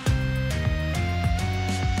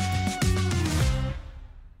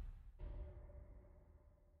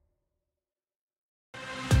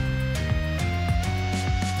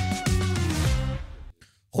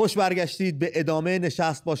 خوش برگشتید به ادامه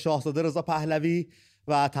نشست با شاهزاده رضا پهلوی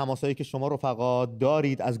و تماسایی که شما رفقا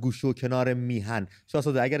دارید از گوشه و کنار میهن.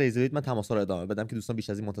 شاهزاده اگر اجازه بدید من تماسا رو ادامه بدم که دوستان بیش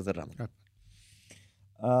از این منتظر نمونن.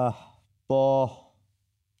 با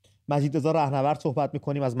مجید رضا رهنورد صحبت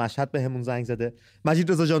میکنیم، از مشهد بهمون زنگ زده.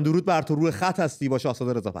 مجید رضا جان درود بر تو، روی خط هستی با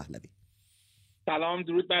شاهزاده رضا پهلوی. سلام،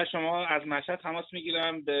 درود بر شما. از مشهد تماس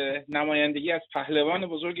میگیرم به نمایندگی از پهلوان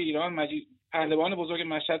بزرگ ایران، پهلوان بزرگ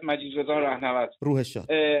مشهد مجید رضا رهنورد. روحش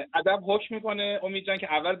شاد. ادب حکم میکنه امید جان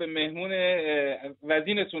که اول به مهمون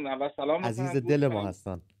وزینتون اول سلام میکنم. عزیز دل ما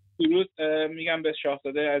هستن. درود میگم به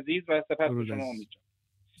شاهزاده عزیز و سپس به شما امید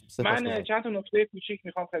جان. من چند تا نکته کوچیک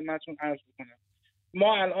میخوام خدمتتون عرض بکنم.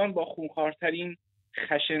 ما الان با خونخوارترین،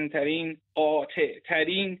 خشنترین،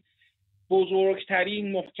 قاطعترین،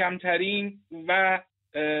 بزرگترین، محکمترین و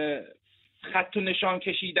خط و نشان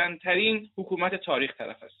کشیدنترین حکومت تاریخ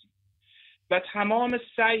طرف هستیم و تمام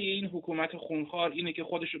سعی این حکومت خونخوار اینه که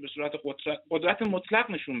خودش رو به صورت قدرت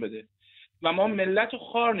مطلق نشون بده و ما ملت رو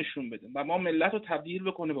خوار نشون بده و ما ملت رو تبدیل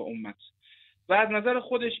بکنه به امت و از نظر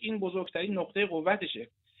خودش این بزرگترین نقطه قوتشه،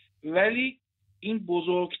 ولی این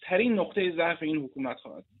بزرگترین نقطه ضعف این حکومت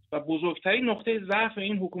خواهد بود و بزرگترین نقطه ضعف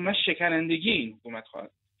این حکومت شکنندگی این حکومت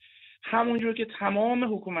خواهد. همونجور که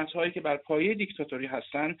تمام حکومت‌هایی که بر پایه دیکتاتوری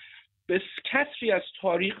هستن به کسری از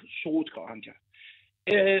تاریخ سقوط خواهند کرد.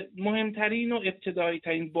 مهمترین و ابتدایی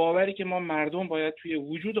ترین باوری که ما مردم باید توی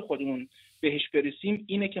وجود خودمون بهش برسیم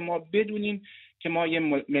اینه که ما بدونیم که ما یه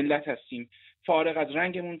ملت هستیم، فارغ از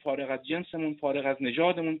رنگمون، فارغ از جنسمون، فارغ از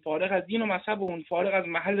نژادمون، فارغ از دین و مذهبمون، فارغ از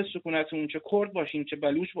محل سکونتمون، چه کرد باشیم، چه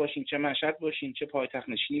بلوچ باشیم، چه مشهد باشیم، چه پایتخت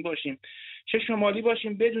نشینی باشیم، چه شمالی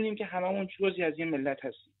باشیم، بدونیم که هممون جزئی از یه ملت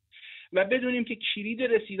هستیم و بدونیم که کلید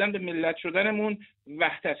رسیدن به ملت شدنمون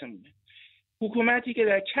وحدتمونه. حکومتی که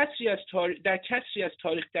در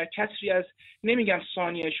کسری از نمیگم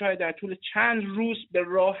ثانیه، شاید در طول چند روز به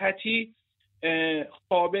راحتی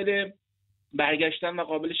قابل برگشتن و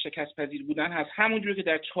قابل شکست پذیر بودن هست، همونجوری که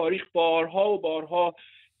در تاریخ بارها و بارها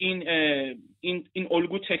این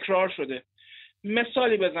الگو تکرار شده.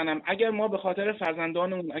 مثالی بزنم، اگر ما به خاطر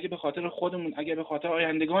فرزندانمون، اگر به خاطر خودمون، اگر به خاطر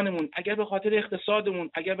آیندگانمون، اگر به خاطر اقتصادمون،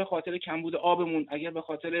 اگر به خاطر کمبود آبمون، اگر به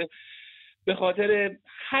خاطر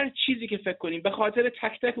هر چیزی که فکر کنیم، به خاطر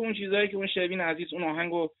تک تک اون چیزایی که اون شروین عزیز اون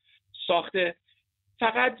آهنگو ساخته،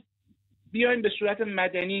 فقط بیایم به صورت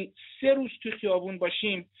مدنی 3 روز توی خیابون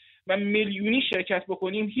باشیم و میلیونی شرکت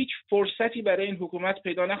بکنیم، هیچ فرصتی برای این حکومت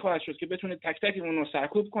پیدا نخواهد شد که بتونه تک تک اون رو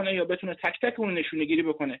سرکوب کنه یا بتونه تک تک اون نشونه گیری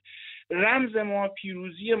بکنه. رمز ما،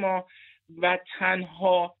 پیروزی ما و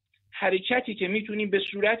تنها حرکتی که میتونیم به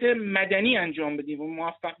صورت مدنی انجام بدیم و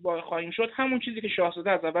موفق خواهیم شد همون چیزی که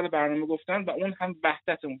شاهزاده از اول برنامه گفتن و اون هم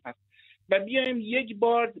وحدتمون هست و بیایم یک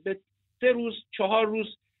بار به 3 روز 4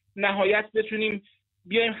 روز نهایت بتونیم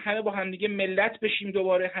بیایم همه با هم دیگه ملت بشیم،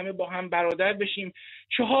 دوباره همه با هم برادر بشیم.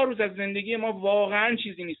 4 روز از زندگی ما واقعا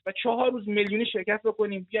چیزی نیست و 4 روز میلیونی شرکت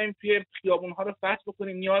بکنیم، بیایم توی خیابون‌ها رو فتح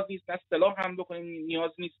بکنیم، نیاز نیست نه سلاح هم بکنیم،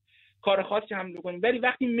 نیاز نیست کار خاصی هم بکنیم، ولی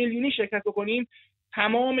وقتی میلیونی شرکت بکنیم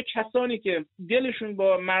تمام کسانی که دلشون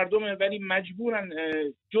با مردمه ولی مجبورن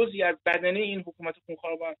جزئی از بدنه این حکومت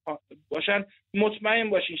خونخوار باشن، مطمئن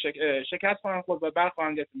باشین شکست خواهند خورد و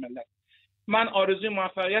برخواهند گرفت ملت. من آرزوی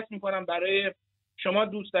موفقیت میکنم برای شما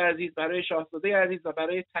دوست عزیز، برای شاهزاده عزیز و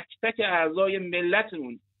برای تک تک اعضای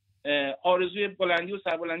ملتمون آرزوی بلندی و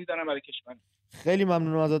سربلندی دارم برای کشور. خیلی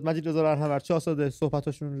ممنونم ازت مجید رضا رهنورد. شاهزاده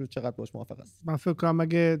صحبتاشون رو چقدر باش موافق است؟ من فکر کنم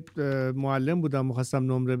اگه معلم بودم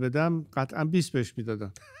می‌خواستم نمره بدم قطعا 20 بهش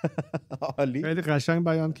میدادم. عالی. خیلی قشنگ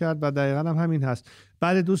بیان کرد و دقیقاً هم همین هست.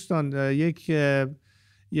 بله دوستان،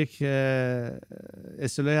 یک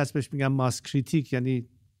اصطلاحی هست بهش میگم ماس کریتیک، یعنی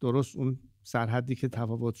درست اون سرحدی که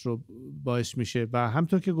تفاوت رو باعث میشه و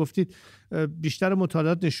همونطور که گفتید بیشتر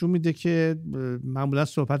مطالعات نشون میده که معمولا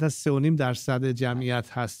صحبت از 3.5% جمعیت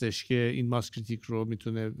هستش که این ماس کریتیک رو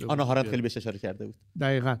میتونه. آنا هارت خیلی بهش اشاره کرده بود.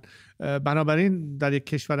 دقیقاً. بنابراین در یک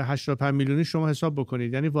کشور 85 میلیونی شما حساب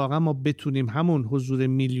بکنید، یعنی واقعا ما بتونیم همون حضور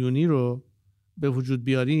میلیونی رو به وجود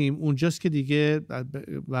بیاریم، اونجاست که دیگه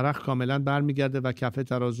ورق کاملا برمیگرده و کفه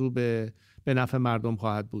ترازو به نفع مردم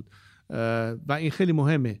خواهد بود و این خیلی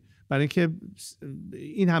مهمه، برای اینکه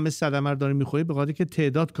این همه صدمه رو داریم می‌خوریم به خاطر که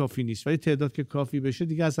تعداد کافی نیست، ولی تعداد که کافی بشه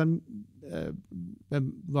دیگه اصلا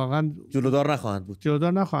واقعا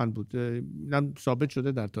جلودار نخواهند بود. اینم ثابت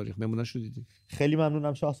شده در تاریخ، نمونه شو دیدیم. خیلی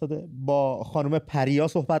ممنونم شاهزاده. با خانم پریا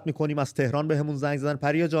صحبت می‌کنیم، از تهران بهمون زنگ زدن.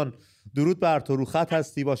 پریا جان درود بر تو، رو خط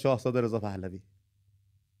هستی با شاهزاده رضا پهلوی.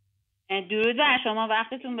 درود بر شما،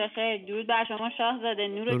 وقتتون بخیر. درود بر شما شاهزاده،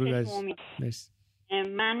 نور چشم امید.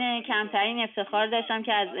 من کمترین افتخار داشتم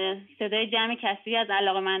که از صدای جمع کثیری از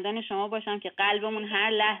علاقه‌مندان شما باشم که قلبمون هر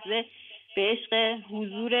لحظه به عشق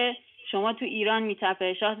حضور شما تو ایران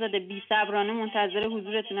میتپه. شاهزاده بی‌صبرانه منتظر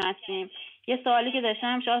حضورتون هستیم. یه سوالی که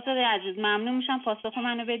داشتم شاهزاده عزیز، ممنون میشم پاسخ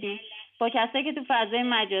منو بدین. با کسایی که تو فضای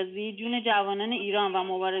مجازی جون جوانان ایران و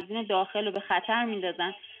مبارزین داخل رو به خطر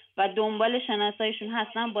میندازن و دنبال شناساییشون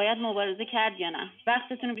هستن، باید مبارزه کرد یا نه؟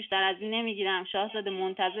 وقتتون رو بیشتر از این نمیگیرم شاهزاده،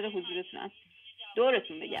 منتظر حضورتون هستم.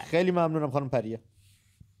 دورتون بگردم. خیلی ممنونم خانم پریا.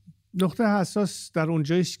 نقطه حساس در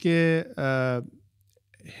اونجاییست که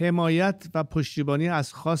حمایت و پشتیبانی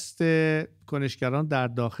از خواست کنشگران در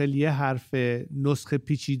داخل یه حرف، نسخه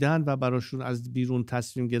پیچیدن و براشون از بیرون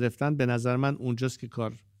تصمیم گرفتن، به نظر من اونجاست که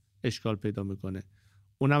کار اشکال پیدا میکنه.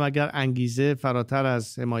 اونم اگر انگیزه فراتر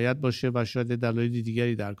از حمایت باشه و شاید دلایل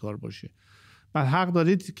دیگری در کار باشه. و حق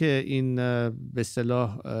دارید که این به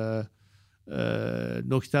اصطلاح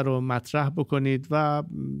نکته رو مطرح بکنید و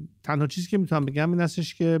تنها چیزی که میتونم بگم این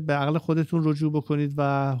هستش که به عقل خودتون رجوع بکنید و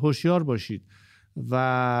هوشیار باشید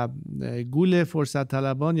و گول فرصت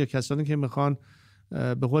طلبان یا کسانی که میخوان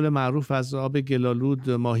به قول معروف از آب گلالود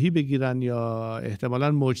ماهی بگیرن یا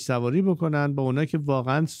احتمالاً موج سواری بکنن، با اونایی که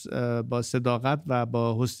واقعا با صداقت و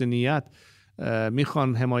با حسن نیت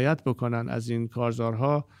میخوان حمایت بکنن از این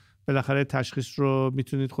کارزارها، بالاخره تشخیص رو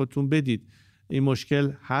میتونید خودتون بدید. این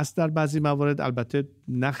مشکل هست در بعضی موارد، البته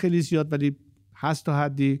نه خیلی زیاد ولی هست تا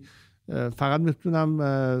حدی. فقط میتونم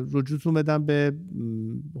رجوعتون بدم به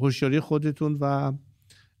هوشیاری خودتون و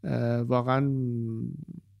واقعا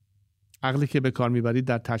عقلی که به کار میبرید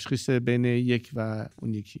در تشخیص بین یک و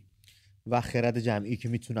اون یکی و خرد جمعی که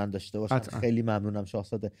میتونن داشته باشن. خیلی ممنونم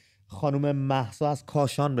شاهزاده. خانم مهسا از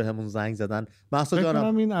کاشان بهمون زنگ زدن. مهسا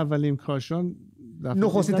جانم، این اولین کاشان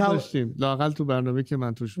نخستین داشتیم لااقل تو برنامه که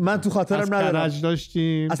من توش من تو خاطرم ندارم. از کرج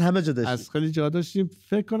داشتیم، از همه جا داشتیم، از خیلی جا داشتیم.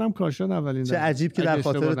 فکر کنم کاشان اولین. چه عجیب که در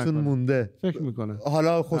خاطرتون مونده. فکر میکنم.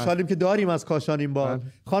 حالا خوشحالیم که داریم از کاشان این بار.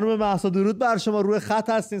 خانم مهسا درود بر شما، روی خط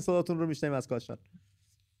هستین، صداتون رو میشنویم از کاشان.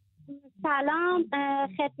 سلام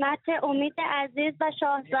خدمت امید عزیز و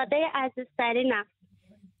شاهزاده عزیزترینم.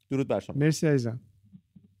 درود بر شما. مرسی عزیزم.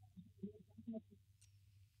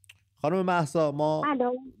 خانم مهسا ما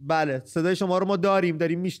بله صدای شما رو ما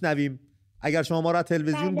داریم میشنویم. اگر شما ما رو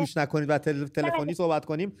تلویزیون گوش نکنید و تلفنی صحبت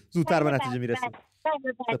کنیم زودتر به نتیجه میرسیم.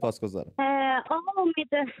 سپاسگزارم. آقا امید،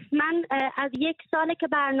 من از 1 ساله که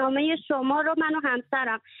برنامه شما رو من و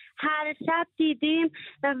همسرم هر شب دیدیم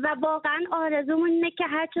و واقعا آرزومون اینه که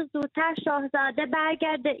هر چه زودتر شاهزاده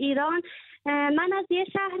برگرده ایران. من از یه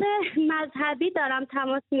شهر مذهبی دارم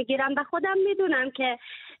تماس میگیرم و خودم میدونم که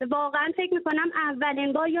واقعا فکر میکنم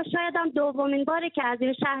اولین بار یا شاید هم دومین باره که از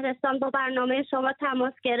این شهرستان با برنامه شما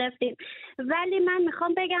تماس گرفتیم، ولی من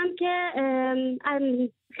میخوام بگم که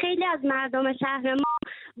خیلی از مردم شهر ما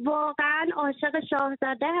واقعا عاشق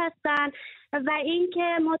شاهزاده هستن و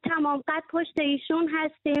اینکه ما تمام قد پشت ایشون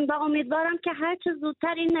هستیم و امیدوارم که هر چه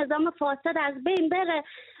زودتر این نظام فاسد از بین بره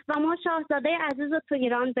و ما شاهزاده عزیز رو تو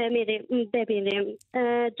ایران ببینیم.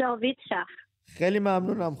 جاوید شهر. خیلی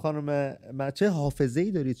ممنونم خانم. چه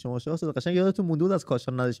حافظه‌ای دارید شما شاهزاده، قشنگ یادتون مونده بود از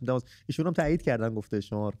کاشان نداشتیم تماس. ایشون هم تایید کردن گفته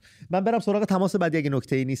شما رو. من برم سراغ تماس بعدی اگه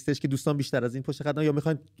نکته‌ای نیستش که دوستان بیشتر از این پشت خط یا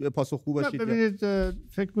میخواین پاسخگو باشید. ببینید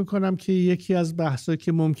فکر می‌کنم که یکی از بحثایی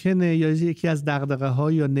که ممکنه یا یکی از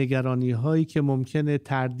دغدغه‌ها یا نگرانی‌هایی که ممکنه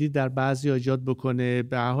تردید در بعضی ایجاد بکنه،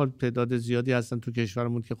 به هر حال تعداد زیادی هستن تو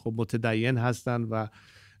کشورمون که خب متدین هستن و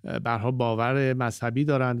به هر حال باور مذهبی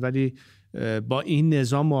دارن ولی با این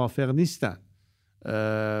نظام موافق نیستن.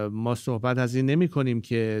 ما صحبت از این نمی کنیم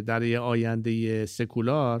که در یه آینده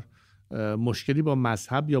سکولار مشکلی با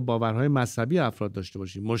مذهب یا باورهای مذهبی افراد داشته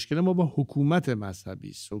باشیم. مشکل ما با حکومت مذهبی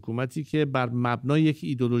است، حکومتی که بر مبنای یک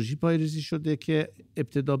ایدئولوژی پایه‌ریزی شده که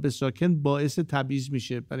ابتدا به ساکن باعث تبعیض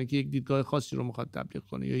میشه، برای اینکه یک دیدگاه خاصی رو میخواد تبلیغ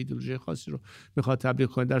کنه یا ایدئولوژی خاصی رو میخواد تبلیغ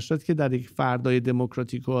کنه، در صورتی که در یک فردای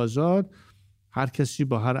دموکراتیک و آزاد هر کسی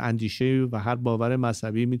با هر اندیشه و هر باور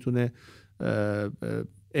مذهبی میتونه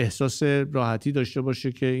احساس راحتی داشته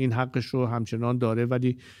باشه که این حقش رو همچنان داره،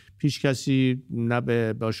 ولی پیش کسی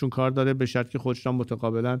نه باشون کار داره به شرط که خودشون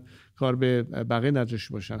متقابلا کار به بقیه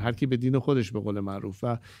نداشته باشن، هر کی به دین خودش به قول معروف.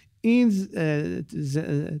 و این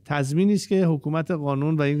تضمینی است که حکومت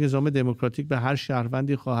قانون و این نظام دموکراتیک به هر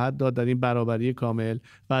شهروندی خواهد داد در این برابری کامل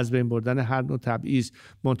و از بین بردن هر نوع تبعیض.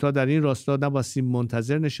 منتها در این راستا نباییم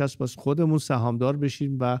منتظر نشست، باز خودمون سهامدار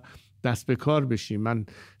بشیم و دست به کار بشیم. من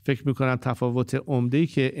فکر میکنم تفاوت عمده‌ای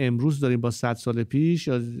که امروز داریم با 100 سال پیش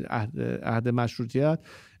یا عهد مشروطیت،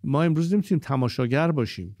 ما امروز نمیتونیم تماشاگر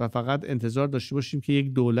باشیم و فقط انتظار داشته باشیم که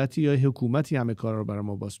یک دولتی یا حکومتی همه کارا رو برای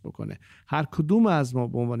ما باز بکنه. هر کدوم از ما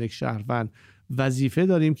به عنوان یک شهروند وظیفه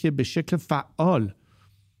داریم که به شکل فعال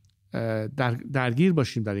درگیر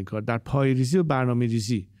باشیم در این کار، در پایه‌ریزی و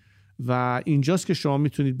برنامه‌ریزی. و اینجاست که شما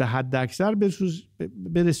میتونید به حد اکثر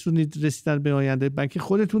برسونید رسیدن به آینده، بلکه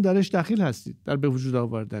خودتون درش دخیل هستید در به وجود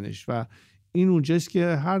آوردنش. و این اونجاست که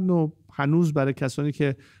هر نوع هنوز برای کسانی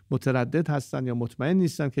که متردد هستن یا مطمئن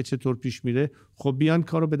نیستن که چطور پیش میره، خب بیان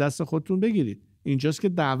کارو به دست خودتون بگیرید. اینجاست که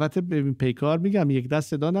دعوت به پیکار، میگم یک دست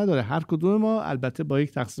صدا نداره، هر کدوم ما البته با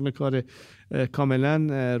یک تقسیم کار کاملا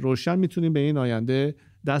روشن میتونیم به این آینده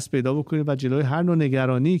دست پیدا بکنیم و جلوی هر نوع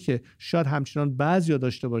نگرانی که شاید همچنان بعضیا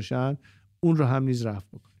داشته باشن اون رو هم نیز رفع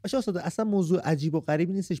بکنیم. شاهزاده اصلا موضوع عجیب و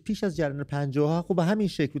غریبی نیستش. پیش از جریان 50 خب به همین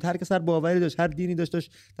شکل بود، هر کس هر باوری داشت، هر دینی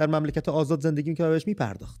داشت در مملکت آزاد زندگی می‌کرد و بهش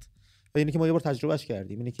میپرداخت. و اینی که ما یه بار تجربهش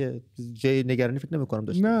کردیم، اینی که جای نگرانی فکر نمی‌کنم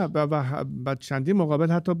داشت. نه بعد چندی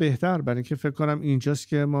مقابل حتی بهتر، برای اینکه فکر کنم اینجاست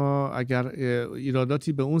که ما اگر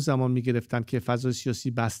ایراداتی به اون زمان می‌گرفتن که فضای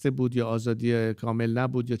سیاسی بسته بود یا آزادی کامل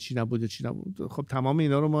نبود یا چی نبود، خب تمام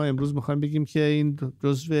اینا رو ما امروز می‌خوایم بگیم که این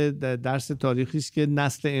جزء درس تاریخی است که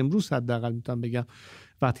نسل امروز حداقل میتونم بگم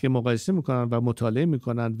وقتی که مقایسه میکنن و مطالعه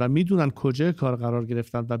میکنن و میدونن کجای کار قرار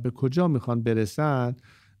گرفتن و به کجا میخوان برسن،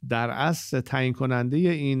 در اصل تعیین کننده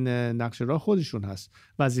این نقشه راه خودشون هست.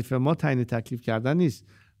 وظیفه ما تعیین تکلیف کردن نیست،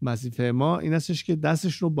 وظیفه ما این هستش که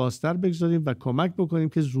دستش رو بازتر بگذاریم و کمک بکنیم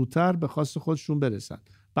که زودتر به خواست خودشون برسن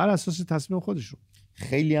بر اساس تصمیم خودشون.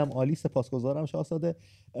 خیلی هم عالی، سپاسگزارم شاهزاده.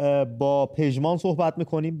 با پژمان صحبت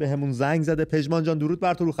میکنیم، به همون زنگ زده. پژمان جان درود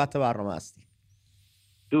بر تو، رو خط برنامه هستی.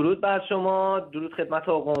 درود بر شما، درود خدمت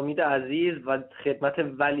آقا امید عزیز و خدمت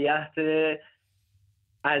ولیعهد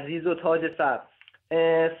عزیز و تاج سر.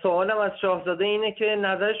 سوالم از شاهزاده اینه که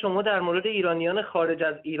نظر شما در مورد ایرانیان خارج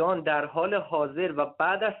از ایران در حال حاضر و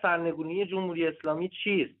بعد از سرنگونی جمهوری اسلامی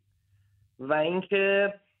چیست؟ و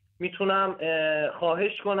اینکه میتونم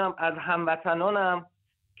خواهش کنم از هموطنانم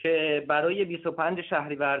که برای 25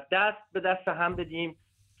 شهریور دست به دست هم بدیم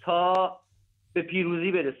تا به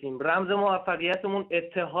پیروزی برسیم. رمز موفقیتمون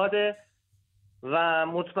اتحاده و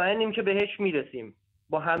مطمئنیم که بهش میرسیم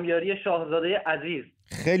با همیاری شاهزاده عزیز.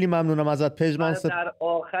 خیلی ممنونم ازت پژمان. در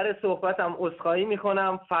آخر صحبتم عذرخواهی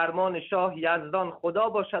میکنم. فرمان شاه یزدان خدا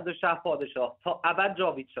باشد و شه پادشاه، تا ابد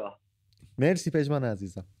جاوید شاه. مرسی پژمان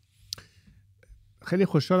عزیزم. خیلی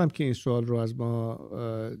خوشحالم که این سوال رو از ما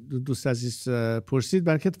دوست عزیز پرسید،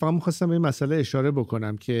 برای که فقط می‌خواستم به این مسئله اشاره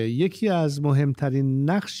بکنم که یکی از مهمترین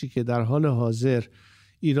نقشی که در حال حاضر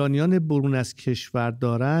ایرانیان برون از کشور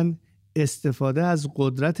دارن، استفاده از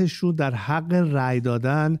قدرتشون در حق رأی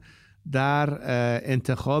دادن در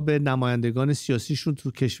انتخاب نمایندگان سیاسیشون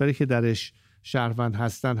تو کشوری که درش شهروند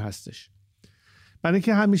هستن هستش. برای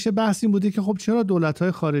اینکه همیشه بحث این بوده که خب چرا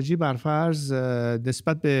دولت‌های خارجی برفرض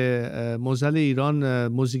نسبت به موزل ایران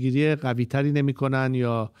موضع‌گیری قوی‌تری نمی‌کنن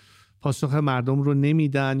یا پاسخ مردم رو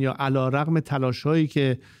نمیدن، یا علی‌رغم تلاش‌هایی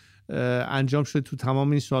که انجام شده تو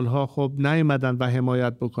تمام این سالها خب نیومدن و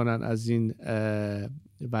حمایت بکنن از این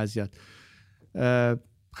وضعیت.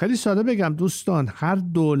 خیلی ساده بگم دوستان، هر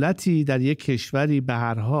دولتی در یک کشوری به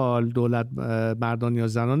هر حال دولت مردان یا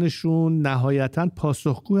زنانشون نهایتاً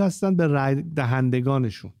پاسخگو هستن به رای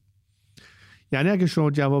دهندگانشون. یعنی اگه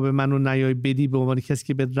شما جواب منو نیای بدی به عنوان کسی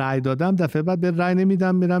که به رای دادم، دفعه بعد به رای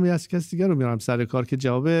نمیدم، میرم یه کسی دیگه رو میارم سر کار که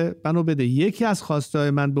جواب منو بده. یکی از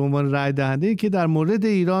خواستهای من به عنوان رای دهنده این که در مورد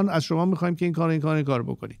ایران از شما میخوایم که این کار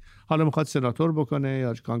بکنی. حالا میخواد سناتور بکنه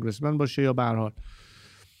یا کانگرسمن باشه یا به هر حال.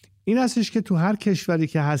 این هستش که تو هر کشوری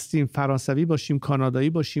که هستیم، فرانسوی باشیم، کانادایی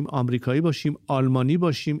باشیم، آمریکایی باشیم، آلمانی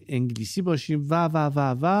باشیم، انگلیسی باشیم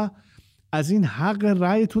و از این حق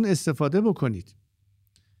رأیتون استفاده بکنید.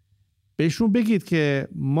 بهشون بگید که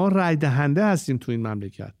ما رأی دهنده هستیم تو این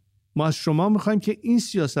مملکت. ما از شما میخوایم که این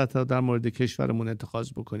سیاست ها در مورد کشورمون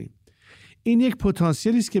اتخاذ بکنیم. این یک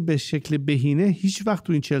پتانسیلی است که به شکل بهینه هیچ وقت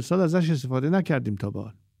تو این 40 سال ازش استفاده نکردیم تا به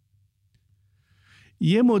حال.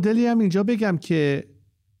 یه مدلی هم اینجا بگم که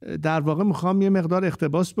در واقع میخوام یه مقدار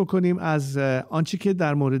اقتباس بکنیم از آنچه که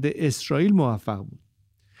در مورد اسرائیل موفق بود.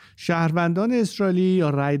 شهروندان اسرائیلی یا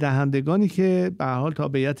رای دهندگانی که به هر حال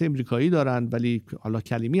تابعیت امریکایی دارند ولی حالا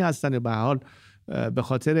کلیمی هستن، به هر حال به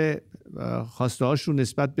خاطر خواسته هاشون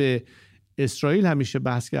نسبت به اسرائیل همیشه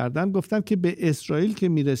بحث کردن، گفتن که به اسرائیل که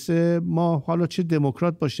میرسه ما حالا چه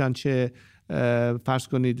دموکرات باشن چه فرض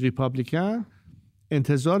کنید ریپابلیکن،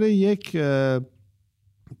 انتظار یک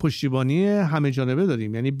پشتیبانی همه جانبه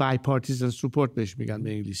داریم، یعنی بای پارتیزن سپورت بهش میگن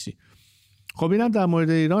به انگلیسی. خب اینم در مورد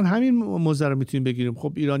ایران همین موضوع رو میتونیم بگیریم.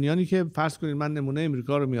 خب ایرانیانی که فرض کنید، من نمونه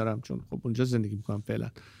امریکا رو میارم چون خب اونجا زندگی میکنم فعلا،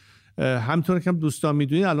 همونطور که دوستان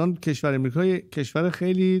میدونید الان کشور امریکا کشور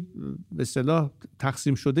خیلی به اصطلاح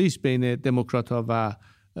تقسیم شده است بین دموکرات‌ها و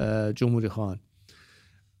جمهوری خواهان،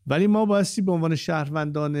 ولی ما بایستی به عنوان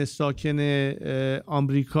شهروندان ساکن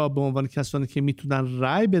آمریکا، به عنوان کسانی که میتونن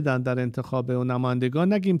رأی بدن در انتخاب و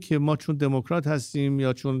نمایندگان، نگیم که ما چون دموکرات هستیم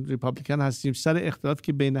یا چون ریپابلیکن هستیم سر اختلاف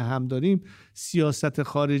که بین هم داریم سیاست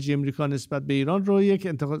خارجی امریکا نسبت به ایران رو یک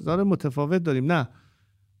انتظار متفاوت داریم. نه،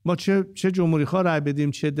 ما چه جمهوری خواه رأی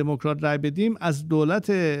بدیم چه دموکرات رأی بدیم، از دولت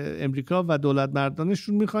امریکا و دولت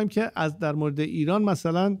مردانشون میخوایم که از در مورد ایران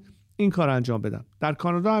مثلا این کار انجام بدن. در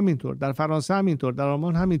کانادا همینطور، در فرانسه همینطور، در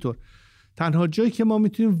آلمان همینطور. تنها جایی که ما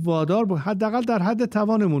میتونیم وادار حداقل در حد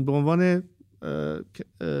توانمون به عنوان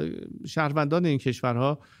شهروندان این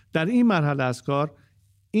کشورها در این مرحله از کار،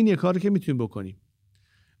 این یک کاری که میتونیم بکنیم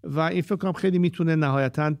و این فکر کنم خیلی میتونه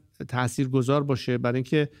نهایتاً تاثیرگذار باشه. برای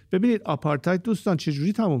اینکه ببینید آپارتاید دوستان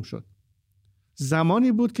چجوری تموم شد.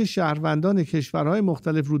 زمانی بود که شهروندان کشورهای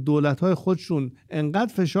مختلف رو دولت‌های خودشون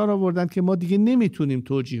انقدر فشار آوردن که ما دیگه نمیتونیم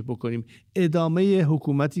توجیه بکنیم ادامه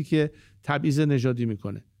حکومتی که تبعیض نژادی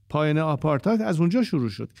میکنه. پایان آپارتاید از اونجا شروع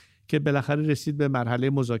شد که بالاخره رسید به مرحله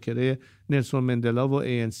مذاکره نلسون مندلا و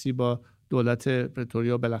ANC با دولت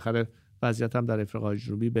پرتوریا، بالاخره وضعیت هم در آفریقای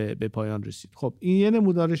جنوبی به پایان رسید. خب این یه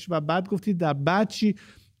نمودارش. و بعد گفتید در بعد چی؟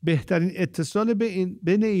 بهترین اتصال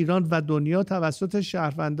بین ایران و دنیا توسط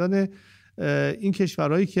شهروندان این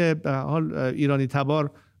کشورهایی که به حال ایرانی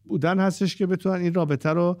تبار بودن هستش که بتونن این رابطه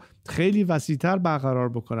رو خیلی وسیع‌تر برقرار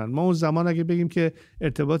بکنن. ما اون زمان اگه بگیم که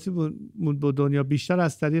ارتباطی با دنیا بیشتر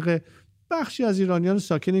از طریق بخشی از ایرانیان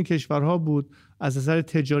ساکن این کشورها بود، از نظر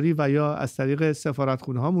تجاری و یا از طریق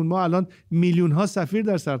سفارتخونه هامون، ما الان میلیون ها سفیر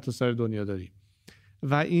در سرتاسر دنیا داریم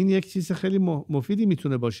و این یک چیز خیلی مفیدی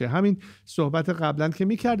میتونه باشه. همین صحبت قبلا که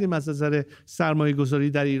میکردیم از نظر سرمایه گذاری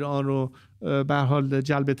در ایران رو به حال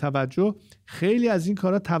جلب توجه، خیلی از این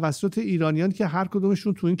کارا توسط ایرانیان که هر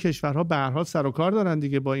کدومشون تو این کشورها به هر حال سر و کار دارن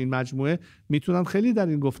دیگه با این مجموعه، میتونن خیلی در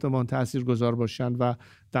این گفتمان تاثیرگذار باشن و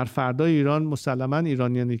در فردای ایران مسلما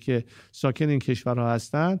ایرانیانی که ساکن این کشورها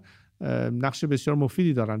هستن نقش بسیار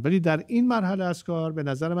مفیدی دارن. ولی در این مرحله از کار به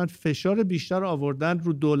نظر من فشار بیشتر آوردن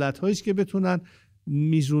رو دولت‌هایی است که بتونن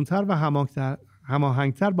میزونتر و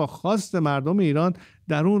هماهنگتر با خواست مردم ایران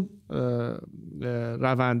در اون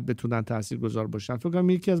روند بتونن تاثیرگذار باشن. فکر کنم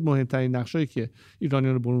یکی از مهمترین نقشایی که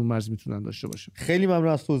ایرانیان برون مرز میتونن داشته باشن. خیلی ممنون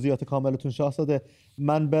از توضیحات کاملتون شاهزاده.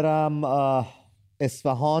 من برم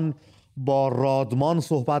اصفهان با رادمان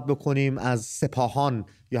صحبت بکنیم از سپاهان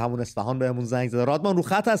یا همون اصفهان بهمون زنگ زده. رادمان رو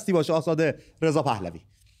خط هستی با شاهزاده رضا پهلوی.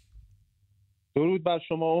 درود بر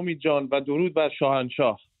شما امید جان و درود بر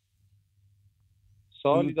شاهنشاه.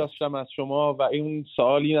 سوالی داشتم از شما و این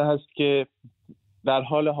سوال این هست که در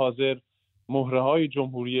حال حاضر مهره‌های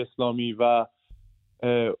جمهوری اسلامی و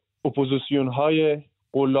اپوزیسیون‌های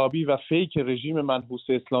قلابی و فیک رژیم منحوس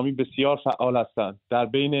اسلامی بسیار فعال هستند در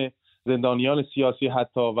بین زندانیان سیاسی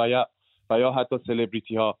حتی و یا حتی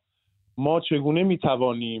سلبریتی ها. ما چگونه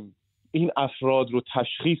میتوانیم این افراد رو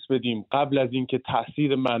تشخیص بدیم قبل از اینکه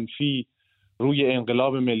تاثیر منفی روی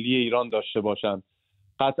انقلاب ملی ایران داشته باشند؟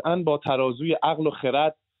 قطعاً با ترازوی عقل و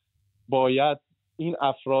خرد باید این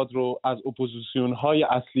افراد رو از اپوزیسیون‌های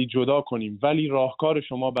اصلی جدا کنیم، ولی راهکار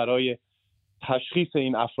شما برای تشخیص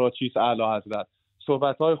این افراد چیست اعلی حضرت؟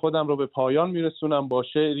 صحبت‌های خودم رو به پایان میرسونم با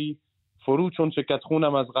شعری: فرو چون چکد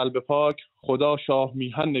خونم از قلب پاک، خدا شاه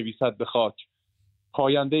میهن نویسد به خاک.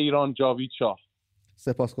 پاینده ایران جاوید شاه.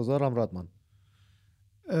 سپاسگزارم رادمان.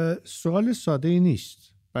 سوال ساده ای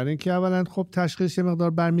نیست، برای اینکه اولا خب تشخیص مقدار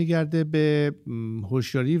برمیگرده به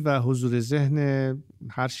هوشیاری و حضور ذهن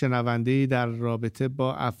هر شنونده‌ای در رابطه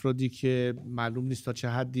با افرادی که معلوم نیست تا چه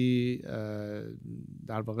حدی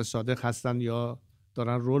در واقع صادق هستن یا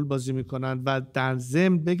دارن رول بازی میکنن، و در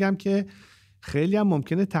ضمن بگم که خیلی هم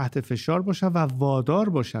ممکنه تحت فشار باشن و وادار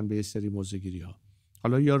باشن به یه سری موضع‌گیری ها.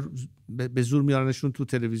 حالا یا به زور میارنشون تو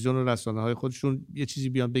تلویزیون و رسانه‌های خودشون یه چیزی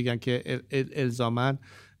بیان بگن که الزاماً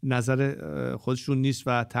نظر خودشون نیست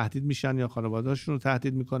و تهدید میشن یا خانواده‌هاشون رو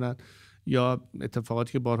تهدید میکنن، یا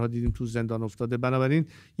اتفاقاتی که بارها دیدیم تو زندان افتاده. بنابراین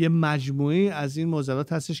یه مجموعه از این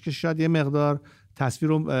معضلات هستش که شاید یه مقدار تصویر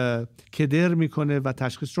رو کدر میکنه و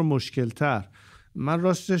تشخیص رو مشکل‌تر. من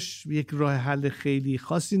راستش یک راه حل خیلی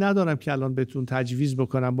خاصی ندارم که الان بهتون تجویز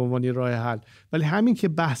بکنم به عنوان راه حل، ولی همین که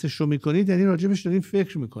بحثش رو میکنید یعنی راجبش دارین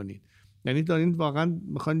فکر میکنید، یعنی دارین واقعا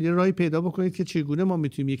میخواین یه راهی پیدا بکنید که چگونه ما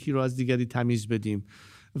میتونیم یکی رو از دیگری تمیز بدیم.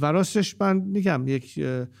 و راستش من میگم یک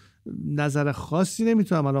نظر خاصی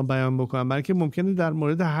نمیتونم الان بیان بکنم، برای که ممکنه در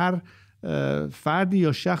مورد هر فردی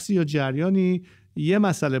یا شخصی یا جریانی یه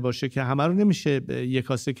مسئله باشه که همه رو نمیشه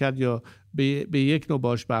یکاسه کرد یا به یک نوع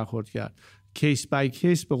باش برخورد کرد. کیس بای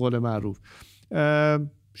کیس به قول معروف.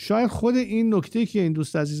 شاید خود این نکته که این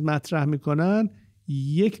دوست عزیز مطرح میکنن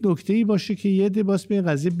یک نکته‌ای باشه که یه دباس به این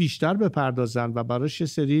قضیه بیشتر بپردازن و براش یه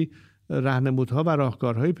سری راهنمودها و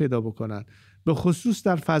راهکارهایی پیدا بکنن، به خصوص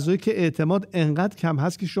در فضایی که اعتماد انقدر کم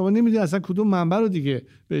هست که شما نمیدونید اصلا کدوم منبع رو دیگه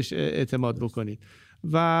بهش اعتماد بکنید.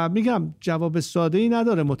 و میگم جواب ساده ای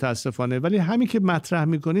نداره متاسفانه، ولی همین که مطرح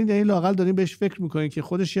میکنید یعنی لااقل دارین بهش فکر میکنید که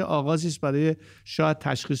خودش یه آغازی است برای شاید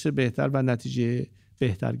تشخیص بهتر و نتیجه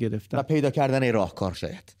بهتر گرفتن و پیدا کردن راهکار.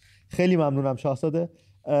 شاید. خیلی ممنونم شاهزاده.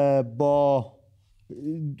 با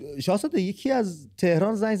شاهزاده یکی از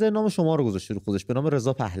تهران زنگ زد، نام شما رو گذاشته رو خودش به نام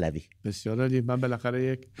رضا پهلوی. بسیار عالی. من بالاخره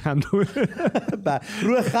یک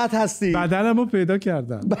روی خط هستی. بدنمو پیدا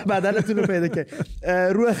کردم. بدنتون رو پیدا کردم.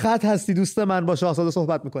 روی خط هستی دوست من، با شاهزاده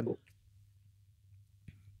صحبت میکنیم.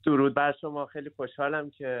 درود بر شما. خیلی خوشحالم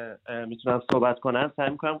که میتونم صحبت کنم. سعی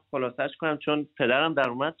میکنم خلاصش کنم چون پدرم در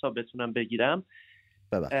اومد تا بتونم بگیرم.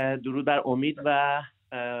 درود بر امید و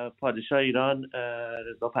پادشاه ایران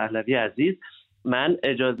رضا پهلوی عزیز. من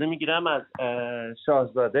اجازه میگیرم از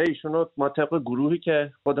شاهزاده، ایشونو ما طبق گروهی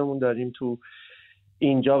که خودمون داریم تو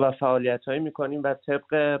اینجا و فعالیت‌هایی میکنیم و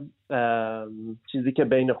طبق چیزی که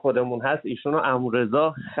بین خودمون هست ایشونو عمو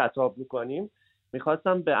رضا خطاب میکنیم.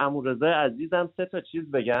 میخواستم به عمو رضا عزیزم 3 تا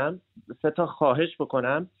چیز بگم، 3 تا خواهش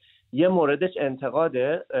بکنم. یه موردش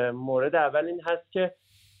انتقاده. مورد اول این هست که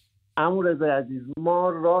عمو رضا عزیز، ما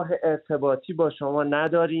راه ارتباطی با شما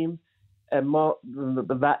نداریم، ما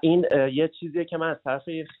و این یه چیزیه که من از طرف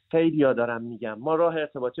خیلی‌ها دارم میگم، ما راه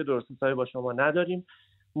ارتباطی درست حسابی با شما نداریم.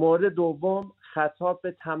 مورد دوم، خطاب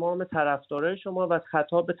به تمام طرفدارای شما و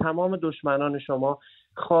خطاب به تمام دشمنان شما،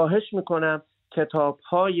 خواهش میکنم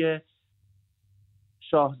کتاب‌های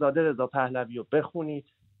شاهزاده رضا پهلوی رو بخونید.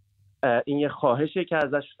 این یه خواهشه که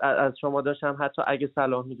از شما داشتم، حتی اگه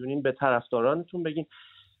صلاح میدونین به طرفدارانتون بگین.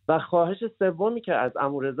 و خواهش سومی که از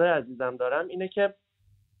عمو رضا عزیزم دارم اینه که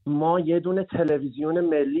ما یه دونه تلویزیون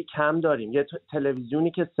ملی کم داریم، یه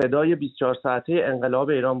تلویزیونی که صدای 24 ساعته انقلاب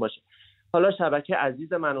ایران باشه. حالا شبکه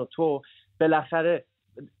عزیز من و تو بالاخره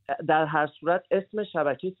در هر صورت اسم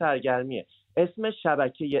شبکه سرگرمیه، اسم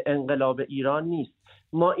شبکه انقلاب ایران نیست.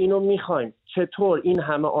 ما اینو میخوایم چطور این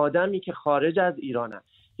همه آدمی که خارج از ایرانن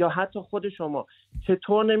یا حتی خود شما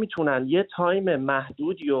چطور نمیتونن یه تایم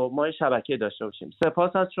محدودی و ما شبکه داشته باشیم.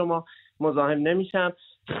 سپاس از شما، مزاحم نمیشم.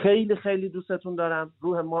 خیلی خیلی دوستتون دارم.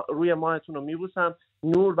 روی ماهتون رو میبوسم.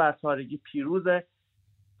 نور بر تاریکی پیروز.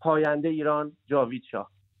 پاینده ایران جاوید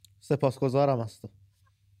شاه. سپاسگزارم از تو.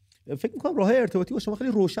 فکر میکنم راه ارتباطی با شما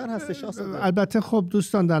خیلی روشن هستش. البته خب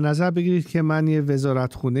دوستان در نظر بگیرید که من یه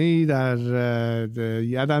وزارتخونه‌ای در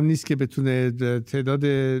یادم نیست که بتونه تعداد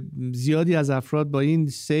زیادی از افراد با این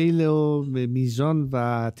سیل و میزان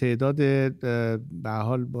و تعداد به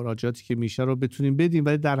حال مراجعاتی که میشه رو بتونیم بدیم،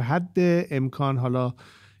 ولی در حد امکان حالا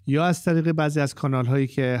یا از طریق بعضی از کانال هایی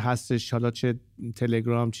که هستش، حالا چه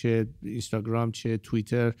تلگرام، چه اینستاگرام، چه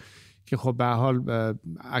توییتر، که خب به هر حال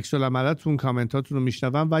عکس العملاتون، کامنتاتون رو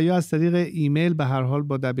میشنوم، و یا از طریق ایمیل به هر حال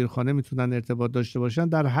با دبیرخانه میتونن ارتباط داشته باشن.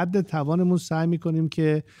 در حد توانمون سعی میکنیم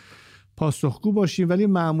که پاسخگو باشیم، ولی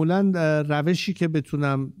معمولا روشی که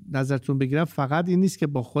بتونم نظرتون بگیرم فقط این نیست که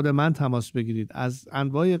با خود من تماس بگیرید. از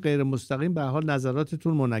انواع غیر مستقیم به حال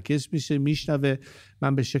نظراتتون منعکس میشه، میشنوه،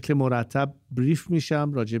 من به شکل مرتب بریف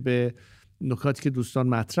میشم راجع به نکاتی که دوستان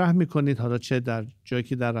مطرح میکنید، حالا چه در جایی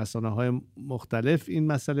که در رسانه‌های مختلف این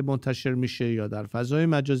مسئله منتشر میشه یا در فضای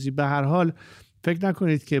مجازی. به هر حال فکر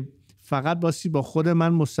نکنید که فقط با خود من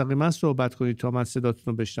مستقیما صحبت کنید تا من صداتون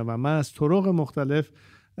رو بشنوم. من از طرق مختلف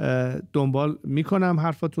دنبال میکنم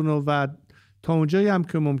حرفاتون رو و تا اونجایی هم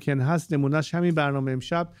که ممکن هست، نمونهش همین برنامه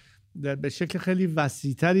امشب، به شکل خیلی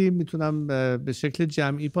وسیع‌تری میتونم به شکل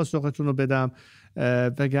جمعی پاسختون رو بدم،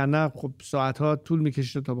 وگرنه خب ساعت‌ها طول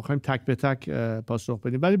میکشه تا بخوایم تک به تک پاسخ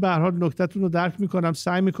بدیم. ولی به هر حال نکته‌تون رو درک میکنم،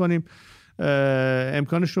 سعی میکنیم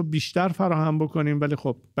امکانش رو بیشتر فراهم بکنیم، ولی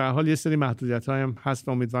خب به هر حال یه سری محدودیت‌ها هم هست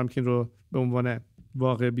و امیدوارم که این رو به عنوان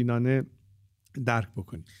واقع بینانه درک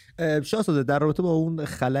بکنید. شاهزاده، در رابطه با اون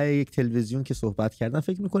خلأ یک تلویزیون که صحبت کردن،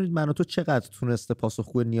 فکر میکنید من و تو چقدر تونسته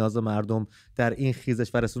پاسخگوی نیاز مردم در این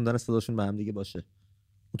خیزش و رسوندن صداشون به هم دیگه باشه،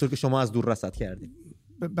 اونطور که شما از دور رصد کردید؟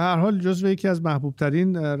 به هر حال جزو یکی از محبوب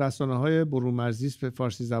ترین رسانه‌های برون مرزی است به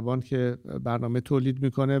فارسی زبان که برنامه تولید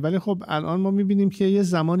میکنه. ولی خب الان ما میبینیم که یه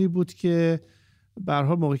زمانی بود که به هر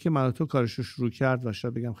حال موقعی که من و تو کارش رو شروع کرد و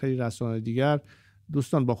شاید بگم خیلی رسانه‌های دیگر،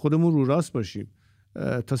 دوستان با خودمون رو راست باشیم،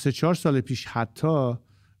 تا 3-4 سال پیش حتی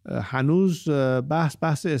هنوز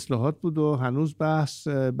بحث اصلاحات بود و هنوز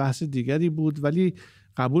بحث دیگری بود، ولی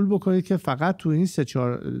قبول بکنید که فقط تو این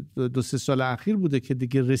 2-3 سال اخیر بوده که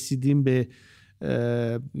دیگه رسیدیم به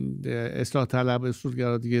اصلاح طلب،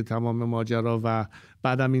 اصولگرا دیگه، تمام ماجرا و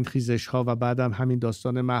بعدم این خیزش ها و بعدم همین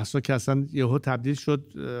داستان مهسا که اصلا یهو تبدیل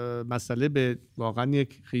شد مسئله به واقعا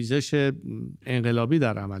یک خیزش انقلابی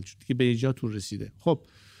در عمل شد که به اینجا تو رسیده. خب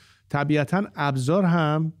طبیعتاً ابزار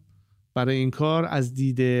هم برای این کار از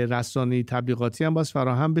دید رسانه‌ای تبلیغاتی هم باید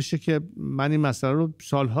فراهم بشه که من این مسئله رو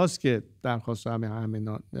سال‌هاست که درخواست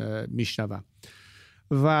همه میشنوم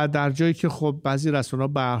و در جایی که خب بعضی رسانه‌ها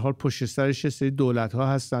به هر حال پشت سرش سری دولت‌ها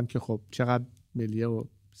هستن که خب چقدر ملیه و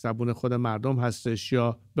زبون خود مردم هستش،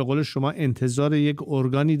 یا به قول شما انتظار یک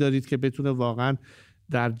ارگانی دارید که بتونه واقعا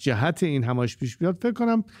در جهت این همایش پیش بیاد. فکر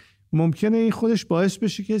کنم ممکنه این خودش باعث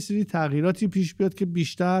بشه که سری تغییراتی پیش بیاد که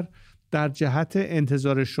بیشتر در جهت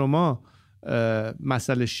انتظار شما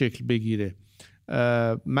مسئله شکل بگیره.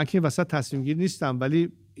 من که وسط تصمیم گیر نیستم، ولی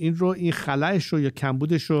این خلأش رو یا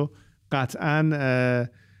کمبودش رو قطعاً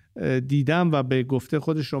دیدم و به گفته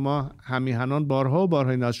خود شما همیهنان بارها و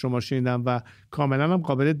بارها این از شما شنیدم و کاملا هم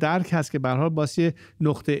قابل درک هست که به هر حال باید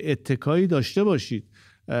نقطه اتکایی داشته باشید،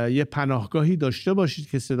 یه پناهگاهی داشته باشید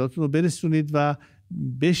که صداتون رو برسونید و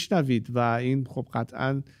بشنوید و این خب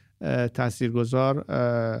قطعاً تاثیرگذار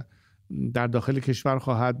در داخل کشور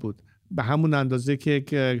خواهد بود. به همون اندازه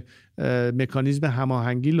که مکانیزم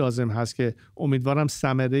هماهنگی لازم هست که امیدوارم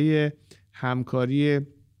ثمره همکاری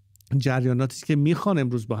جریاناتی که میخوان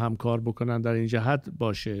امروز با هم کار بکنن در این جهت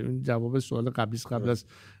باشه. این جواب سوال قبل از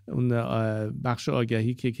اون بخش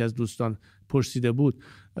آگهی که یکی از دوستان پرسیده بود.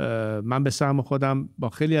 من به سهم خودم با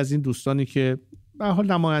خیلی از این دوستانی که به هر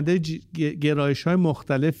حال نماینده گرایش‌های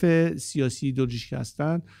مختلف سیاسی ایدئولوژیک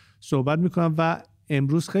هستن صحبت میکنم و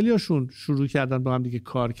امروز خیلی هاشون شروع کردن با هم دیگه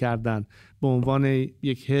کار کردن به عنوان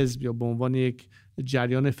یک حزب یا به عنوان یک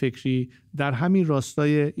جریان فکری در همین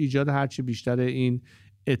راستای ایجاد هرچی بیشتر این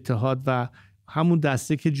اتحاد و همون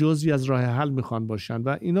دسته که جزوی از راه حل میخوان باشن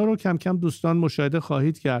و اینا رو کم کم دوستان مشاهده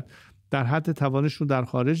خواهید کرد در حد توانشون در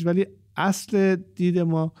خارج. ولی اصل دید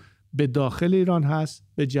ما به داخل ایران هست،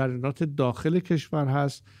 به جریانات داخل کشور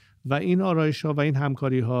هست و این آرایش ها و این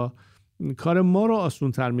همکاری ها کار ما رو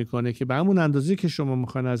آسان تر میکنه که به همون اندازه که شما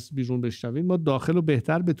میخواین از بیرون بشنوید ما داخل رو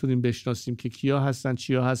بهتر بتونیم بشناسیم که کیا هستن،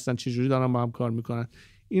 چیا هستن، چجوری دارن با هم کار میکنن.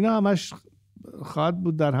 اینا همش خواهد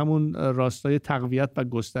بود در همون راستای تقویت و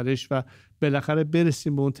گسترش و بالاخره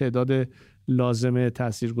برسیم به اون تعداد لازم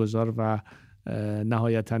تاثیرگذار و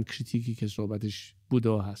نهایتاً کریتیکی که صحبتش بوده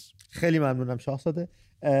و هست. خیلی ممنونم شاهزاده.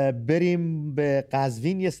 بریم به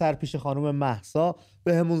قزوین یه سر پیش خانم مهسا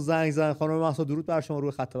به همون زنگ زدن. خانم مهسا درود بر شما،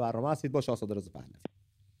 روی خط برنامه هستید با شاهزاده رضا پهلوی.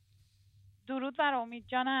 درود بر امید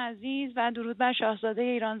جان عزیز و درود بر شاهزاده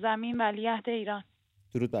ایران زمین ولیعهد ایران.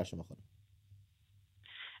 درود بر شما خانم.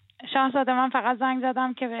 شاهزاده من فقط زنگ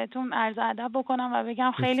زدم که بهتون عرض ادب بکنم و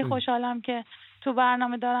بگم خیلی خوشحالم که تو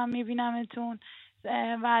برنامه دارم میبینمتون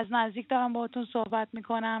و از نزدیک دارم باهاتون صحبت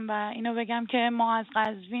میکنم و اینو بگم که ما از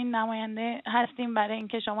قزوین نماینده هستیم برای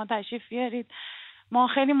اینکه شما تشریف بیارید. ما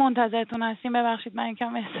خیلی منتظرتون هستیم. ببخشید من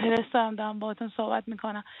یکم استرس دارم باهاتون صحبت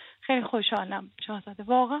میکنم. خیلی خوشحالم شاهزاده،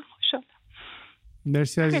 واقعا خوشحالم.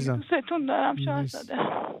 مرسی عزیزم. خیلی دوستتون دارم شاهزاده.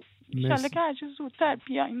 ان شاءالله که هرچی زودتر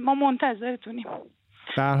بیاین، ما منتظرتونیم.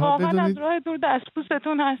 واقعا از راه دور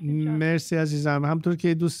دستبوستون هستید. مرسی عزیزم. همطور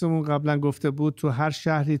که دوستمون قبلا گفته بود، تو هر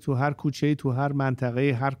شهری، تو هر کوچه‌ای، تو هر منطقه‌ای،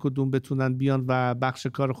 هر کدوم بتونن بیان و بخش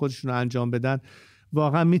کار خودشون رو انجام بدن،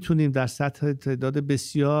 واقعا میتونیم در سطح تعداد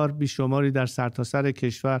بسیار بیشماری در سرتاسر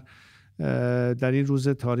کشور در این روز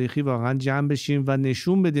تاریخی واقعا جمع بشیم و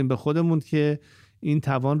نشون بدیم به خودمون که این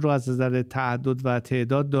توان رو از نظر تعدد و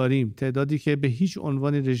تعداد داریم، تعدادی که به هیچ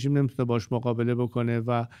عنوان رژیم نمیتونه باش مقابله بکنه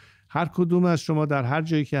و هر کدوم از شما در هر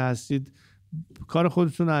جایی که هستید کار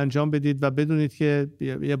خودتون رو انجام بدید و بدونید که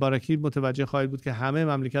یه بارکی متوجه خواهید بود که همه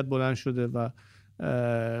مملکت بلند شده و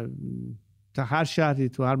تا هر شهری،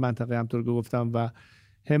 تو هر منطقه همطور که گفتم، و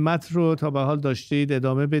همت رو تا به حال داشتید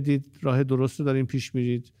ادامه بدید. راه درست رو دارین پیش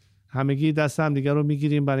میرید. همگی دست هم دیگر رو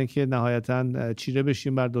میگیریم برای اینکه نهایتاً چیره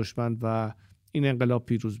بشیم بر دشمن و این انقلاب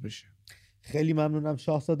پیروز بشه. خیلی ممنونم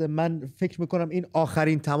شاهزاده. من فکر میکنم این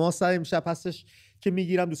آخرین تماس امشب هستش که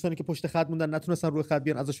میگیرم. دوستانی که پشت خط موندن نتونستن روی خط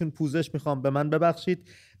بیان، ازشون پوزش میخوام، به من ببخشید.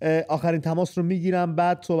 آخرین تماس رو میگیرم،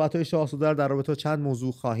 بعد صحبت‌های شاهزاده در رابطه با چند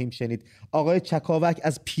موضوع خواهیم شنید. آقای چکاوک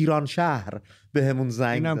از پیران شهر بهمون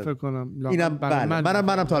زنگ زد. اینم فکر کنم اینم بله،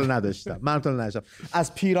 منم تا حالا نداشتم.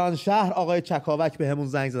 از پیران شهر آقای چکاوک بهمون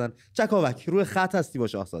زنگ زدن. چکاوک روی خط هستی با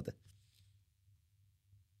شاهزاده؟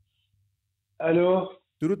 الو،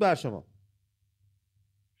 درود بر شما.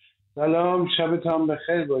 سلام، شبتان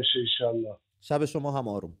بخیر باشه انشالله. شب شما هم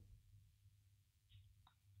آروم.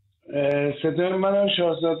 صدای منم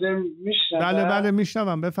شاهزاده میشنوم؟ بله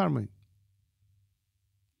میشنوم، بفرمایید.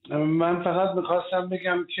 من فقط میخواستم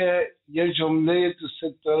بگم که یه جمله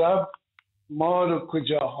دوست دارم، ما رو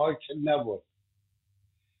کجاها که نبود.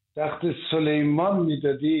 تخت سلیمان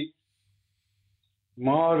میدادی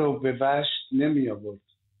ما رو به بشت نمی آورد.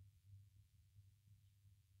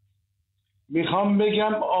 میخوام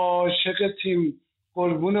بگم عاشق تیم،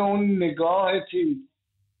 قربون اون نگاه تیم،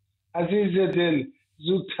 عزیز دل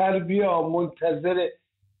زودتر بیا،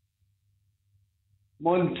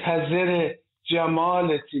 منتظر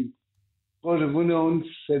جمال تیم، قربون اون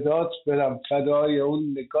صدات برم، فدای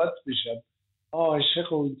اون نگات بشم،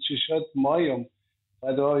 عاشق اون چشات مایم،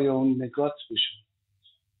 فدای اون نگات بشم.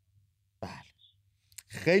 بله،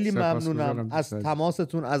 خیلی ممنونم از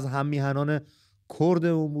تماستون، از هممیهنان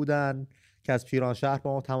کردمون بودن که از پیران شهر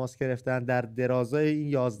با ما تماس گرفتن. در درازای این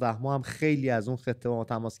 11 ماه هم خیلی از اون خطه با ما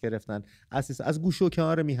تماس گرفتن، از گوشه و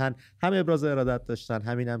کنار میهن هم ابراز ارادت داشتن،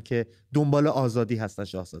 همینم که دنبال آزادی هستن.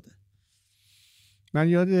 شاهزاده، من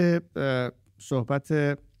یاد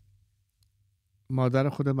صحبت مادر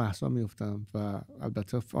خود مهسا میفتم و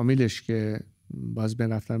البته فامیلش که باز به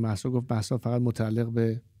رفتن مهسا گفت مهسا فقط متعلق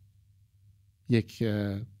به یک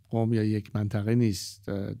قوم یا یک منطقه نیست،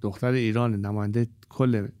 دختر ایران، نماینده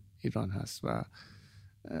کل ایران هست و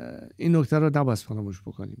این نکته رو نباید فراموش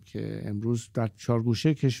بکنیم که امروز در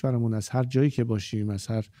چارگوشه کشورمون از هر جایی که باشیم، از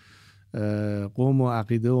هر قوم و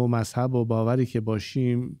عقیده و مذهب و باوری که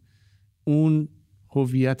باشیم، اون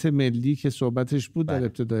هویت ملی که صحبتش بود در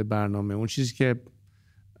ابتدای برنامه، اون چیزی که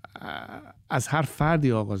از هر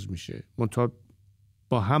فردی آغاز میشه، منتها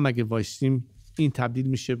با هم اگه وایستیم این تبدیل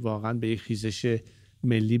میشه واقعا به یک خیزش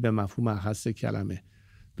ملی به مفهوم اخص کلمه.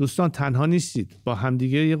 دوستان تنها نیستید، با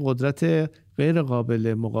همدیگه یه قدرت غیر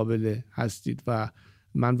قابل مقابله هستید و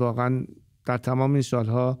من واقعا در تمام این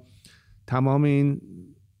سالها، تمام این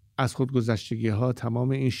از خودگذشتگی ها، تمام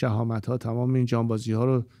این شهامت ها، تمام این جانبازی ها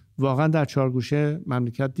رو واقعا در چارگوشه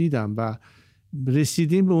مملکت دیدم و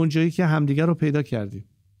رسیدیم به اون جایی که همدیگه رو پیدا کردیم،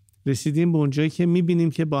 رسیدیم به اون جایی که میبینیم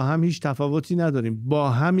که با هم هیچ تفاوتی نداریم، با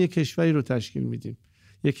هم یک کشوری رو تشکیل میدیم،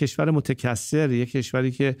 یک کشور متکثر، یک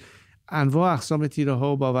کشوری که انواع اقسام تیره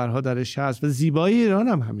ها و باورها درش هست و زیبایی ایران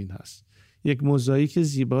هم همین هست. یک موزاییک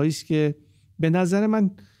زیبایی است که به نظر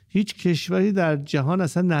من هیچ کشوری در جهان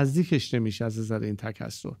اصلا نزدیکش نمیشه از نظر این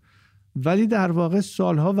تکثر، ولی در واقع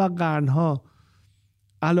سالها و قرنها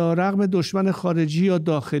علی‌رغم دشمن خارجی یا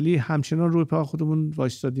داخلی همچنان روی پا خودمون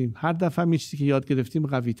وایستادیم. هر دفعه هم چیزی که یاد گرفتیم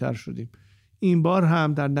قوی‌تر شدیم. این بار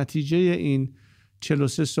هم در نتیجه این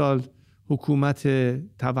 43 سال حکومت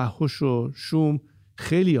توحش و شوم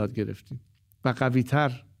خیلی یاد گرفتیم و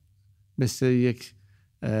قوی‌تر مثل یک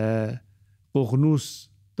ققنوس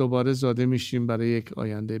دوباره زاده میشیم برای یک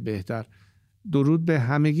آینده بهتر. درود به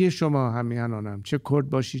همگی شما همیهنانم، چه کرد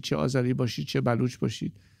باشید، چه آذری باشید، چه بلوچ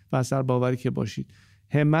باشید و اثر باوری که باشید.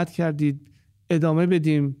 همت کردید، ادامه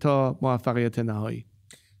بدیم تا موفقیت نهایی.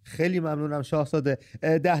 خیلی ممنونم شاهزاده.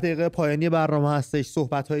 10 دقیقه پایانی برنامه هستش.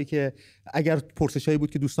 صحبت‌هایی که اگر پرسشایی بود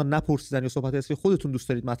که دوستان نپرسیدن یا صحبتایی که خودتون دوست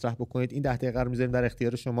دارید مطرح بکنید، این 10 دقیقه رو می‌ذاریم در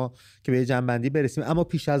اختیار شما که به جنبندی برسیم. اما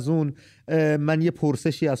پیش از اون من یه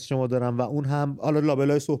پرسشی از شما دارم و اون هم حالا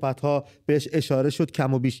لابلای صحبت‌ها بهش اشاره شد،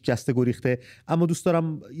 کم و بیش جسته گریخته، اما دوست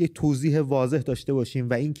دارم یه توضیح واضح داشته باشیم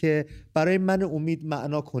و اینکه برای من امید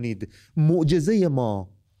معنا کنید معجزه ما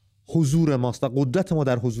حضور ماست و قدرت ما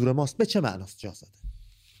در حضور ماست به چه معناست شاهزاده؟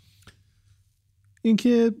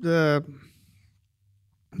 اینکه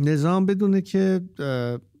نظام بدونه که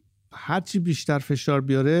هرچی بیشتر فشار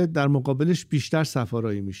بیاره در مقابلش بیشتر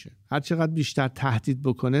صفارایی میشه، هر چقدر بیشتر تهدید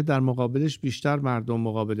بکنه در مقابلش بیشتر مردم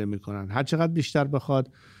مقابله میکنن، هر چقدر بیشتر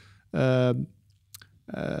بخواد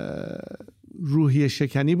روحیه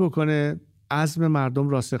شکنی بکنه عزم مردم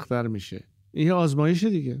راسختر میشه. این آزمایش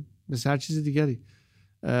دیگه مثل هر چیز دیگری.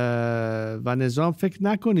 و نظام فکر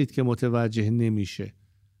نکنید که متوجه نمیشه.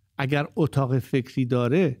 اگر اتاق فکری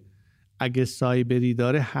داره، اگه سایبری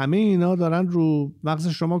داره، همه اینا دارن رو مغز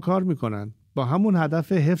شما کار میکنن با همون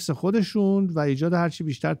هدف حفظ خودشون و ایجاد هرچی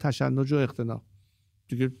بیشتر تشنج و اختناق.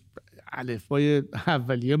 دیگه الفبای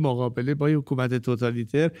اولیه مقابله با حکومت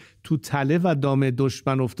توتالیتر تو تله و دام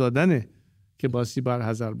دشمن افتادنه که باسی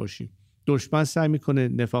برحذر باشیم. دشمن سعی میکنه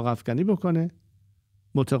نفاق افکنی بکنه،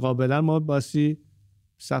 متقابلا ما باسی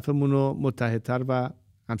صفمون رو متحدتر و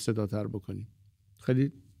همصداتر بکنیم.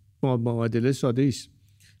 خیلی معادله ساده است.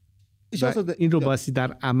 این رو باسی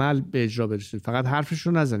در عمل به اجرا برسونیم، فقط حرفش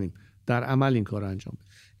رو نزنیم، در عمل این کار رو انجام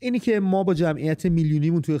بدیم. اینی که ما با جمعیت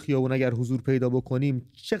میلیونیمون توی خیابون اگر حضور پیدا بکنیم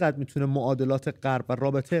چقدر میتونه معادلات غرب و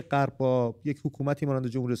رابطه غرب با یک حکومتی مانند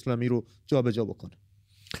جمهوری اسلامی رو جابجا بکنه؟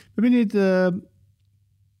 ببینید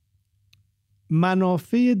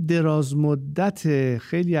منافع درازمدت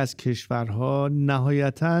خیلی از کشورها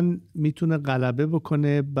نهایتاً میتونه غلبه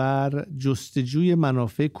بکنه بر جستجوی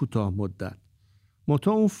منافع کوتاه مدت.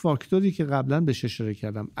 منتها اون فاکتوری که قبلا بهش اشاره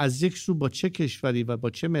کردم، از یک سو با چه کشوری و با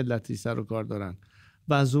چه ملتی سر و کار دارن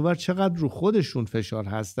و از اونور چقدر رو خودشون فشار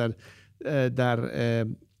هست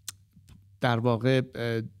در واقع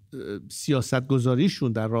سیاست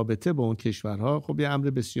گذاریشون در رابطه با اون کشورها، خب یه امر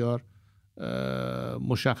بسیار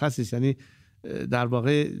مشخصی است. یعنی در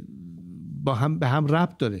واقع به هم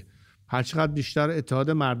ربط داره. هر چقدر بیشتر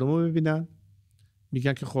اتحاد مردم رو ببینن،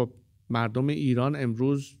 میگن که خب مردم ایران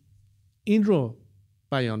امروز این رو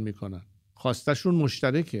بیان میکنن، خواستشون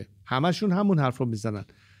مشترکه، همشون همون حرف رو میزنن.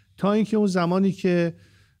 تا اینکه اون زمانی که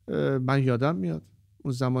من یادم میاد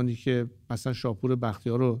اون زمانی که مثلا شاپور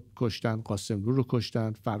بختیار رو کشتن، قاسملو رو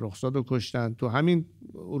کشتن، فرخزاد رو کشتن، تو همین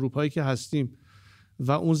اروپایی که هستیم،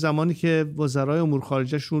 و اون زمانی که وزرای امور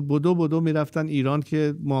خارجه شون بدو میرفتن ایران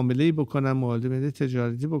که معامله‌ای بکنن، معامله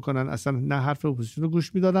تجارتی بکنن، اصلا نه حرف اپوزیسیون رو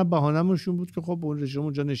گوش میدادن. بهانه‌مون بود که خب اون رژیم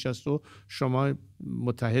اونجا نشسته و شما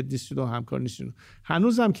متحد نیستید و همکار نیستید.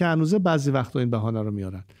 هنوزم که هنوزه بعضی وقتا این بهانه رو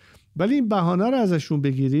میارن، ولی این بهانه رو ازشون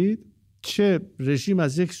بگیرید، چه رژیم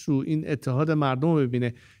از یک سو این اتحاد مردم رو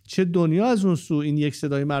ببینه، چه دنیا از اون سو این یک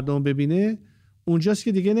صدای مردم رو ببینه، اونجاست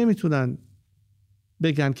که دیگه نمیتونن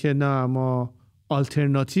بگن که نه ما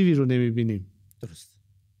آلترناتیوی رو نمیبینیم. درست،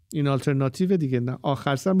 این آلترناتیو دیگه نه.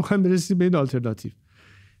 آخر سر میخوایم برسیم به این آلترناتیو.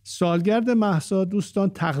 سالگرد مهسا دوستان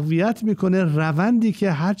تقویت میکنه روندی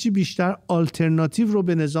که هرچی بیشتر آلترناتیو رو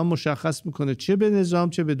به نظام مشخص میکنه، چه به نظام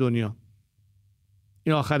چه به دنیا.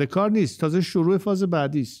 این آخر کار نیست، تازه شروع فاز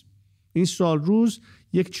بعدی است. این سال روز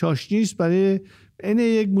یک چاشنی است برای این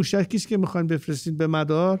یک موشکی است که میخواین بفرستید به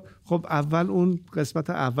مدار. خب اول اون قسمت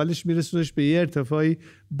اولش میرسونش به یه ارتفاعی،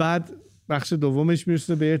 بعد بخش دومش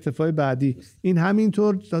میرسونه به ارتفاع بعدی. این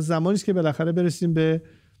همینطور تا زمانی است که بالاخره برسیم به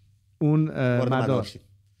اون مدار،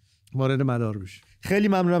 وارد مدار بشیم. خیلی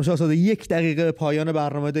ممنونم شاهزاده. 1 دقیقه به پایان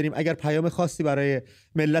برنامه داریم. اگر پیام خاصی برای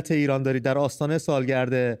ملت ایران دارید در آستانه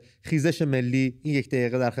سالگرد خیزش ملی، این 1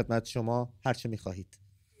 دقیقه در خدمت شما، هر چه می‌خواهید.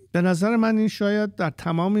 به نظر من این شاید در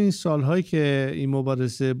تمام این سالهایی که این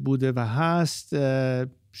مبارزه بوده و هست،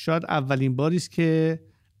 شاید اولین باری است که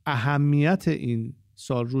اهمیت این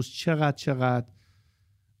سال روز چقدر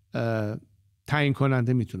تعیین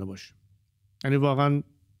کننده میتونه باشه. یعنی واقعا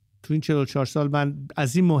تو این 44 سال من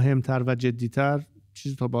از این مهمتر و جدیتر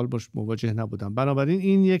چیزی تا بال باش مواجه نبودم. بنابراین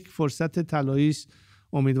این یک فرصت طلایی است.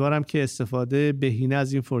 امیدوارم که استفاده بهینه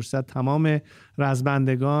از این فرصت تمام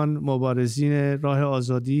رزمندگان، مبارزین راه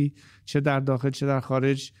آزادی، چه در داخل چه در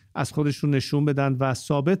خارج، از خودشون نشون بدن و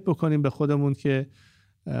ثابت بکنیم به خودمون که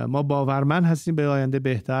ما باورمند هستیم به آینده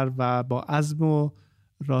بهتر و با عزم و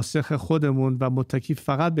راسخ خودمون و متکی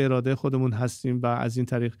فقط به اراده خودمون هستیم و از این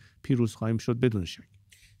طریق پیروز خواهیم شد بدون شک.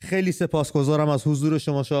 خیلی سپاسگزارم از حضور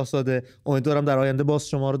شما شاهزاده. امیدوارم در آینده باز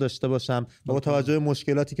شما رو داشته باشم. با توجه به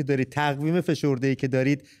مشکلاتی که دارید، تقویم فشرده‌ای که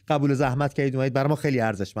دارید، قبول زحمت کردید اومدید، برای ما خیلی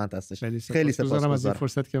ارزشمند هستش. خیلی سپاسگزارم از این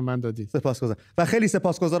فرصت که من دادید. سپاسگزارم و خیلی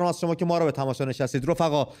سپاسگزارم از شما که ما رو به تماشا نشستید.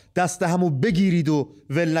 رفقا دست همو بگیرید و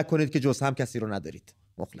ول نکنید که جز هم کسی رو ندارید.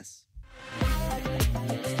 مخلص.